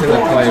 Dedication to the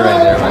play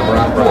right there by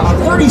Brock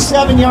Robinson.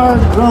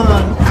 37-yard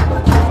run.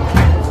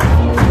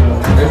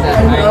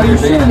 You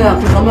should now,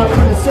 because I'm not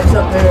putting 6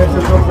 up there.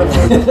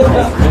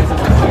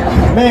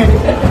 Man,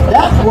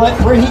 that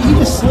where he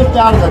just slipped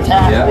out of the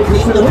tackle.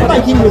 Yeah. It looked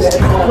like he was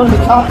going to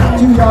be caught for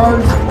 2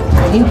 yards,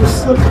 and he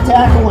just slipped the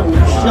tackle and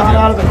shot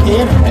out of the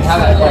cannon. And how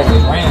that play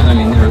was ran, I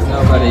mean, there was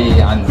no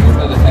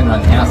defender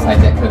on the outside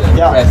that could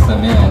have pressed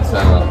them in. So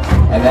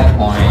at that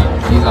point,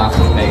 he's off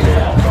his pace.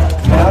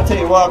 And I'll tell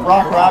you what,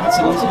 Brock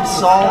Robinson, you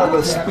saw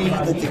the speed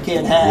that the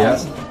kid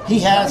has. Yep. He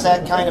has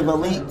that kind of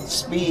elite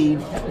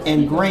speed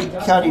and great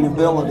cutting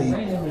ability.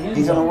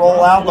 He's going to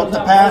roll out, look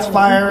the pass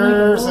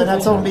fires, and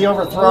that's going to be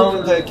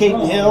overthrown to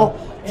Caden Hill.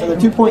 So the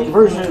 2-point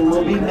conversion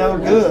will be no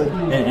good.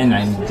 And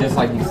just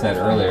like you said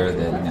earlier,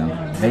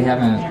 that they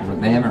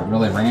haven't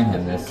really ran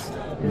him this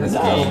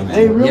game.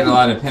 They really, he had a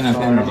lot of pent-up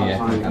energy, I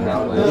think, on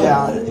that play.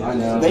 Yeah,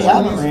 they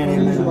haven't ran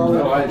him.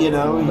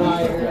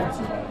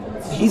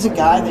 He's a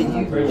guy that if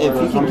you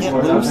can get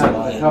loose,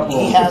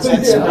 he has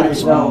that sprinter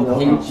speed.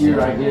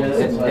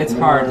 It's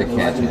hard to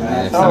catch him.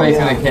 If somebody's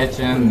going to catch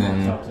him,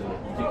 then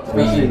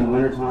we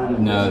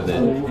know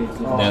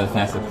that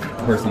that's the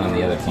person on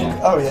the other team.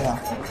 Oh, yeah.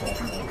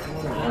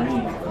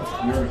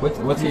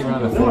 What's he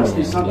running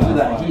 40? Something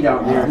that heat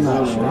out there. I'm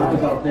not sure.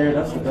 Out there,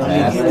 that's the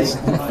best. He's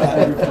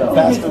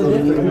faster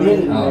than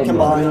me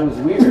combined. It's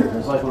weird.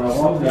 It's like when I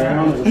walked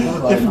around.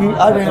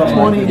 I ran a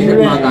 20, you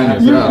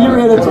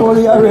ran a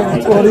 20, I ran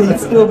a 20, you'd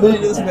still beat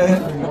this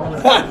man.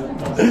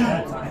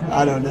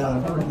 I don't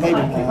know. Maybe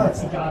not.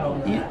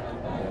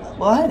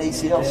 Well, I had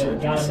ACL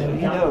surgery, so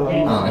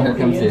Oh, here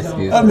comes the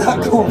excuse. I'm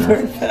not going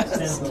very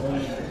fast.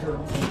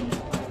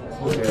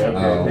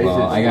 Oh,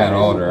 well, I got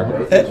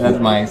older. That's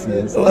my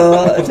excuse.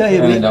 Well, I tell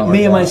you,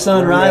 me and my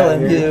son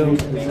Rylan, who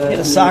had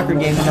a soccer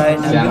game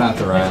tonight. Shout out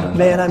to Rylan.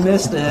 Man, I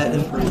missed it. I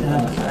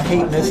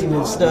hate missing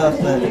this stuff,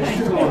 but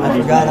I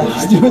forgot I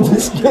was doing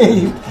this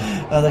game.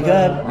 I was like,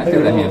 I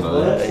could have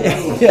handled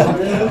it. Yeah.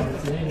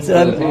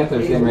 So the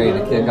Panthers getting ready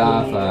to kick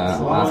off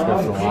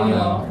Oscar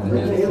Solano and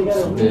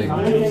his big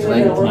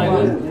leg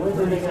cannon.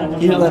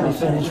 You didn't let me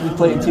finish. We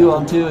played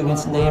 2-on-2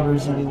 against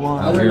neighbors and we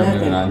won. Oh, we were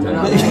moving on to the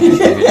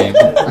game.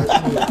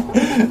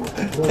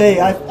 Hey,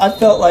 I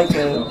felt like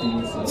a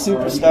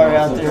superstar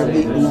out there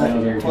beating that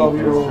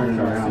 12-year-old.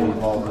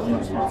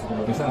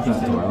 Your son's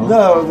not 12.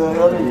 No,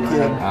 the other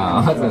kid. Oh,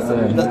 I was going to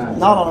say.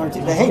 Not on our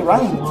team. But hey,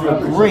 Ryan threw a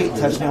great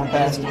touchdown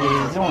pass to me.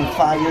 He's only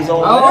 5 years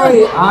old.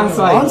 Oh,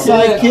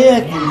 onside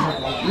kick.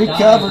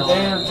 Recovered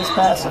there just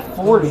past the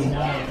 40.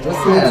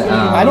 Just that,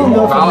 I don't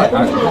know if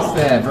just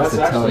that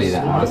versatility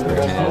that Oscar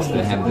has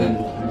to have to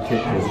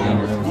kick his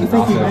fingers. You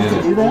think he meant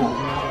to do that?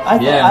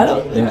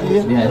 Yeah,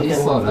 he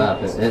slowed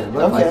up. It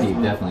looked like he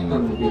definitely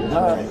meant to do that.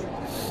 All right.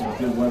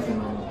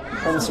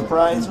 Kind of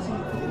surprised.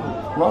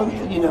 Well,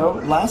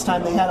 last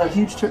time they had a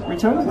huge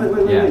return.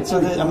 Yeah. So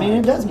that,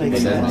 it does make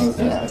sense.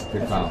 Yeah.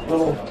 Good call.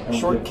 Little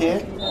short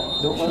kick.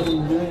 Don't let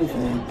them do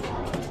anything.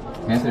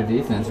 Panther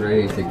defense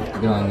ready to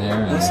go in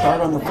there and start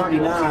on the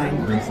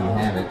 39. Bring some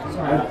havoc.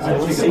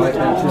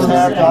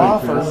 Tapped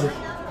off, or I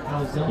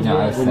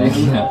was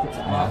thinking,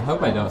 I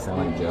hope I don't sound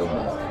like Joe.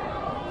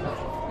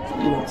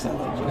 You don't sound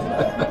like Joe.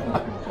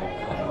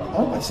 I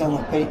hope I sound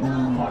like Peyton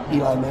and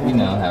Eli Manning. You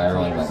know how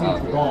everyone's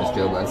like, oh, is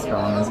Joe Buck's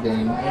calling this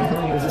game?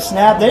 There's a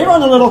snap. They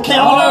run a little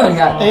counter. Oh, he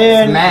got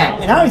and smacked.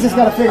 And now he's just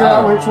got to figure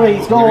out which way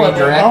he's going.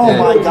 Redirected. Oh,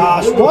 my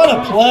gosh. What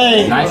a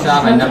play. Nice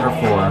job by number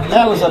 4.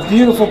 That was a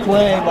beautiful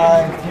play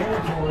by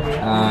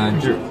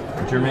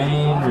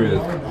Jermaine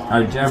Ruth.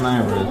 Or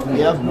Jeremiah Ruth.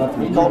 Yep,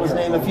 we called his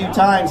name a few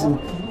times, and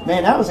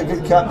man, that was a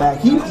good cutback.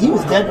 He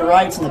was dead to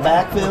rights in the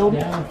backfield,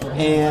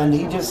 and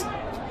he just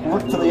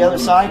looked to the other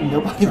side, and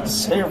nobody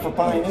was there for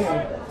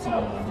Pioneer.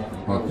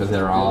 Well, because they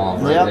were all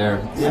right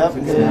there. Yep,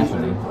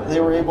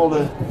 they were able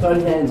to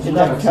get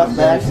that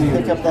cutback and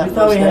pick up that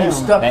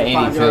first down. That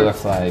 82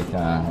 looks like,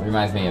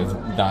 reminds me of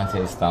Dante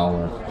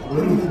Stallworth.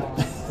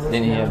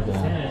 Then he had the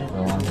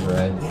long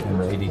reds,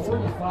 number 82.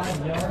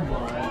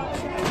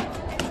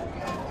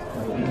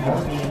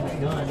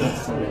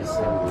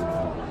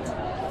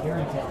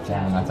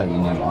 John, I thought you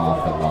knew all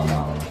football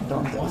knowledge.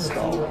 Dante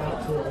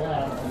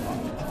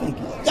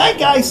Stallworth. That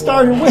guy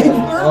started way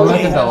early. Oh, look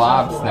at the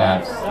lob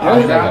snaps.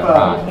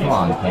 Come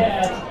on,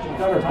 kid.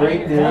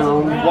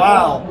 Breakdown.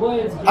 Wow.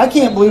 I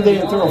can't believe they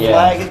didn't throw a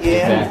flag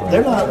again.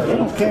 Exactly. They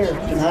don't care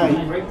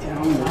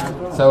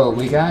tonight. So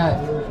we got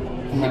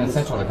Hammond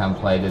Central to come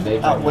play. Did they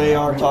Outweigh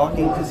our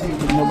talking because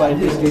nobody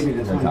did.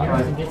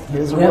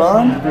 Here's a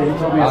run.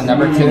 Oh,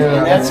 number 2.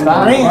 That's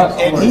great.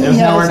 And he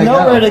has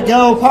nowhere to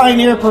go.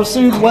 Pioneer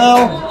pursued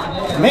well.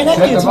 Man, that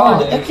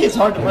kid's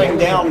hard to break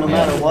down no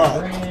matter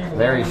what.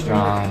 Very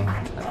strong,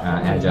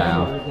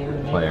 agile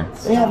player.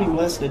 They have him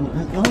listed.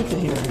 You'll have to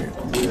hear here.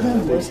 They have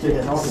him listed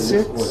at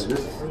 6.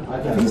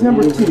 He's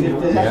number 2.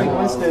 They have him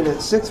listed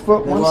at 6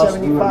 foot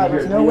 175.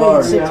 There's no way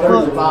he's 6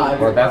 foot.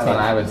 Well, that's when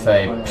I would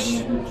say.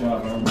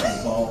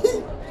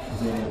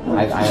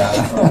 I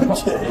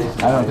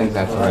don't think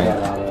that's right.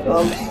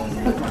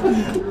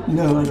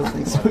 No, I don't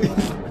think so.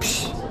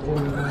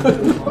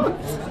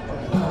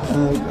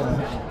 Oh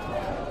gosh.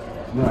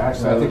 No,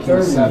 actually, I think he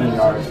was 7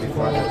 yards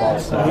before the ball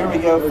So stopped. here we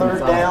go,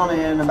 3rd down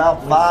and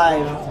about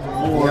 5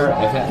 for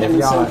If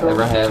y'all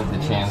ever have the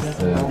chance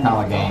to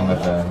call a game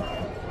with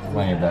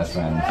one of your best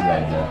friends, you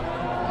gotta do it.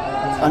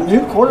 A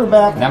new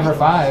quarterback. Number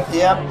 5.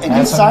 Yep, and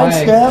he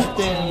sidestepped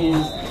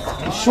and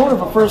short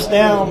of a first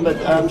down, but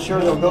I'm sure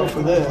they'll go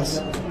for this.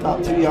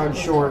 About 2 yards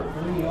short.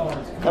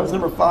 That was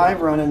number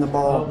 5 running the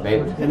ball.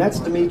 And that's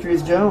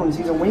Demetrius Jones.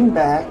 He's a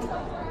wingback,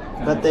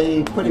 but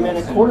they put him in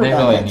at quarterback. They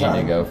really that need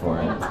time. to go for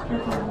it.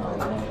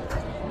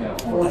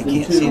 I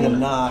can't see them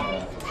not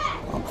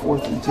on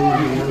 4th and 2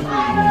 here.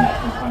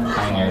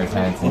 Pioneers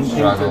had some In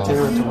struggles the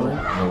territory.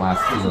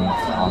 last few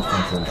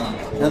offensive.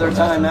 Another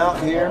timeout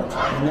here,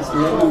 and this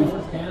move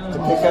to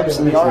pick up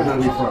some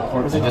yardage.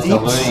 There's a Just deep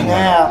eluding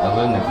snap. the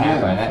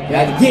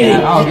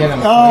tackle. Oh, get him.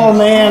 Oh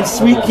man,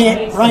 Sweet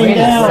can't run Sweet is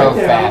down. so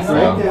fast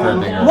though for a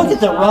bigger. Look at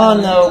the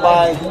run though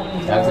by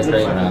That's a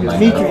great run by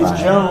Demetrius number 5.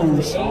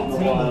 Jones.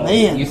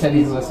 Man. You said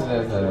he's listed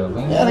as a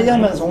wing. Yeah, they got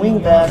him as a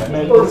wingback,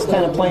 but he's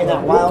kind of playing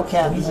that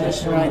wildcat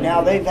position right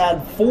now. They've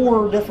had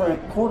 4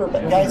 different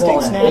quarterback guys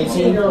take snaps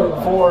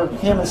for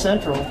Hammond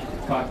Central.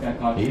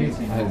 He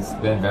has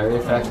been very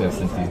effective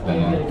since he's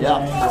been in.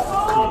 Yeah.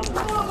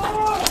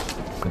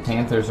 The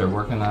Panthers are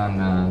working on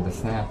the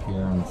snap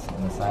here on the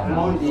Come on,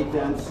 sideline.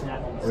 defense.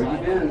 Where you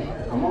been?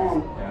 Come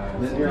on.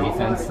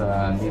 Defense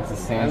needs to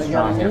stand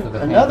strong here for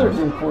the Another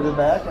Panthers. new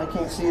quarterback. I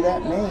can't see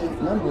that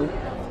number.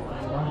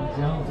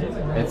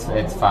 It's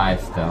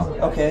 5 still.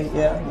 Okay,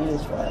 yeah, he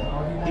is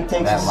 5. He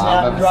takes That a lob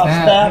snap, of a drops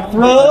snap. back,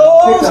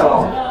 throws,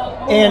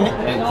 and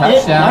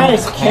touchdown,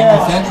 nice Hammond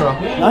catch. Central.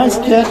 Nice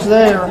catch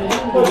there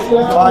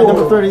by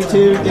number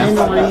 32,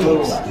 Daniel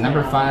Reeves.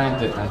 Number 5,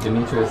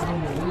 Demetrius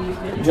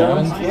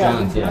Jones, yeah.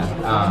 Jones, yeah.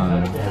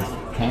 Has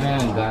came in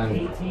and done.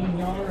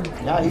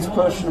 Yeah, he's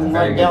pushing him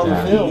Very right down good the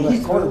job. field,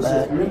 that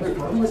quarterback.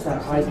 Who was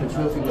that Heisman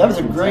Trophy? That was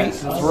a great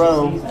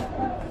throw.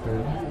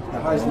 The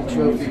Heisman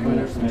Trophy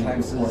winner from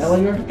Texas.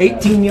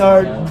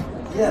 18-yard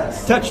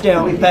Yes.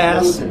 touchdown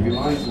pass. It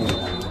reminds me.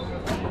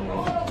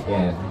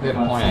 Yeah, good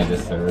point I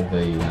just heard.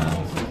 The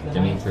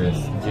Demetrius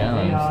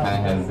Jones kind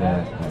of has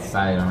that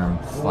sidearm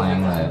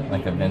slang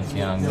like a Vince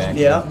Young back.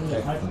 Yeah.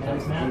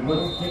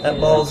 That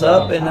ball's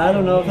up, and I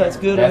don't know if that's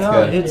good That's or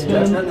not. good. It's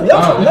good. Yep,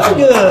 Oh, that's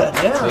good.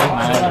 See,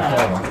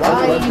 Yeah.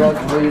 mine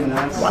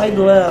Wide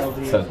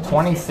left. So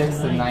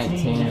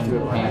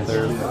 26-19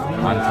 Panthers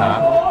on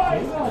top.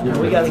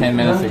 We got 10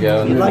 minutes to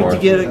go in We'd the like to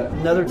fourth. get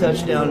another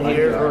touchdown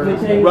here, or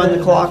run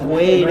the clock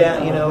way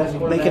down.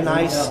 Make a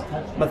nice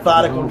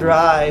methodical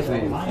drive,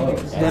 then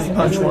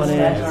punch one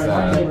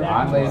in.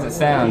 Oddly as it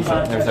sounds,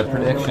 there's a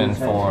prediction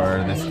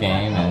for this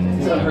game,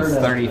 and it was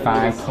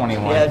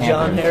 35-21. Yeah,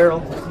 John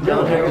Panthers.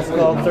 Harrell's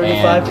called And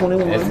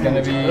 35-21. it's going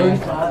to be,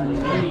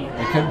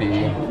 it could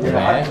be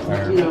bad, or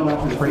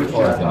pretty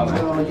close anyway.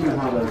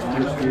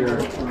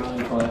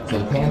 So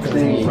the Panthers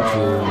need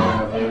to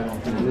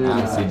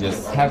honestly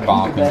just have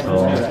ball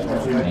control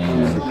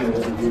and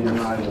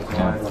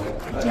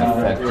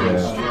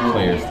effective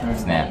clear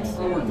snaps.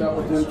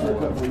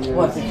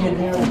 What, the kid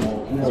here?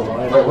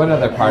 What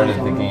other part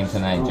of the game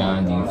tonight,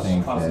 John, do you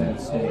think that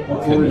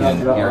could be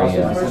an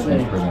area of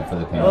improvement for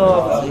the Panthers?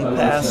 Oh, the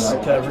pass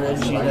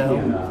coverage, you know.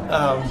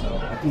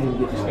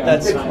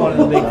 That's one of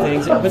the big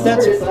things. But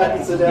that's,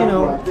 you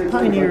know,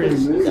 Pioneer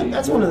is,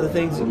 that's one of the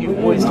things that you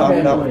always talk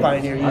about with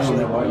Pioneer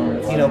usually,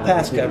 you know,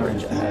 pass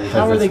coverage.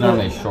 How are they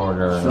going to...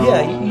 shorter.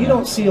 Yeah, you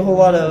don't see a whole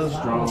lot of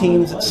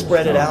teams that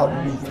spread it out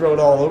and throw it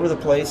all over the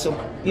place. So,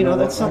 you know,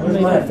 that's something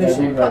they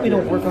probably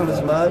don't work on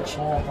as much.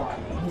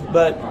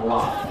 But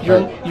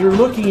you're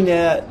looking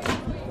at,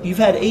 you've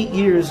had 8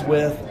 years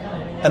with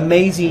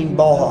amazing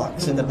ball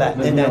hawks in the back,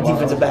 in that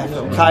defensive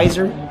backfield.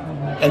 Kaiser,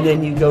 and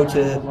then you go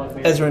to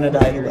Ezra and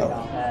Adailo.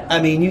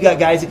 I mean, you got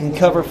guys that can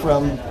cover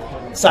from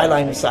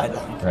sideline to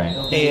sideline. Right.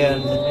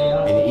 And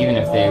even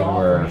if they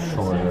were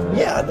shorter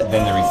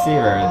than the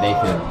receiver, they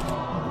could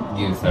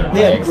use their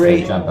legs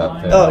to jump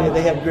up. Yeah,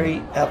 they have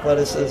great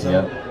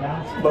athleticism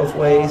both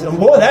ways. And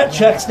boy, that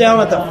checks down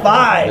at the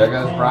 5. There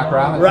goes Brock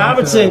Robinson.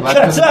 Robinson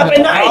cuts up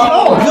and nice.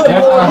 Oh, good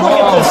Lord, look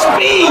at the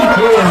speed.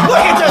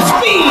 Look at the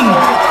speed.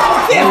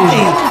 50,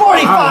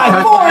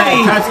 45,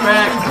 40.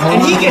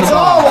 And he gets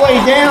all the way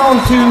down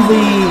to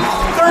the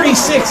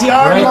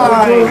 36-yard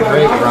line.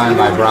 Great run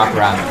by Brock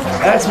Robinson.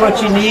 That's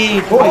what you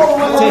need. Boy,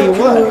 I'll tell you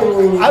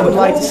what, I would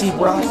like to see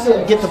Brock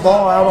get the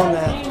ball out on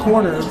that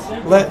corner.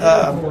 Let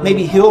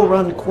maybe he'll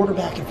run the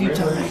quarterback a few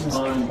times.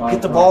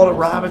 Get the ball to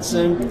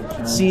Robinson.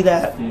 See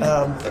that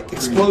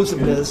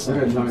explosiveness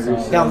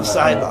down the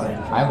sideline.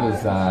 I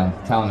was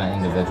telling an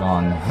individual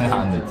on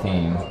the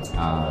team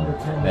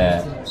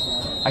that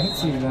I could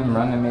see them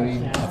running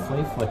maybe a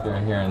flea flicker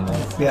here and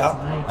there. Yeah.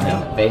 I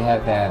mean, they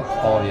have that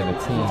quality of a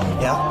team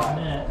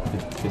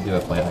to do a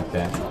play like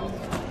that.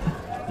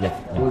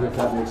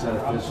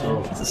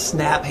 It's a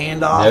snap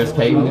handoff. There's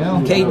Caden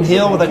Hill. Caden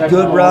Hill with a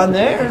good run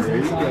there.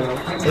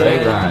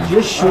 Great run.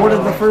 Just short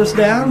of the first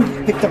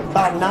down. Picked up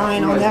about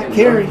 9 on that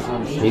carry.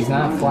 He's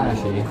not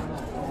flashy,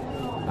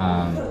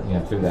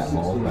 through that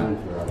hole, but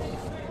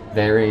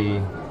very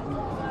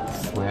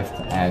swift,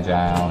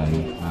 agile,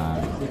 and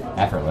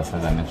effortless,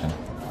 as I mentioned.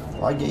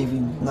 Well, I gave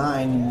him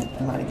 9.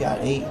 He might have got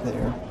 8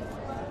 there.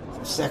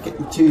 2nd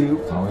and 2.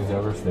 Always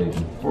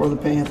overstating. For the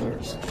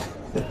Panthers.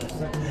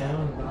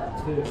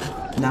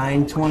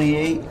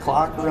 9:28,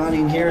 clock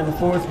running here in the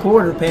 4th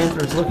quarter.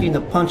 Panthers looking to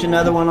punch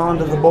another one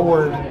onto the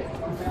board.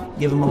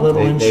 Give them a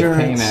little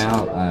insurance. They came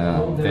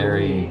out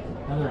very...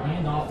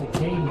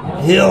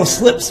 Hill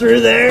slips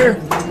through there.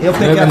 He'll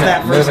pick up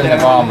that first down. Moving the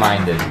ball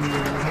minded.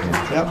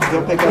 Yep,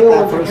 he'll pick up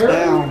that first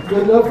down.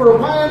 Good enough for a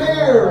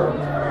Pioneer.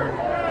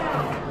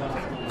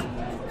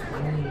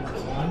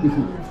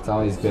 It's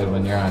always good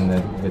when you're on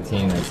the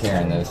team that's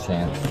hearing those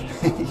chants.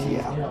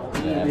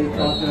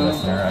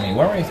 Listener. I mean,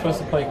 weren't we supposed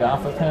to play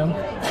golf with him?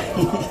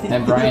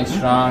 And Brian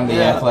Strong,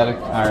 the athletic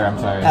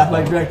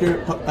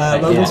director,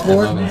 Logan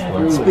Sport.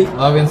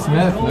 Logan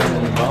Smith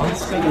moving the ball.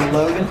 Speaking of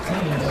Logan,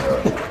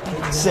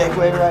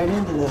 segue right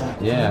into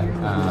that. Yeah,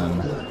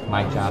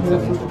 Mike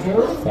Johnson,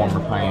 former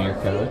Pioneer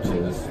coach,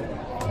 is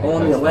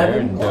on the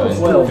 11,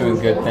 doing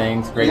good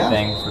things, great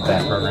things with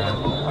that program.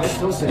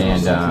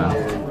 And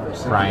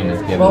Brian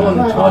has given them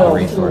all the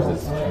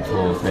resources and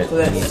tools that so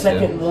that's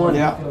second one.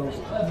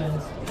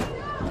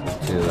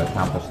 To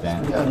accomplish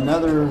that. Got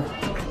another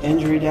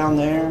injury down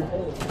there.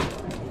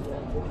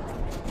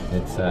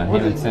 It's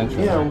Hammond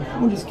Central. Yeah,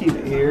 we'll just keep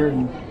it here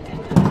and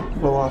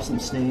blow off some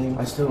steam.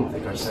 I still don't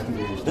think our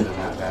secondary is doing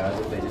that bad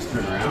if they just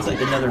turn around. It's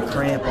like another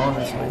cramp,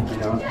 honestly.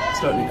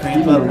 Starting to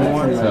cramp up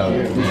more. So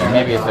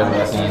maybe if they're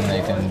listening,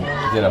 they can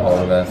get a hold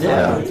of us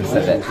to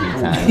set that tea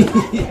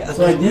time.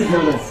 So I did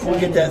notice. We'll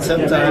get that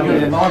sometime. I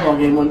did a volleyball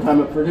game one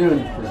time at Purdue.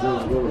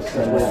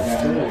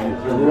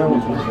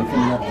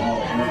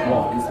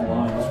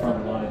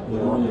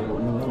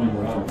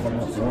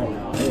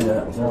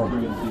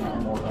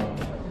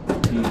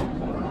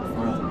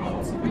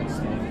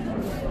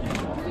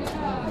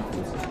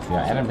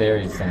 Adam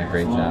Berry's done a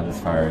great job as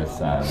far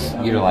as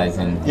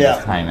utilizing his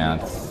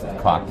timeouts,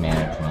 clock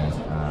management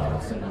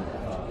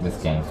this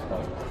game.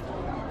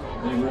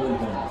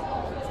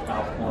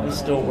 He's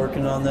still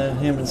working on that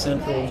Hammond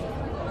Central.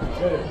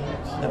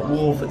 That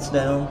wolf that's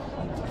down.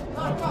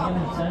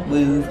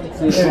 Move.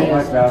 You don't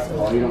like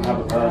basketball, you don't have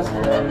a buzz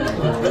here.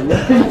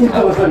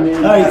 Oh,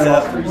 he's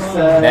up.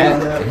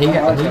 He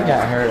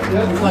got hurt in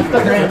the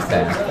first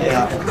half.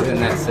 Yeah. Isn't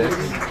that 6?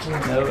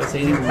 No, it's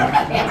 81.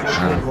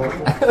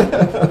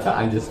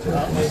 I'm just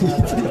joking.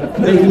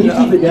 Hey, can you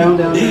keep it down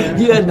there?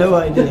 You had no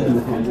idea.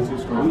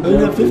 Isn't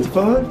that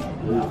 55?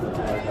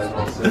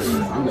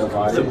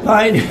 The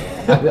Pioneer.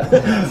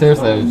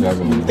 Seriously, I was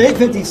joking.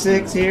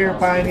 8:56 here,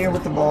 Pioneer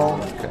with the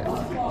ball. Okay.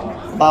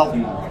 About.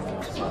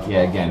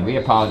 Yeah, again, we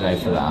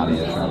apologize for the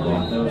audio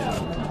trouble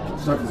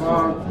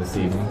this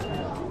evening.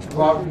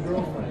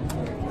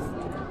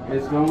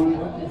 It's going.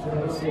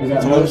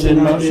 It's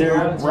motion.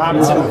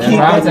 Robinson will keep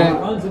Robinson. it.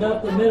 Runs it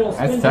up the middle.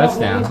 That's spins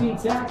touchdown. out,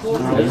 easy tackle.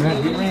 Isn't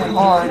it? He ran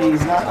hard.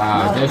 He's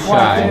not Just quite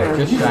shy. there.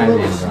 Just shy of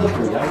the end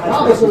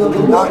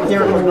zone. Knocked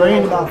Derek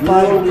LeGrand about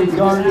 5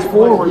 yards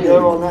forward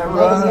though on that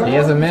run. He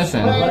has a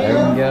mission. They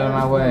can get out of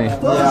my way.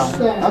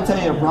 Yeah, I'll tell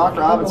you, Brock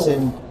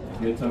Robinson,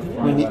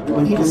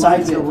 when he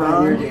decides to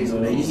run,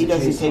 he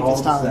doesn't take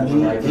his time.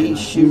 He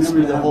shoots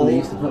through the hole.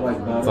 It's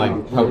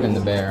like poking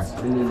the bear.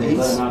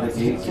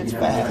 He gets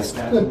fast.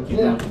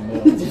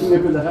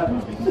 Remember that?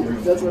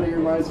 That's what he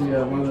reminds me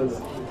of. One of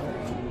those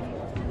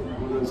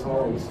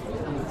holes.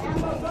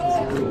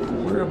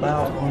 We're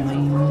about on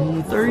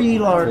the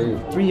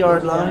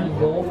 3-yard line.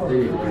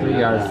 3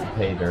 yards to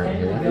pay dirt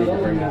here.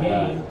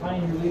 Game,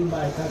 Pioneer leading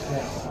by a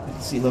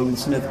touchdown. See Logan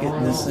Smith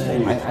getting this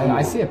thing.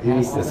 I see a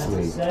pass this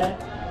week.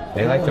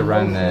 They like to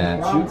run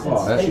that.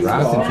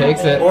 Robinson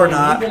takes it. Or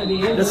not.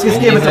 Let's just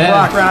give it to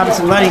Brock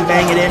Robinson. Let him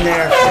bang it in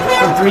there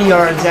from 3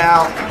 yards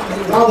out.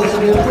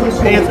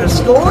 Panthers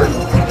scored.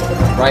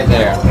 Right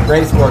there.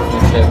 Great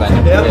sportsmanship by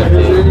number Yep. 50.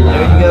 There you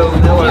go,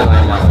 Miller.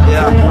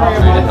 Yeah.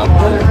 Trying to help.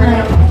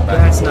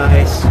 That's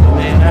nice.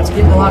 Man, that's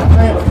getting a lot of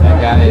credit.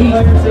 That guy is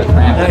a I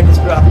cramp.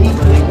 just dropped the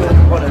thing, but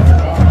whatever.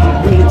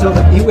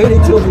 He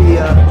waited till the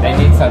They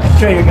need some.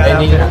 trainer got out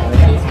They need there. some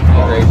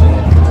integration.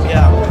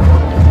 Yeah.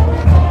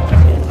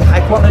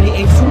 High quality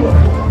H2O.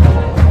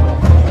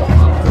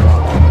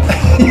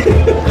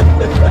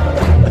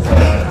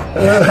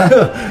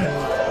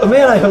 Oh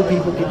man, I hope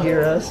people can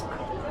hear us.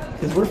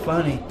 Because we're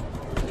funny.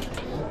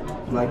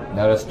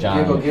 Notice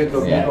John.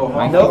 Giggle, Yeah. giggle.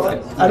 Mike No,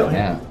 takes it. I don't-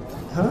 Yeah.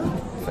 Huh?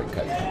 It's like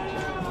cut.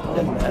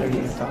 Doesn't matter,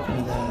 you're talking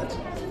to that.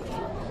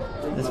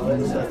 This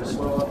one's nothing.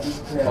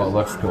 Well, it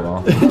looks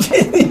cool.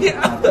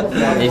 Yeah.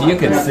 If you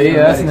could see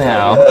us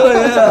now. Oh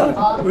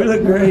yeah, we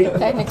look great.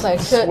 Technically, I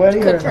Sweaty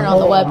could or- turn on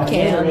the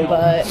webcam,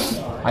 but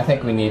I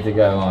think we need to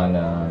go on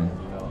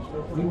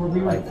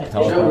like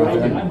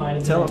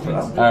teleprompter.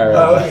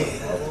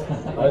 Teleprompter.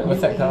 Or,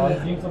 what's that called?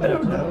 I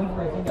don't know.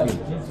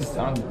 Just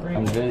on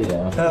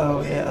video.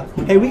 Oh yeah.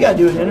 Hey, we gotta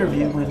do an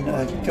interview when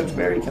Coach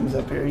Barry comes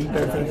up here. You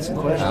better think of some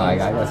questions. I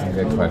got some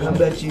good I questions.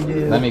 bet you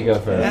do. Let me go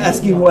first.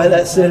 Ask him why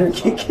that center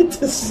can't get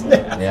to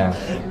snap. Yeah.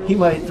 He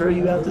might throw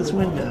you out this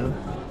window.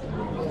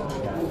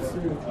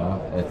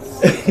 Well,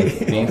 it's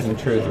being some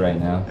truth right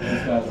now.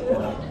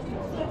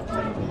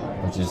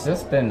 Which has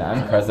just been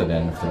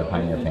unprecedented for the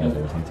Pioneer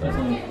Panthers until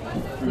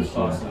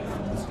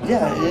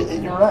Yeah,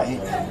 you're right.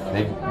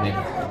 they've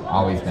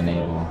always been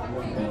able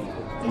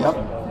Yep.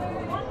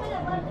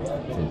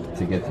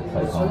 to get the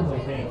play on.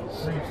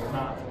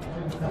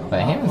 But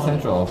Hammond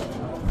Central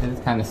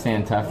did kind of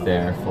stand tough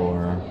there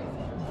for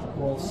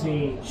We'll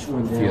see. a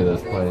few of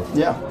those plays.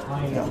 Yeah.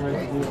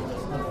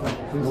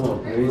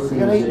 We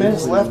got 8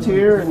 minutes left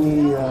here in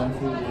the.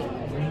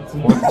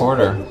 Fourth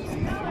quarter.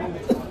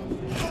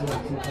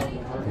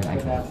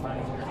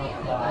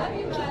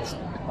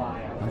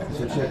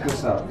 So check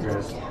this out,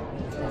 Chris.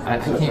 I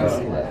can't see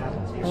that.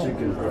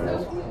 Chicken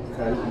breast.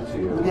 Cut it in I'm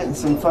two. getting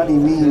some funny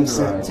memes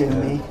sent to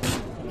me.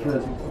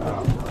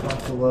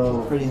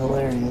 Below. Pretty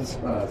hilarious.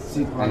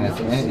 And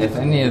if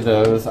any of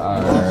those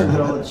are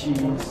Mozzarella cheese.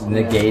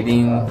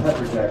 negating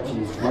Pepper jack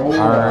cheese. Roll it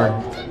our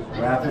up.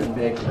 Wrap it in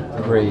bacon.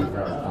 great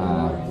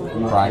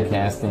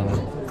broadcasting,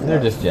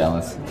 they're just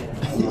jealous.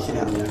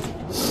 Yeah.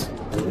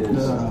 It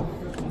is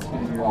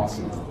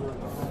awesome.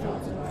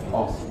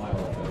 Awesome.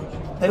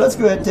 Hey, let's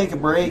go ahead and take a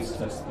break.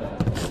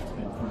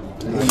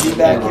 We'll be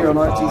back here on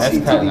RTC That's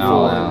cutting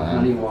all TV4. out.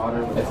 Honey Man.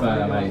 water. That's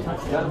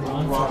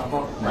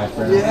my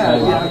friend. Yeah, I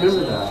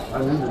remember that. I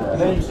remember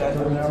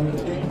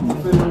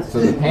that. So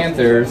the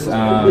Panthers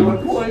are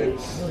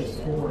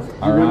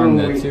on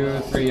the 2 or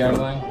 3 yard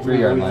line? 3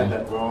 yard line.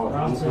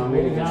 Robinson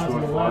rolled down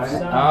to the left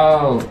side.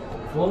 Oh,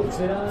 Floats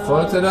it up.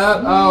 floats it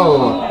up.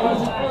 Oh,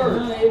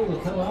 Not able to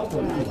come up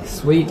with it.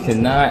 Sweet could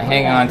not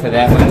hang on to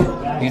that one.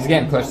 He's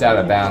getting pushed out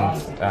of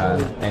bounds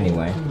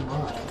anyway.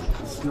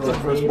 The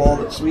first ball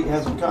that Sweet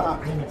hasn't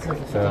caught.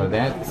 So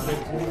that's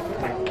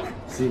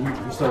See,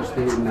 you start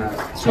stating that.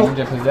 change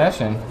of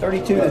possession.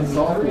 32 to,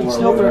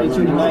 still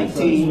 32 to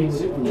 19.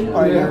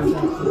 Pioneer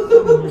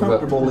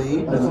comfortable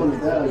lead. That's what it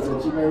does. So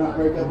you better not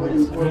break up with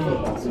these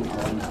football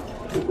season.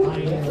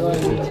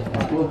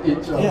 We'll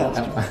get you. Yeah.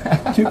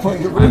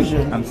 2-point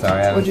conversion. I'm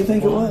sorry. What'd you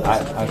think it was? I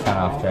was kind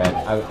of off track.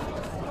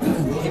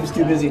 He was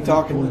too busy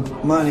talking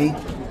money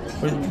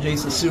with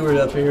Jason Seward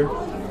up here.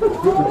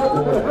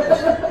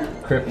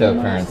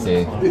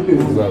 Cryptocurrency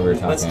is what we're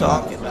talking Let's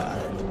about. talk about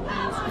it.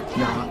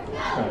 No.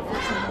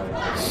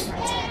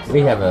 We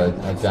have a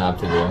job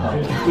to do.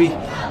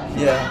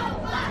 Yeah.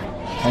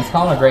 And it's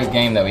calling a great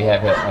game that we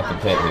have at the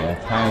pit here.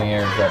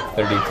 Pioneers up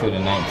 32 to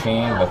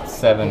 19 with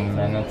 7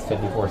 minutes,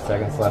 54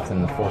 seconds left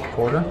in the fourth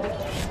quarter.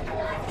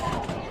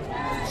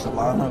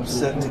 Solano's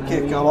set to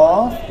kick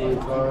off.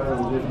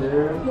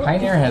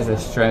 Pioneer has a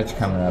stretch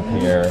coming up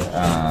here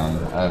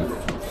of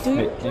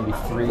maybe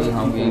 3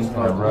 home games in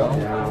a row.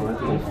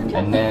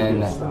 And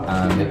then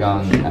they go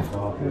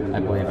on, I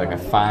believe, like a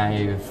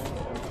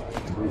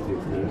 5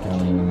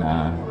 game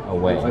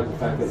away. I like the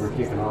fact that we're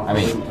kicking off. I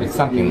mean, it's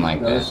something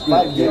like that.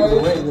 5 games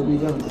away, they'll be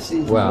done with the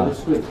season. Well,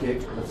 Let's quit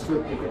kick. Let's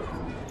quit kick it.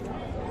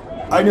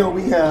 I know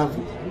we have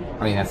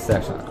I mean, that's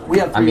actually.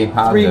 three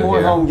three more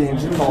here. home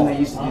games to And call. they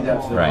used to do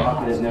that to the Right.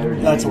 Rocket and Notre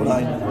Dame. That's what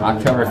I know.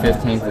 October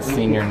 15th is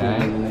senior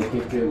night. And they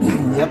kicked it. Yep.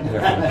 Here for the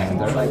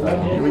Panthers,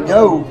 so Here we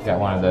go. got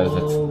one of those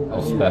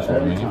that's a special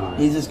to me.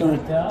 He's just going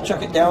to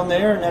chuck it down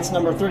there, and that's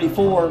number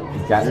 34.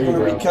 got He's it. going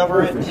to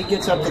recover it. He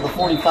gets up to the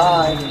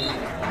 45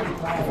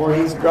 before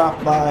he's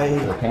dropped by.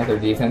 The Panther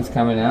defense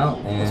coming out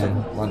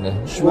and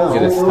wanted to Well,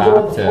 get a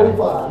stop to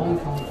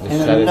And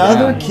shut it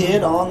another down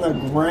kid on the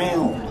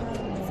ground.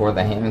 for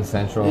the Hammond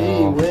Central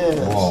Gee whiz.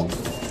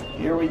 Wolves.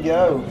 Here we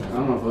go. I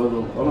don't know if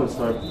I'm going to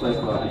start the play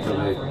clock until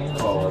they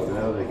call it.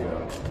 How they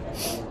go.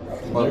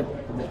 Well,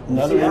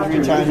 Another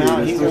injury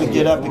timeout. He's going to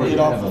get up and get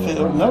off the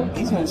field. Nope,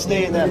 he's going to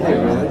stay in that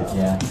area.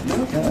 yeah.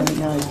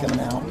 Now he's coming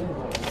out.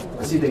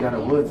 I see they got a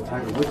Woods,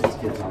 Tiger Woods'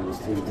 kids on this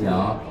team too.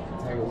 No.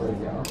 Tiger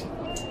Woods, y'all.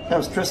 That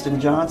was Tristan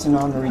Johnson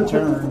on the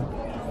return.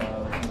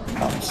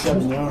 About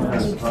 7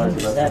 yards.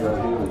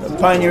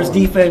 Pioneers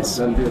defense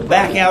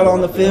back out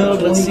on the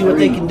field. Let's see what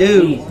they can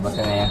do.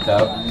 Looking amped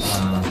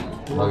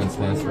up. Logan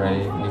Smith's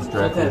ready. He's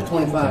directed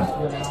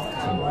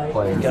 25.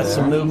 players Got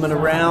some there. movement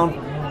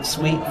around.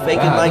 Sweet faking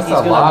Wow, like this he's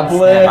is a going lob to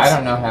snap. I blitz.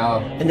 don't know how.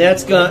 And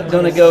that's going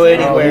to go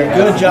anywhere.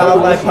 Good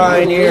job by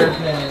Pioneer to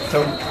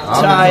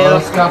Oh, tie there's a little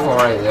up scuffle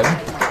right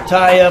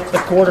there. the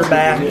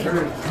quarterback. And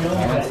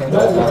it seems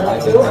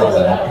like the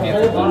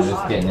Panthers are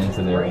just getting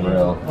into their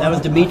grill. That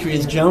was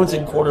Demetrius Jones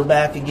at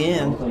quarterback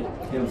again.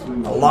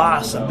 A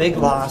loss, a big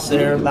loss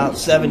there, about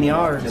 7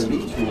 yards. Get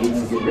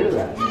rid of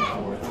that.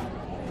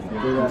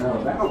 Get that out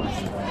of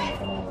bounds.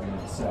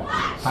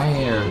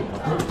 Pioneer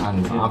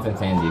on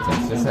offense and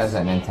defense just has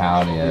that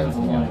mentality of,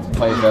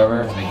 plays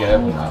over, they get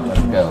up and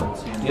let's go.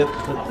 Yep,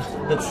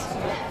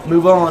 let's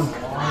move on.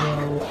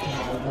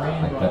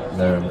 Like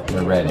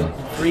they're ready.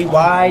 3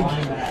 wide,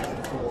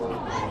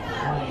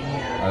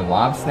 A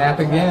lob snap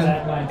again.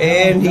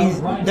 and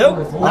he's nice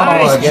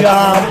against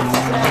job.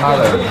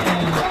 Mother.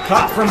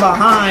 Caught from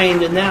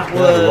behind, and that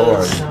Good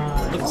was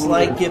looks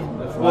like it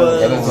It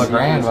was was.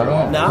 LeGrand,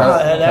 wasn't it? Nah,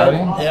 Cody?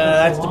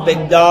 that's the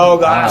big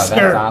dog, Wow, Oscar.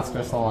 that's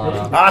Oscar Solano.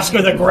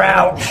 Oscar the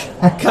Grouch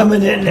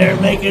coming in there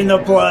making the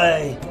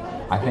play.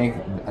 I think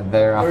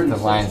they're off the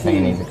line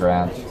saying he's a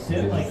grouch.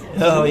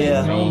 Oh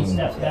yeah. Mean.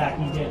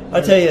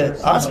 I tell you,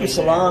 Oscar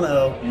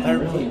Solano.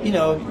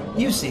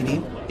 You've seen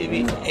him. I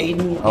mean,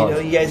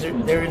 Aiden. You guys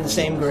they're in the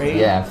same grade.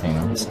 Yeah, I've seen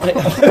him.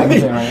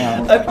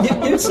 I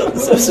mean, dude, so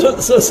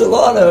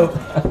Solano.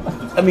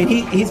 I mean,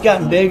 he's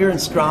gotten bigger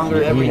and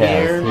stronger every He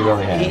has. year. He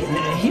really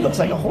has. He looks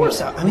like a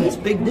horse out. I mean, he's a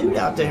big dude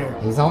out there.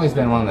 He's always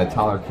been one of the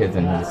taller kids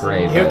in his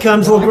grade. Here but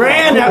comes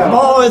LeGrand. That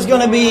ball is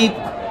going to be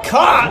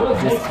caught.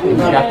 He's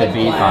got the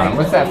beef on him.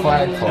 What's that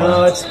flag for?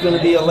 No, it's going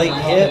to be a late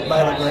hit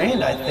by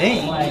LeGrand, I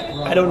think.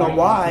 I don't know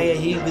why.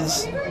 He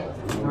was,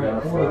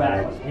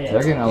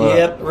 They're getting a little.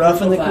 yep,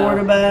 roughing the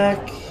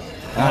quarterback.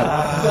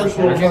 They're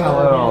getting a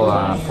little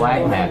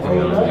flag happy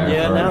over there.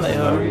 Yeah, for now they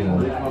some are.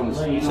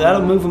 reason. So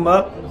that'll move him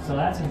up. So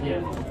that's a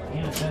gift.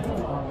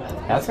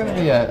 That's going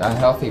to be a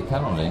healthy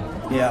penalty.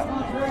 Yeah.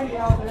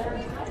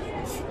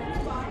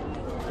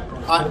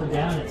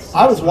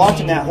 I was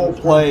watching that whole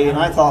play, and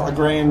I thought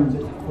LeGrand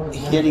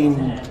hit him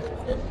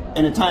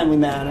in a timely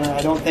manner.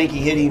 I don't think he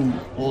hit him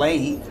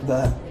late,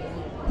 but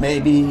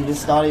maybe he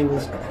just thought he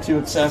was too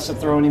excessive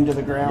throwing him to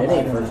the ground.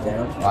 I don't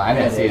know. Well, I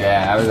didn't see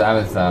that. I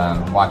was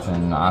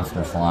watching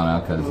Oscar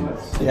Solano because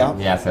he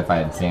asked if I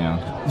had seen him.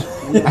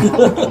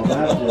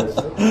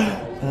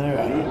 All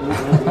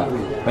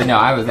right. But no,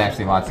 I was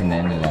actually watching the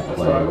end of that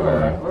play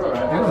where it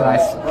was a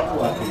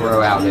nice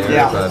throw out there,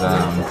 Yeah. but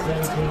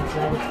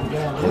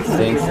it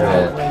stinks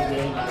that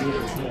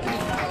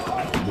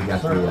we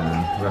got the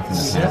roughing the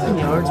 7 passer.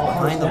 yards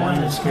behind the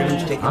line of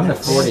scrimmage. Taking I'm the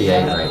that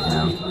 48 right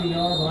now.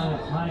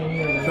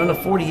 He's on the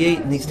 48,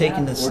 and he's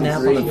taking the snap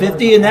on the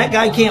 50, and that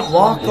guy can't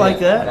walk like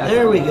that.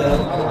 There we go.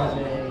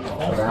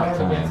 About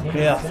to me.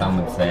 Yeah. Some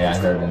would say I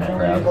heard in the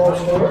crowd.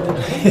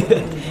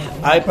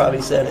 I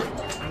probably said it.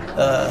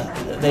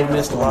 They've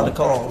missed a lot of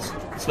calls,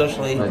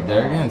 especially. But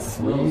they're getting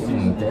Sweet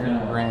and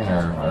Derek Grant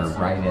are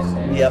right in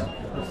there. Yep.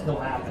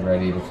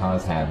 Ready to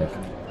cause havoc.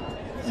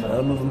 So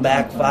that'll move them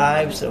back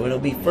 5, so it'll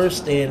be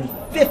 1st and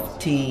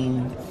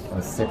 15.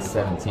 With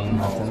 6:17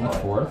 left in the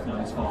fourth.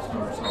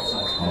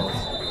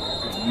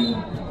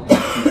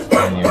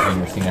 And your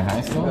junior senior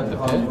high school at the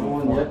pit.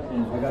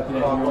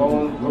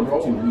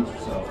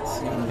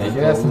 They do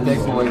have some big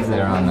boys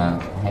there on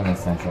Hammond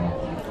Central.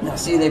 Now,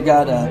 see, they've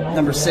got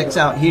number 6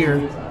 out here.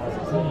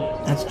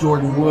 That's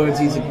Jordan Woods.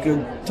 He's a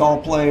good,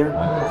 tall player.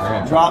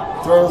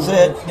 Drop, throws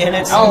it, and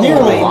it's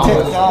nearly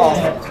tipped off.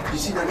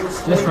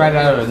 Just right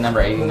out of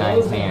number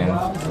 89's hand.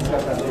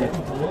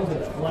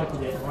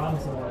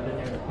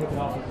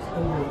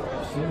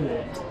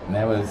 And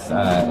that was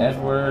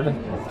Edward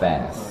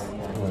Bass,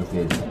 who was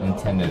the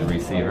intended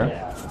receiver.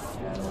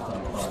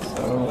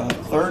 So,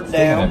 3rd Speaking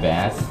down. of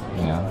Bass,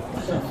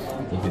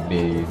 he could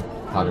be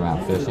talking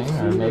about fishing,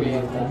 or maybe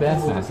the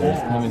Bassmasters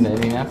coming to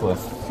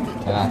Indianapolis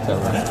in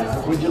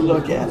October. Would you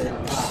look at it?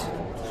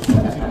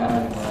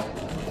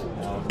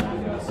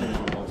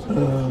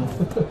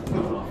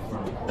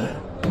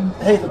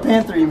 Hey, the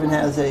Panther even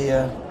has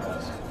a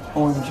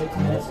orange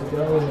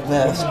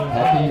vest.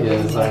 Happy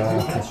is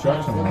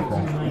construction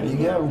worker. There you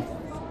go.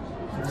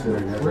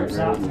 Trips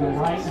out to the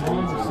right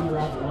one, receiver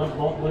out to the left,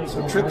 ball plate.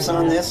 So trips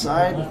on this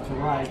side. Left to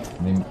right.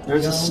 I mean,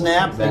 There's a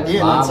snap. That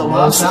Again, lob it's a was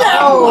lob up. snap.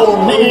 Oh,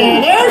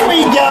 man, there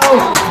we go.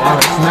 that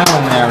was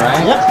smelling there,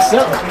 right? Yep, so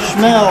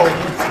Schmel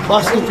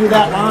busted through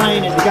that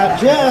line and got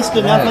just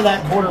enough of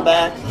that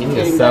quarterback. He to get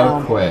is him so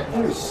down. quick.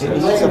 He's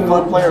a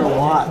fun player to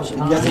watch.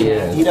 He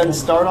is. He doesn't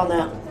start on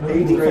that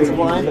defensive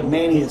line, but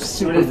man, he is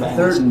super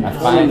fast. A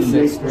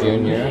 5'6"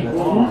 junior,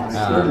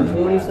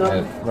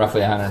 at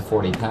roughly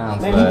 140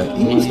 pounds, but Man,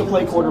 he used to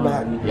play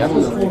quarterback. Yep.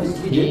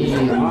 He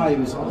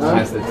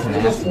has the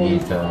tenacity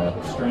to,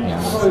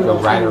 go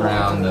right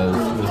around those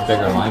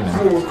bigger linemen.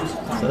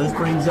 So this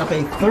brings up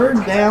a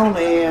 3rd down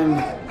and,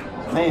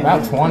 man.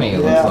 About 20, it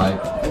looks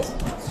like.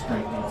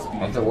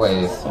 It's a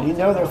ways. So you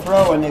know they're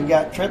throwing. They've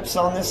got trips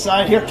on this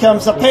side. Here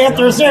comes the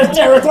Panthers. There's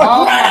Derek.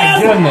 Oh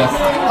my goodness!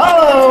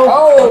 Oh!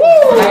 Oh,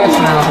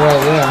 touchdown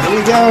right there. There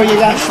you go. You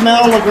got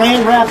Schmel.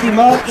 LeGrand wrapped him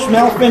up.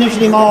 Schmel finished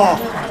him off,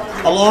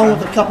 along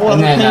with a couple And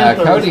other then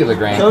Panthers. Cody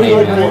LeGrand Cody came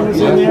LeGrand was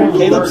in there. in.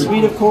 Caleb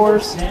Sweet, of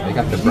course. They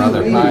got the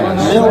brother pie on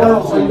there. Miller.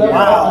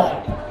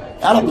 Wow.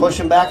 That'll push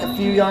him back a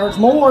few yards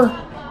more.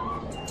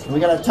 We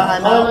got a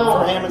timeout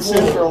for Hammond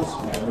Central.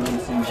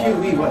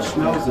 QB, what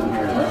smells in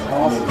here? That's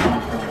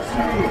awesome.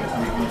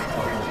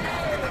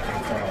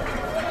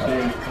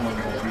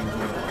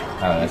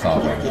 Oh, that's all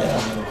right. Yeah.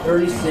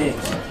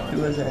 36.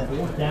 Who is that?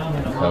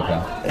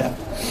 Coco. Yeah.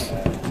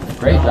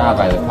 Great job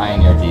by the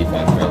Pioneer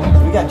defense, really.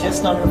 We got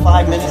just under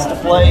 5 minutes to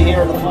play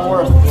here in the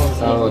 4th.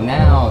 So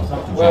now,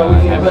 Well, we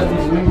can't let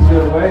these wings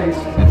go to waste.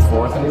 it's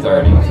 4th and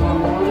 30.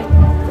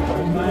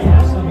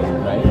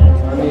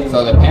 Right?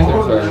 So the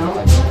Panthers are, I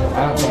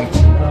don't think a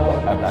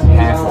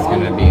pass is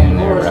going to be in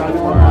their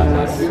repertoire on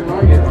this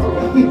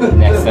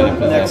next set of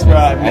possessions. Next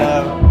drive,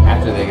 no.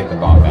 After they get the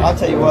ball back. I'll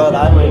tell you what,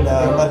 I would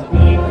let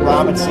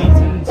Robinson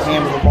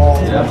hammer the ball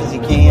as much as he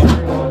can.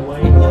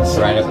 It's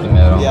right up the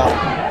middle.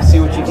 Yeah, see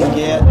what you can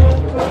get.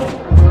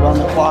 Run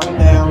the clock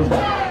down.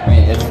 I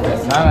mean, it's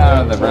not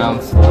out of the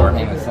realms for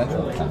Hammond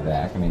Central to come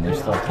back. I mean, there's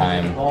still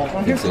time Well,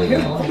 to here's do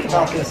that. think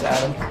about this,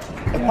 Adam.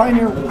 The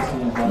Pioneer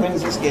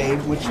wins this game,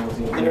 which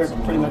they're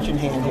pretty much in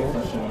hand here.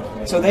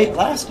 So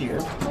last year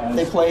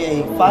they play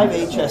a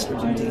 5A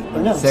Chesterton team.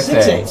 Or no,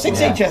 6A. 6A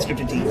Yeah.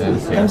 Chesterton team. Yeah.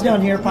 Comes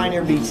down here,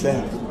 Pioneer beats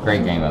them.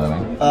 Great game, by the way.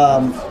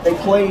 They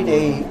played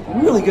a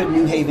really good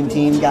New Haven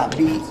team, got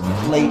beat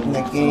late in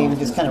the game,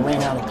 just kind of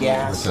ran out of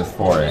gas. Which was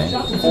 4A.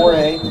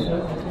 4A.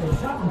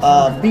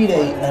 Beat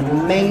an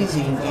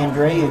amazing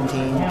Andrean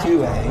team,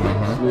 2A.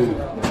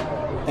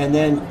 And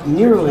then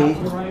nearly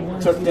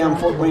took down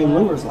Fort Wayne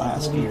Lures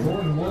last year.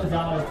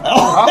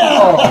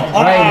 Oh,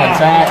 right in the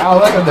back. Oh,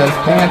 look at those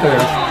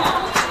Panthers.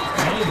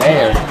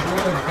 There.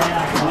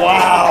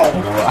 Wow.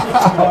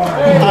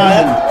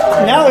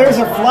 Now there's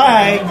a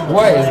flag,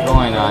 What is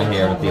going on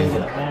here with these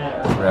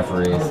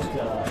referees?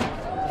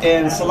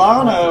 and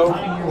Solano,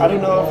 I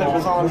don't know if it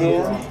was on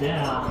him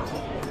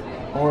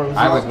or it was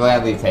I on- would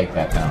gladly take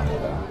that penalty,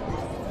 though.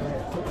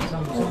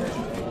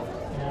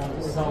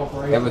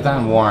 It was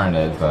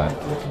unwarranted, but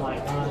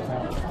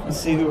Let's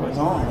see who it was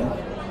on.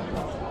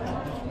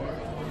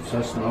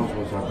 Sessions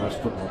was our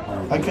best football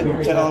player. I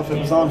couldn't tell if it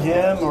was on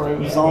him or it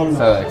was on.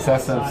 so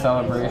excessive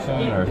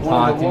celebration or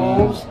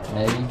taunting,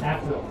 maybe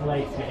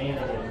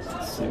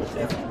Let's see what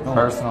they-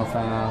 personal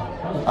foul.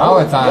 Oh,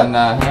 it's on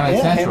Hammond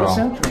Yeah, Central.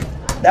 Hammond Central.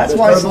 That's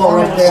why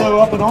Solano was so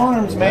up in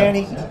arms, man.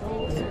 He,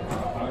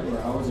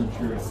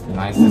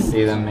 Nice to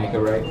see them make a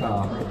right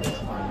call.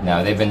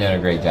 No, they've been doing a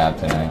great job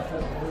tonight.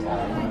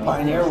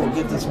 Pioneer will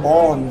get this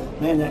ball, and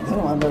man, they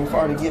don't have very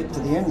far to get to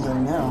the end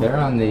zone now. They're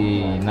on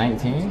the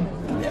 19.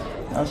 Yeah,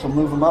 that will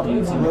move them up a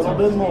little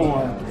bit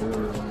more.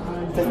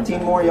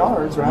 15 more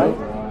yards, right?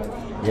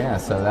 Yeah,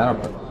 so that'll.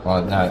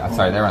 Well, no, I'm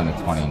sorry, they're on the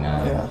 29.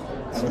 Yeah.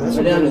 So this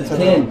We're will down get to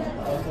into 10.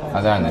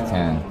 Oh, they're on the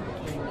 10.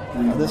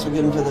 This will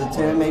get into the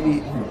 10,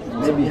 maybe.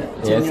 Maybe.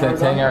 Yeah, it's a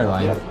 10-yard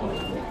line.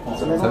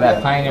 So So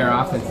that Pioneer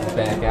offense is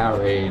back out,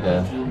 ready to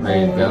go.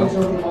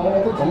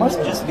 They must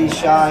just be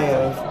shy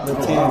of the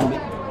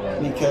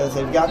 10 because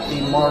they've got the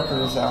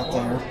markers out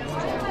there.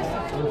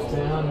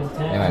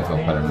 They might as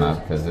well put them up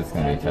because it's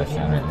going to be a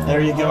touchdown right now.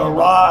 There you go,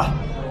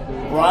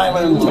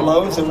 Rylan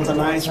Tolosa with a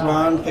nice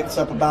run, picks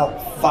up about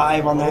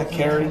 5 on that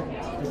carry.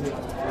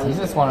 He's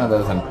just one of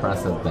those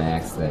impressive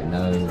backs that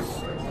knows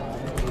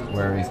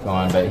where he's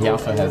going, but he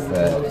also has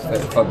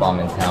the football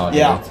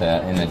mentality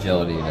and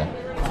agility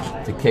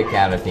to kick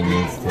out if he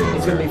needs to.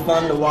 He's going to be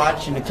fun to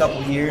watch in a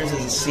couple years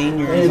as a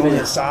senior. He's only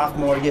a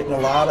sophomore, getting a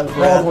lot of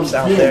reps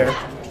out there.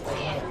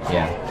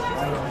 Yeah.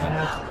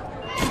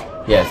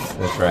 Yes,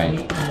 that's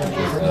right.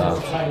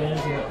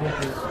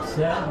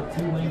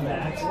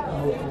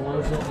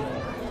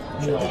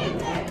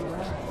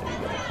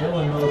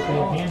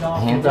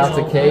 Hands off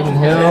to Caden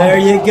Hill. There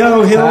you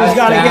go. Hill's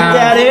got to get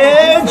that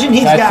edge, and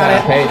he's got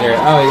it. Pager.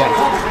 Oh, yeah.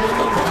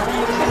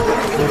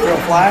 Did you throw a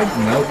flag?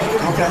 Nope.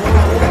 Okay.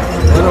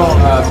 Little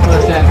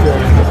push enter.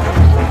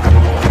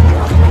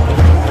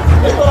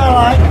 That's what I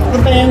like. The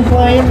band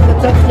playing the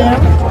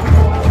touchdown.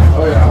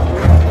 Oh, yeah.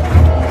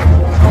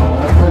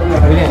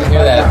 We didn't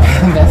hear that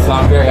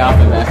song very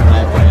often back when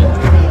I played.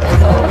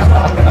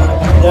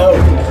 No.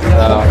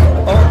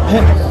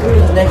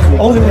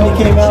 Only when you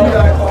came out of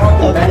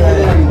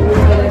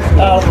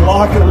the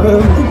locker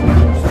room,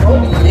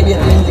 maybe at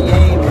the end of the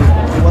game,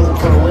 it wasn't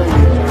for a win.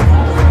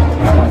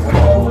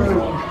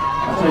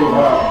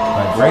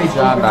 But great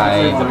job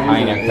by the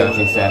Pioneer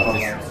coaching staff,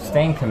 just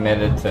staying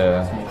committed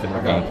to the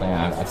game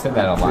plan. I've said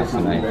that a lot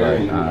tonight,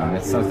 but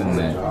it's something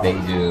that they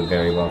do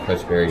very well.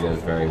 Coach Berry does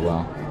very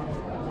well.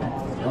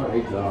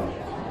 Great job.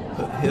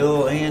 Put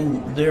Hill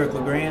and Derek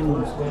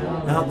LeGrand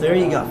out there.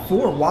 You got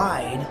 4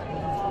 wide.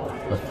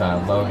 With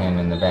Logan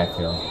in the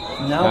backfield.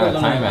 Now we're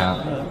going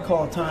timeout. to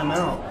call a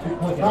timeout.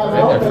 Is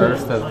that their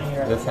first of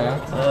this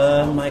half?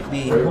 Might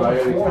be.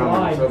 Everybody,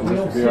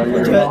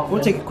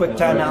 We'll take a quick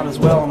timeout as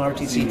well on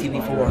RTC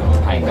TV4.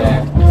 High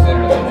back,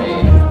 center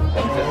than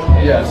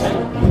yes.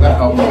 That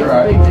helps. You're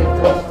right.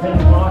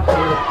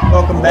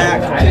 Welcome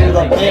back to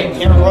the big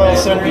Hammond Royal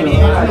Center in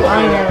Indiana.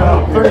 Pioneer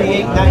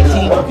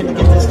 38-19 looking to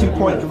get this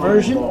 2-point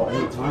conversion. Go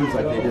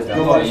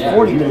up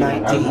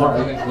 40-19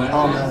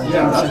 on the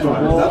Hammond Central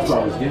Wolves.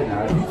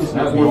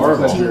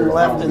 14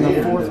 left in the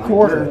fourth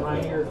quarter.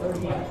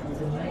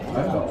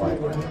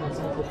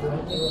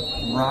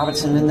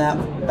 Robinson in that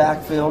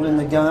backfield in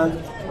the gun.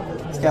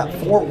 He's got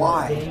 4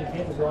 wide.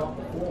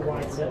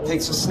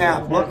 Takes a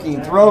snap,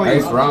 looking, throwing,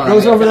 Nice run.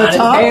 goes over the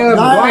top. Caleb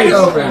wide Nice.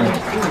 open.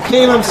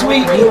 Caleb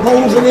Sweet, he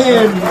pulls it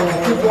in.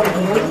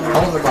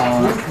 Hold the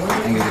ball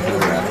and get it to the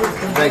ref.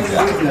 Great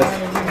job.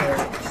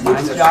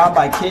 Nice job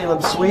by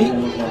Caleb Sweet.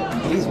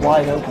 He's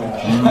wide open.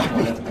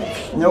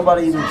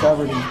 Nobody even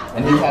covered him.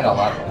 And he's had a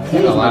lot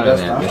of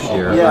that this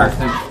year. Yeah. Ever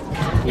since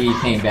he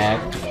came back,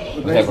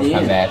 was able to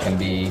come back and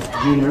be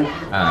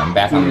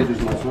back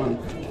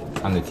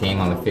on the team,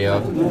 on the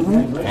field,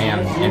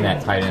 and in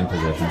that tight end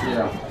position.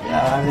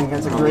 Yeah, I think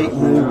that's a great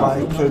move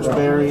by Coach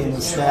Berry and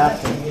his staff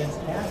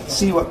to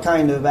see what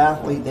kind of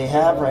athlete they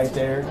have right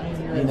there.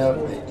 You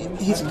know,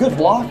 he's a good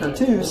blocker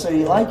too, so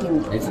you like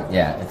him.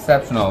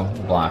 Exceptional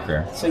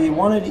blocker. So you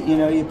wanted,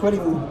 you put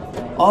him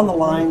on the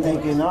line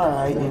thinking, all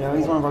right,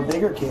 he's one of our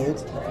bigger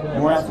kids,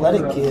 more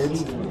athletic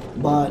kids,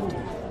 but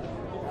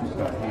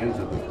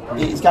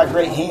he's got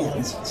great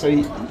hands. So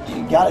you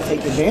got to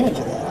take advantage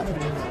of that.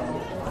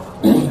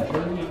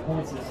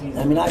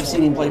 I mean, I've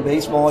seen him play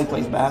baseball. He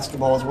plays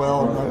basketball as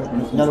well.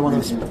 Another one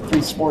of those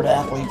 3 sport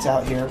athletes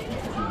out here.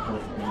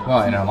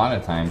 Well, and a lot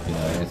of times,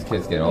 as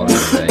kids get older,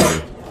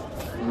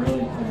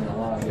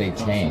 they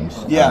change.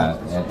 Yeah.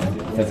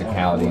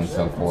 Physicality and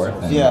so forth.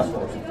 And, Yeah.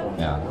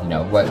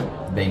 What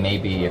they may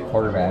be a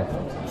quarterback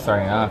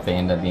starting off, they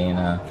end up being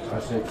a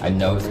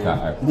nose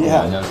tackle.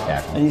 Yeah. A nose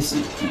tackle. And you used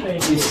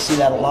to see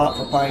that a lot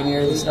for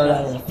Pioneer. They start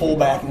out as a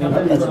fullback and end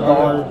up as a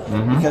guard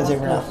because they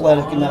were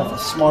athletic enough, a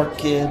smart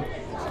kid.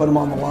 Put them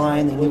on the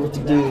line, they knew what to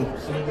do.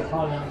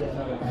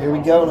 Here we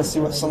go. Let's see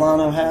what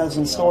Solano has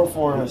in store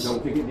for us.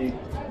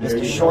 Just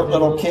a short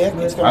little kick.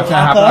 It's going to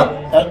hop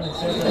up.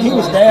 He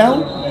was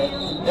down.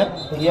 Yep,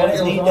 he had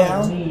his knee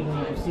down.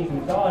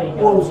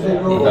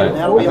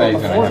 That'll be on the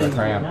 40.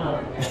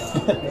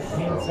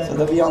 So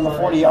they'll be on the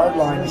 40-yard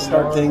line to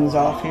start things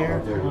off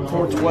here.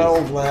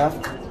 4:12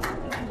 left.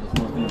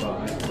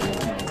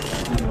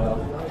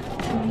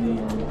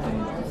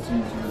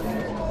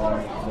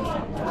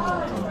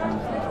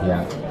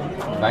 Yeah,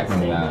 if I can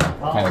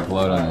kind of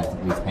gloat on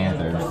these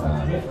Panthers,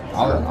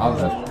 all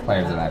the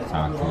players that I've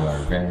talked to are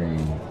very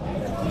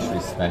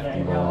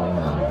respectable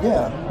and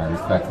are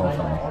respectful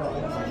for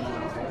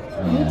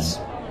me.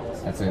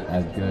 That's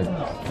a good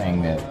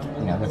thing that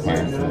the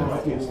parents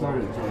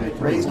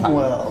have Raised them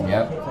well.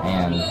 Yep,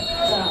 and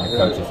the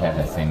coaches have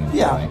that same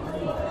mentality. Yeah.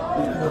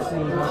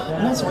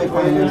 And that's the way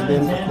Pioneer's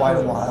been for quite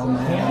a while,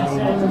 man. I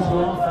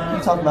mean,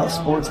 you talk about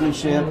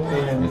sportsmanship,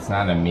 and it's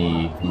not a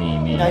me.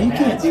 Now you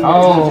can't do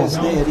what you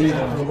just did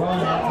either.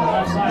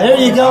 There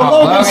you go,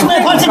 Logan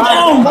Smith hunts it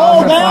down,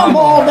 ball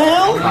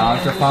down.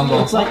 It's a fumble.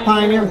 Looks like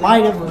Pioneer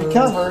might have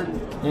recovered,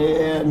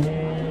 and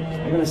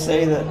I'm going to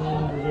say that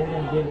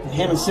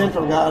Hammond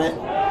Central got it.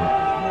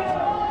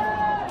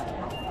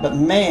 But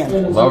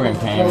man, Logan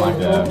came like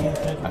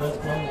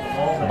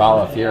a ball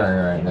of fury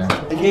right there.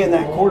 Again,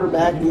 that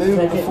quarterback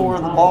moved before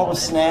the ball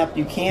was snapped.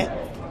 You can't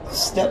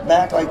step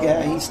back like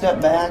that. He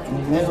stepped back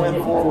and then went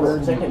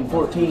forward. 2nd and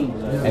 14.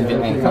 And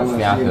Coach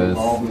Fialko's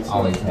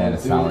always had a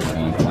solid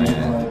game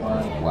plan.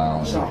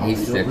 Well, he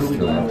sticks to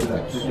it.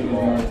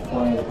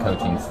 The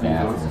coaching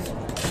staff is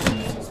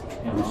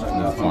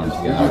formed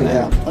together.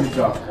 Yeah. Good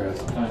job, Chris.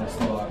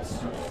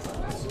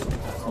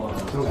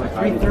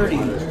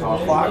 3:30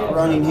 clock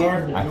running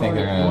here. I think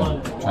they're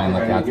going to try and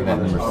look out to that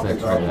number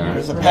 6 right there.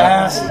 There's a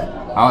pass.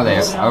 Oh, they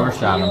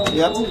overshot him.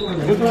 Yep.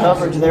 Good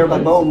coverage there by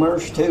Bo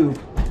Mersch, too.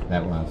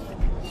 That was.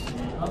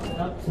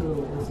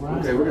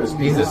 Okay, we're gonna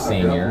He's a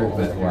senior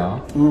as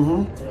well.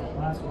 Mm-hmm.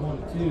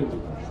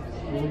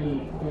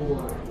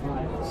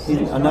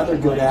 He's another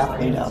good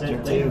athlete out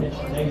there too,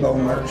 Bo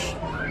Mersch.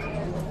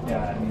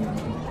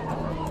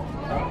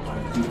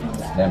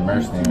 That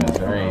Mersch name is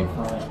very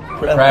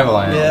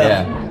prevalent,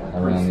 yeah,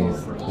 around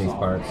these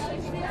parts.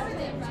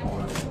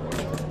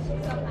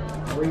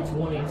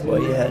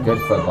 Well, yeah. Good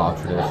football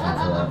tradition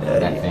for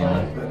that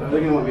family.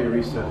 They're gonna want me to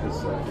reset this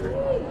sector.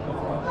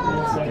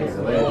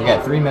 You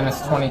got 3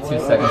 minutes 22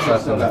 seconds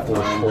left in the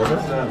fourth quarter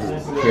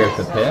here at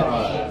the pit.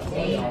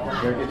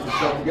 Better get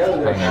yourself together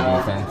there. Pioneer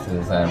defense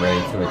is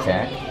ready to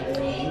attack.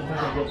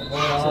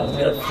 So we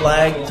got a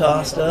flag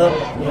tossed up.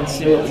 Let's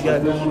see what we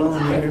got going on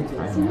here.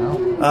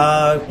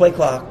 Play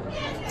clock.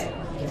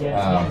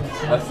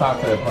 Let's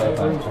talk to the play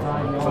clock.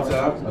 What's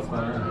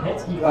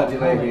up?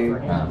 Delay game.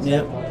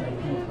 Yep.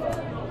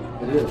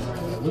 It is.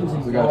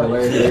 We got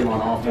delay game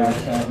on offense.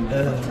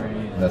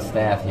 The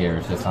staff here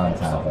is just on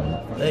top of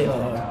it. They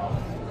are.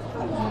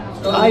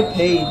 I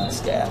paid the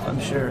staff, I'm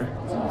sure.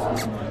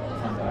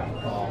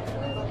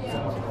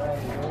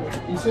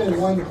 He said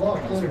 1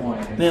 o'clock.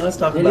 Man, let's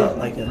talk about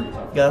like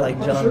a guy like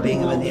John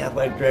Bingham, the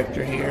athletic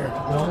director here.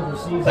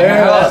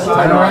 There,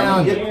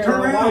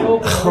 turn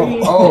around.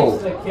 Oh.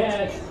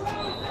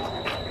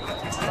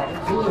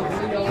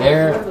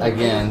 There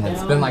again,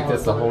 it's been like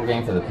this the whole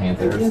game for the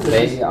Panthers.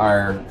 They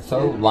are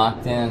so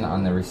locked in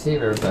on the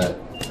receiver, but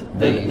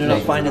they're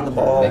not finding the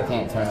ball. They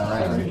can't turn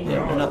around.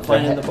 Yeah, they're not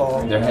finding the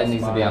ball. Their head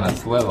needs to be on a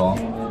swivel,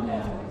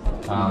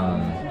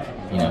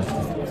 you know,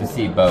 to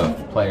see both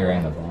player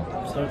and the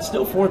ball. So it's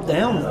still 4th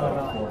down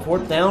though.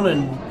 4th down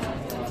and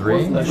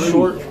 3. A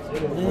short,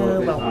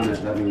 about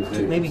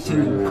maybe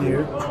 2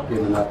 here.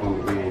 Giving up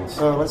on the game.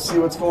 So let's see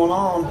what's going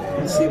on.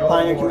 Let's see if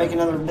Pioneer can make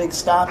another big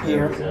stop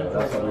here.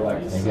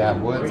 They got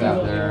Woods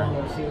out there.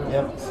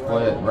 Yep.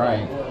 Split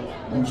right.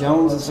 And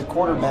Jones is the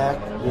quarterback.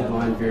 Good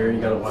line here. You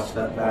got to watch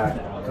that back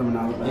coming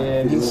out. Yeah,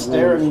 and he's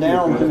staring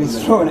down who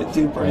he's throwing it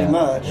to pretty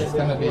much. It's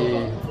going to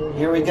be...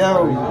 Here we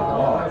go.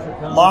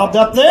 Lobbed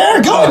up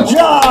there. Good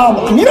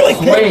job. Nearly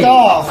picked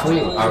off.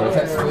 Sweet. Oh, was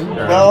that Sweet?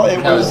 Well,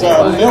 it was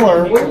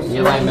Miller.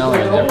 Eli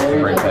Miller there to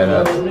break that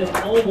up.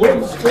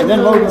 And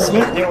then Logan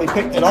Smith nearly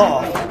picked it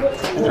off.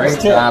 And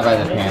Great job by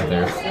the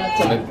Panthers.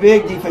 It's a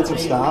big defensive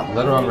stop. A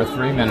little over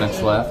 3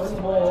 minutes left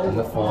in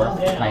the fourth.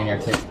 Pioneer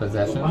takes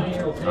possession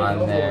on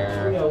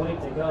their...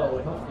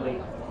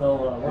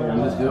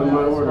 I'm just doing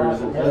my orders.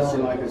 It does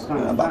seem like it's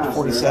kind of about fast.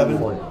 47.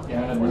 We're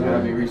going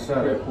to be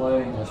reset.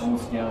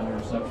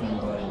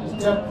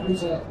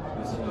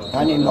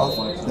 I named off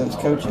those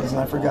coaches,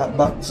 and I forgot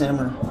Buck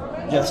Zimmer,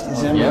 Justin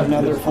Zimmer,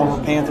 another former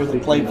Panther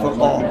that played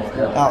football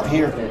out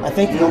here. I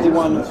think the only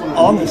one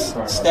on this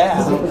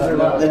staff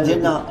that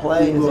did not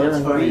play is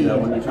Aaron Reed.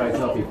 When you try to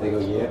tell people, they go,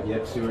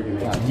 yep, see what you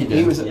mean.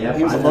 He was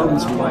a Logan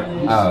Smith.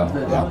 Oh,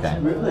 okay.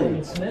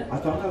 Really? I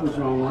thought that was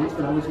wrong once,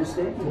 but I was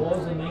mistaken.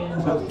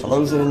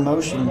 Tolosa in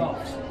motion.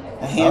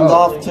 A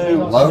handoff to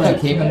Logan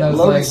keeping those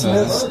Logan legs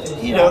Smith.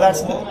 moving. You know,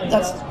 that's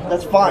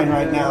fine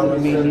right now. I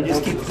mean, you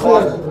just keep the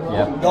clock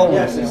going.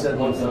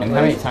 And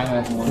how many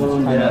timeouts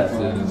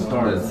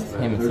does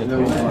him and Sid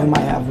They might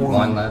have one.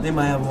 One left. They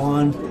might have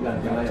one.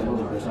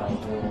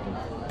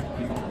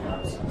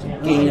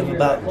 Gain of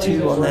about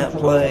 2 on that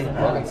play.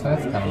 Logan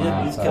Smith's coming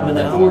out. He's coming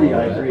out.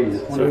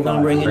 So we're going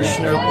to bring in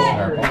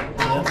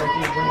Schnurple.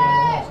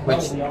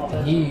 Which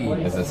he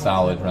is a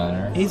solid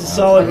runner. He's a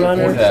solid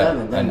runner.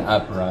 He's an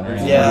up runner.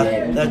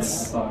 Yeah,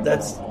 that's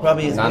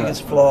probably his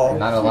biggest flaw.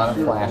 Not a lot of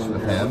flash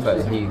with him,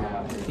 but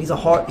he's a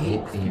hard. he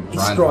He's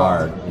runs strong,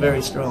 hard.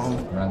 very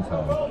strong. Runs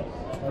hard.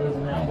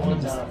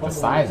 And just the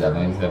size of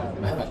him, he's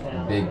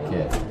a big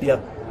kid.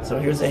 Yep. So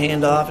here's the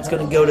handoff. It's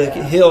going to go to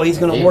Hill. He's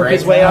going to work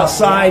his breaks way out.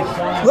 outside.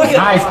 Look at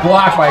Nice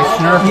block by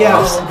Schnurple.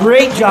 Yes,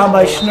 great job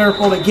by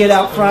Schnurple to get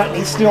out front. And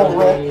he's still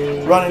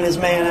running his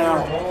man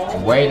out.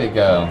 Way to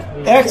go.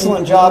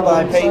 Excellent job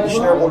by Peyton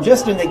Schnurple,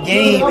 just in the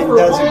game, and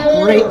does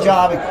a great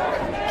job of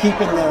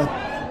keeping the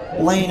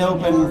lane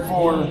open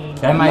for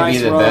That might nice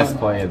be the run. best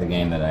play of the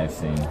game that I've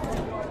seen.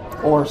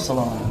 Or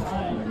Solano.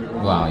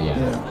 Wow, yeah.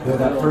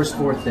 That first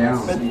 4th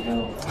down.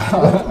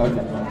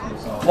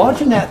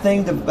 Watching that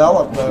thing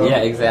develop, though.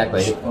 Yeah,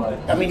 exactly.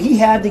 I mean, he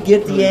had to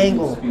get the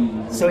angle,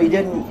 so he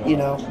didn't,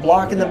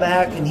 block in the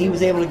back, and he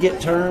was able to get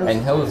turned.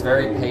 And Hill was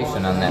very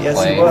patient on that Yes,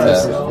 play he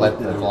was. to let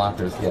the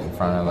blockers get in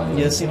front of him.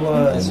 Yes, he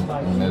was.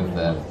 And move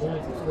the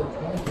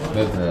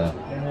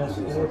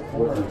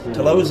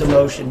Tolosa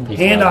motion. He's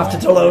Handoff to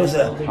gone.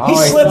 Tolosa. Oh, He he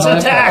slips a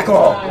slipped.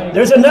 tackle.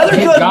 There's another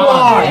He's good gone.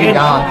 block. He's And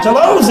gone.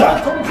 Tolosa.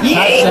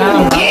 Ying!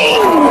 Touchdown.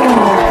 Ying!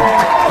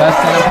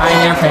 Touchdown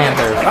Pioneer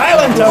Panthers.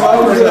 Rylan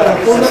Tolosa,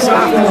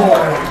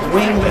 sophomore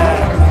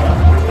wingback.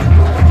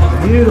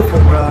 Beautiful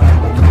run.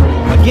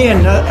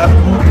 Again, a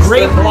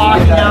great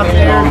blocking out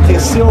there to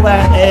seal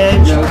that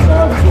edge.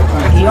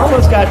 He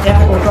almost got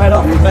tackled right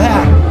off the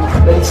bat,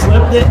 but he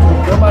slipped it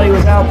and nobody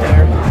was out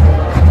there.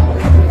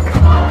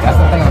 That's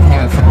the thing with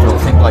Hammond Central. It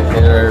seems like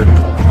they're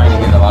trying to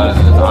get a lot of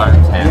those arm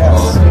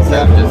tackles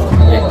instead of just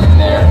getting in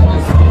there and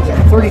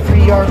just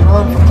 33-yard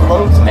run from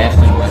Tolosa.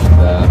 messing with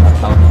the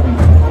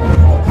opponent.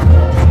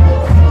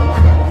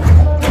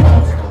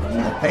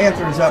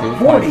 up Two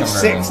point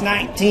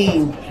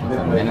 46-19. With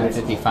a minute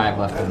 55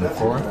 left in the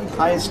fourth.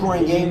 Highest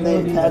scoring game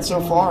they've had so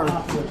far.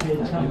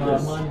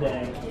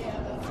 Monday.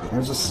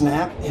 There's a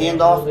snap,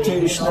 handoff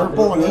to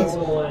Schnurple, and he's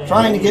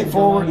trying to get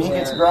forward, and he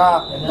gets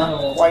dropped.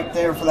 Not quite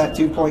there for that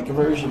 2-point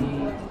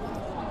conversion.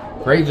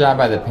 Great job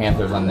by the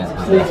Panthers on that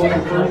possession.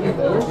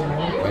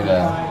 Way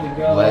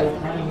to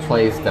let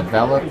plays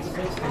develop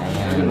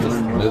and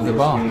just move the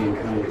ball.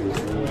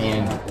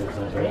 And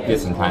get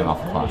some time off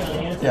the clock.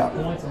 Yeah.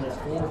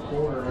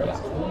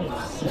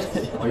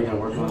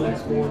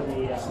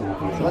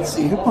 Let's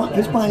see,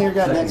 who's Pioneer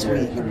got next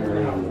week?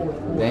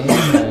 They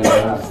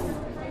have,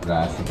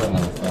 gosh, you put on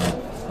the spot.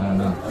 I don't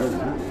know.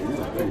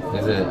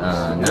 Is it no?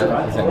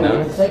 Is it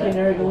no?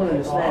 Secondary going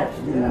to snap.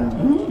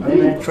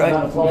 It's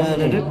Triton.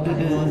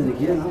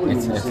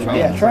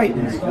 Yeah,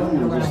 Triton.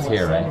 It's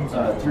here, right?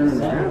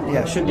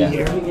 Yeah, should be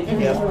here.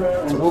 Yeah.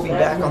 So we'll be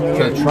back on the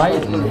So air.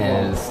 Triton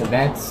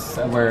that's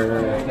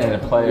where a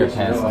player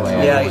passed away,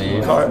 I Yeah,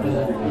 believe. car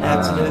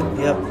accident.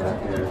 Yep.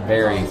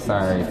 Very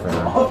sorry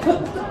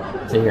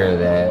to hear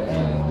that,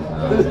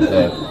 and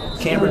the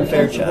Cameron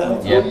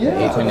Fairchild. Yep,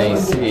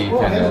 HNAC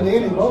kind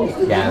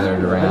of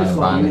gathered around and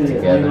bonded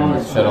together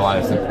and showed a lot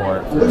of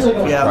support for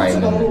Yeah.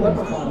 Triton.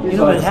 You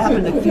know, it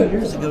happened a few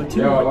years ago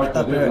too,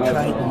 up there at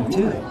Triton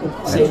too.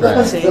 Same right.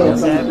 exact thing,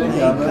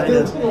 kind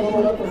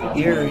of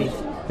eerie.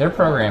 Their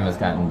program has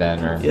gotten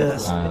better.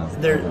 Yes,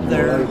 they're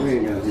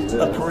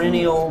a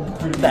perennial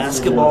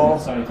basketball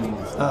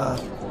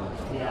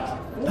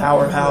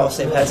powerhouse.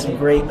 They've had some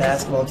great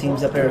basketball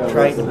teams up there at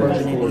Triton,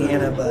 Northern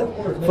Indiana, but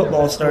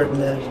football's starting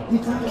to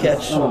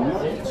catch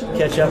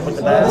up with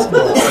the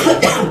basketball.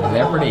 And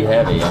they're pretty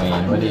heavy.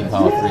 I mean, what do you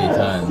call 3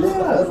 tons?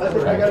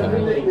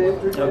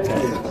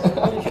 Okay.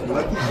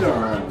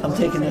 I'm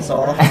taking this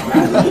off.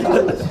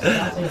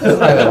 That's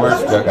probably the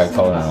worst joke I've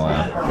told in a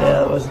while. Yeah,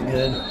 that wasn't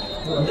good.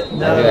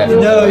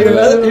 No,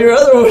 your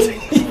other one.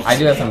 I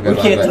do have some good We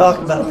ones. can't but talk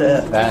about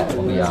that That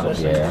will be off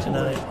the air.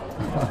 tonight.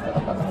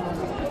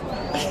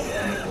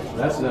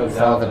 That's no So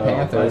doubt. the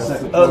Panthers.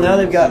 Oh, now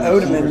they've got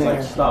Odom in there.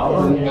 to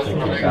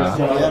kick off.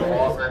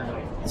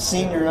 Yep.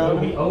 Senior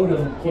Odom.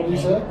 Odom kicking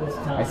this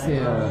time. I see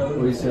What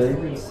do you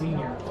say?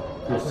 Senior.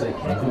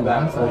 Come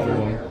back for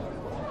you.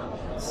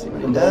 See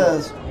what he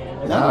does.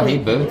 No, he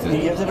boots He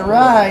it. gives it a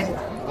ride.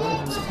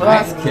 Nice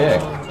Surprise.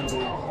 kick.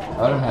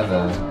 Odom has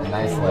a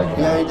nice leg.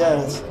 Yeah, he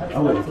does.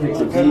 Oh, it kicks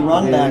a Good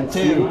run back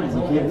too.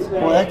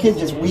 Boy, that kid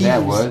just Is weaves.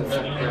 that Woods?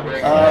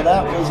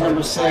 That was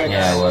number 6.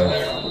 Yeah,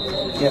 Woods.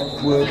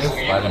 Yep, Woods.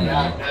 Let him know.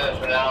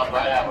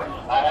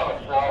 I have a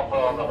cell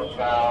phone that was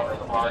found in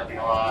the parking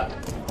lot.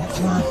 That's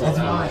mine. That's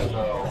mine.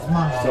 That's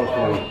mine. So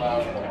funny.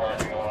 Found in the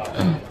parking lot.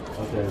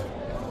 Okay.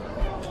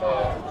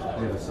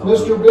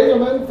 Mr.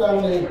 Bigeman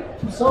found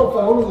a cell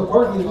phone in the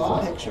parking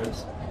lot.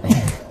 Pictures.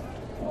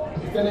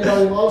 If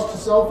anybody lost a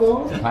cell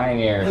phone,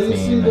 Pioneer Please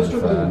see team is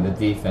Mr. Booth. the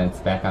defense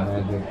back on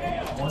there.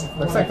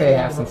 Looks like they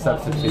have some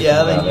substitutions. Yeah,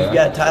 out then there. you've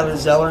got Tyler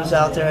Zellers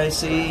out there, I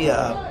see.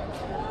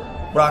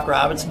 Brock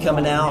Robinson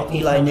coming out.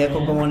 Eli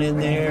Nickel going in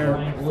there.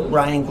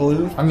 Ryan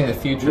Glue. I mean, the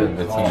future of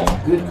the team.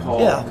 Good call.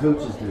 Yeah.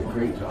 Coaches did a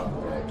great job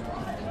today.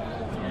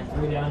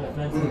 3 down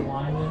defensive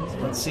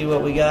linemen. Let's see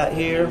what we got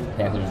here.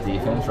 Panthers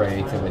defense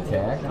ready to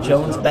attack.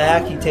 Jones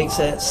back. He takes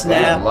that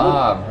snap.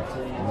 Lob,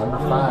 number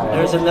 5.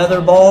 There's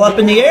another ball up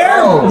in the air.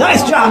 Oh.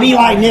 Nice job,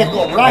 Eli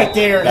Nickel, right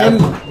there. Him.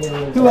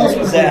 Who else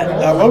was that?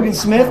 Logan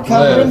Smith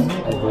covering.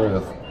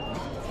 Ruth.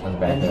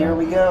 And here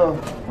we go.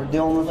 We're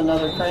dealing with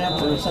another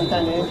cramp or some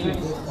kind of injury.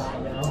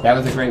 That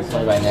was a great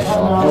play by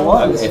Nickel. It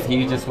was. If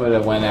he just would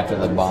have went after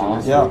the ball,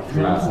 Yeah.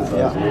 could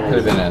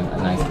have been a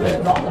nice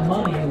pick. All the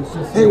money, it was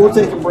just Hey, we'll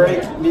take a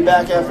break. Be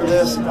back after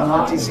this on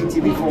RTC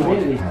TV4.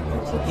 And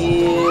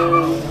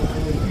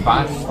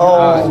Kind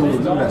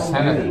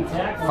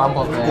of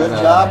fumbled that. good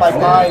job by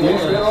Pioneer.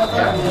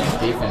 Yeah,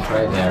 defense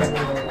right there.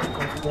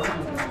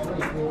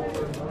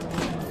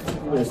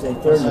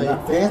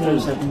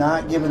 Panthers have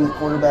not given the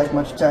quarterback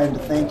much time to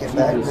think it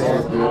back there.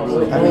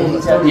 I mean,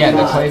 he's had Yeah,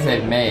 the plays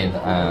they've made,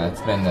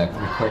 it's been the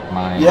quick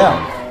mind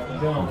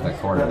of the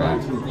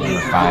quarterback. Number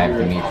 5,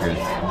 Demetrius.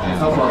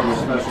 How about the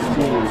special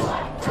teams?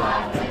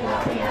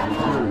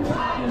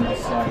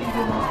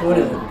 What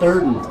is it,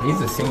 3rd and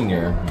He's a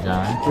senior,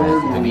 John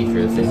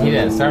Demetrius, and he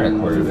didn't start at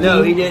quarterback.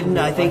 No, he didn't.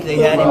 I think they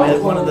had him as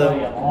one of the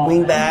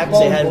wing backs.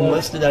 They had him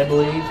listed, I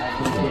believe.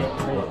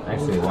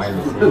 Actually, wide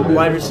receiver.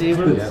 Wide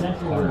receiver. Yeah,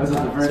 corner. So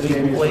he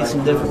can play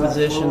some different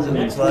positions, it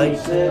looks like.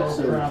 And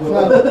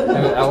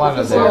a lot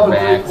of their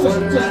backs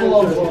and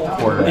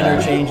quarterbacks.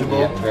 Interchangeable.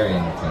 Yeah, very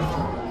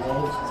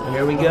interchangeable. So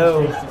here we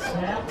go.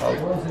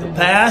 The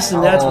pass,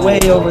 and that's way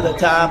over the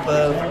top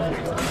of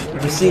the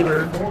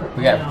receiver.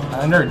 We got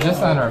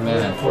just under a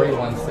minute,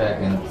 41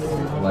 seconds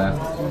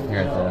left here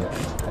at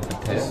the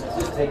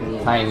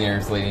pit.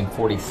 Pioneers leading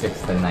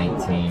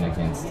 46-19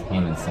 against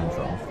Hammond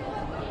Central.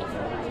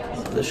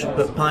 This should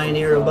put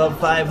Pioneer above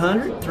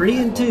 500,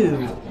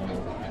 3-2,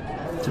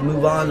 to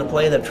move on to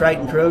play the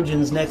Triton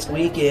Trojans next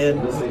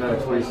weekend This is got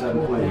a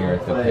 27 play. Here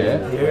at the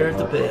pit. here at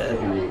the pit.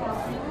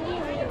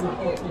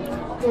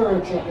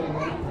 they're checking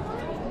in.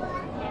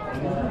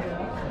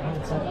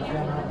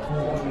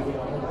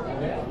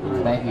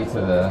 Thank you to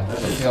the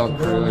field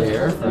crew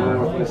here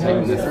for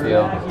making this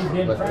field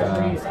look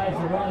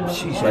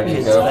Sheesh, ready to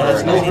kid's go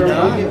fast, for isn't he,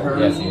 Don?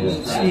 Yes, he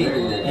is.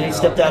 And he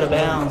stepped out of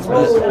bounds,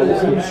 but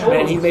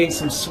man, he made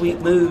some sweet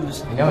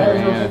moves. He only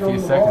ran a few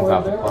seconds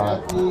off the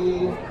clock.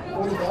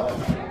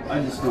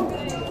 I just don't.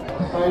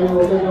 Pioneer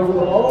will take over the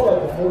ball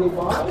at the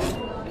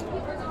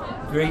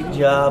 45. Great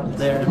job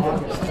there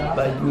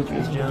by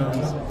Demetrius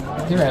Jones.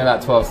 He ran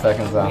about 12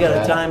 seconds off We got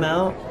a that.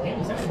 timeout.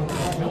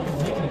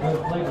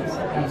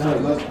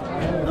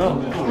 Oh,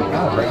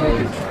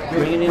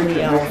 bringing in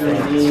the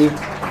offense.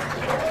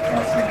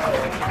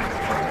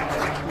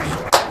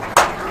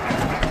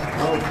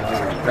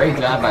 Great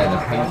job by the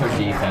Panther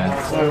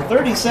defense. So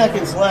 30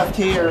 seconds left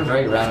here.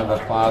 Great round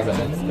of applause, and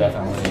it's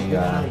definitely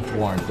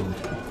warranted.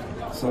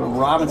 So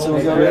Robinson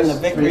will go in the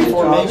victory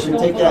formation,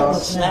 take that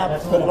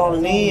snap, put it on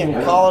a knee,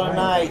 and call it a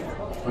night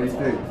What do you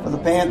think? for the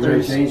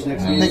Panthers. Change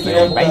next week. Picking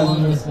up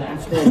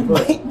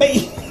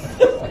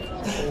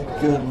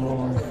Good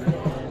Lord.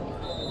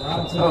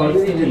 Oh,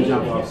 he didn't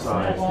jump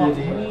offside, did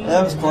he?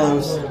 That was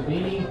close.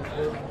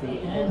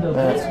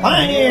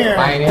 Pioneer!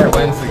 Pioneer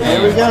wins the game.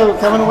 There we go,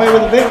 coming away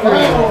with a victory.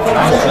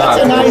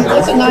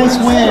 That's a nice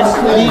win,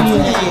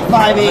 beating a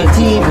 5A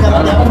team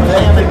coming down from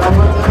Hammond.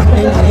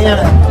 And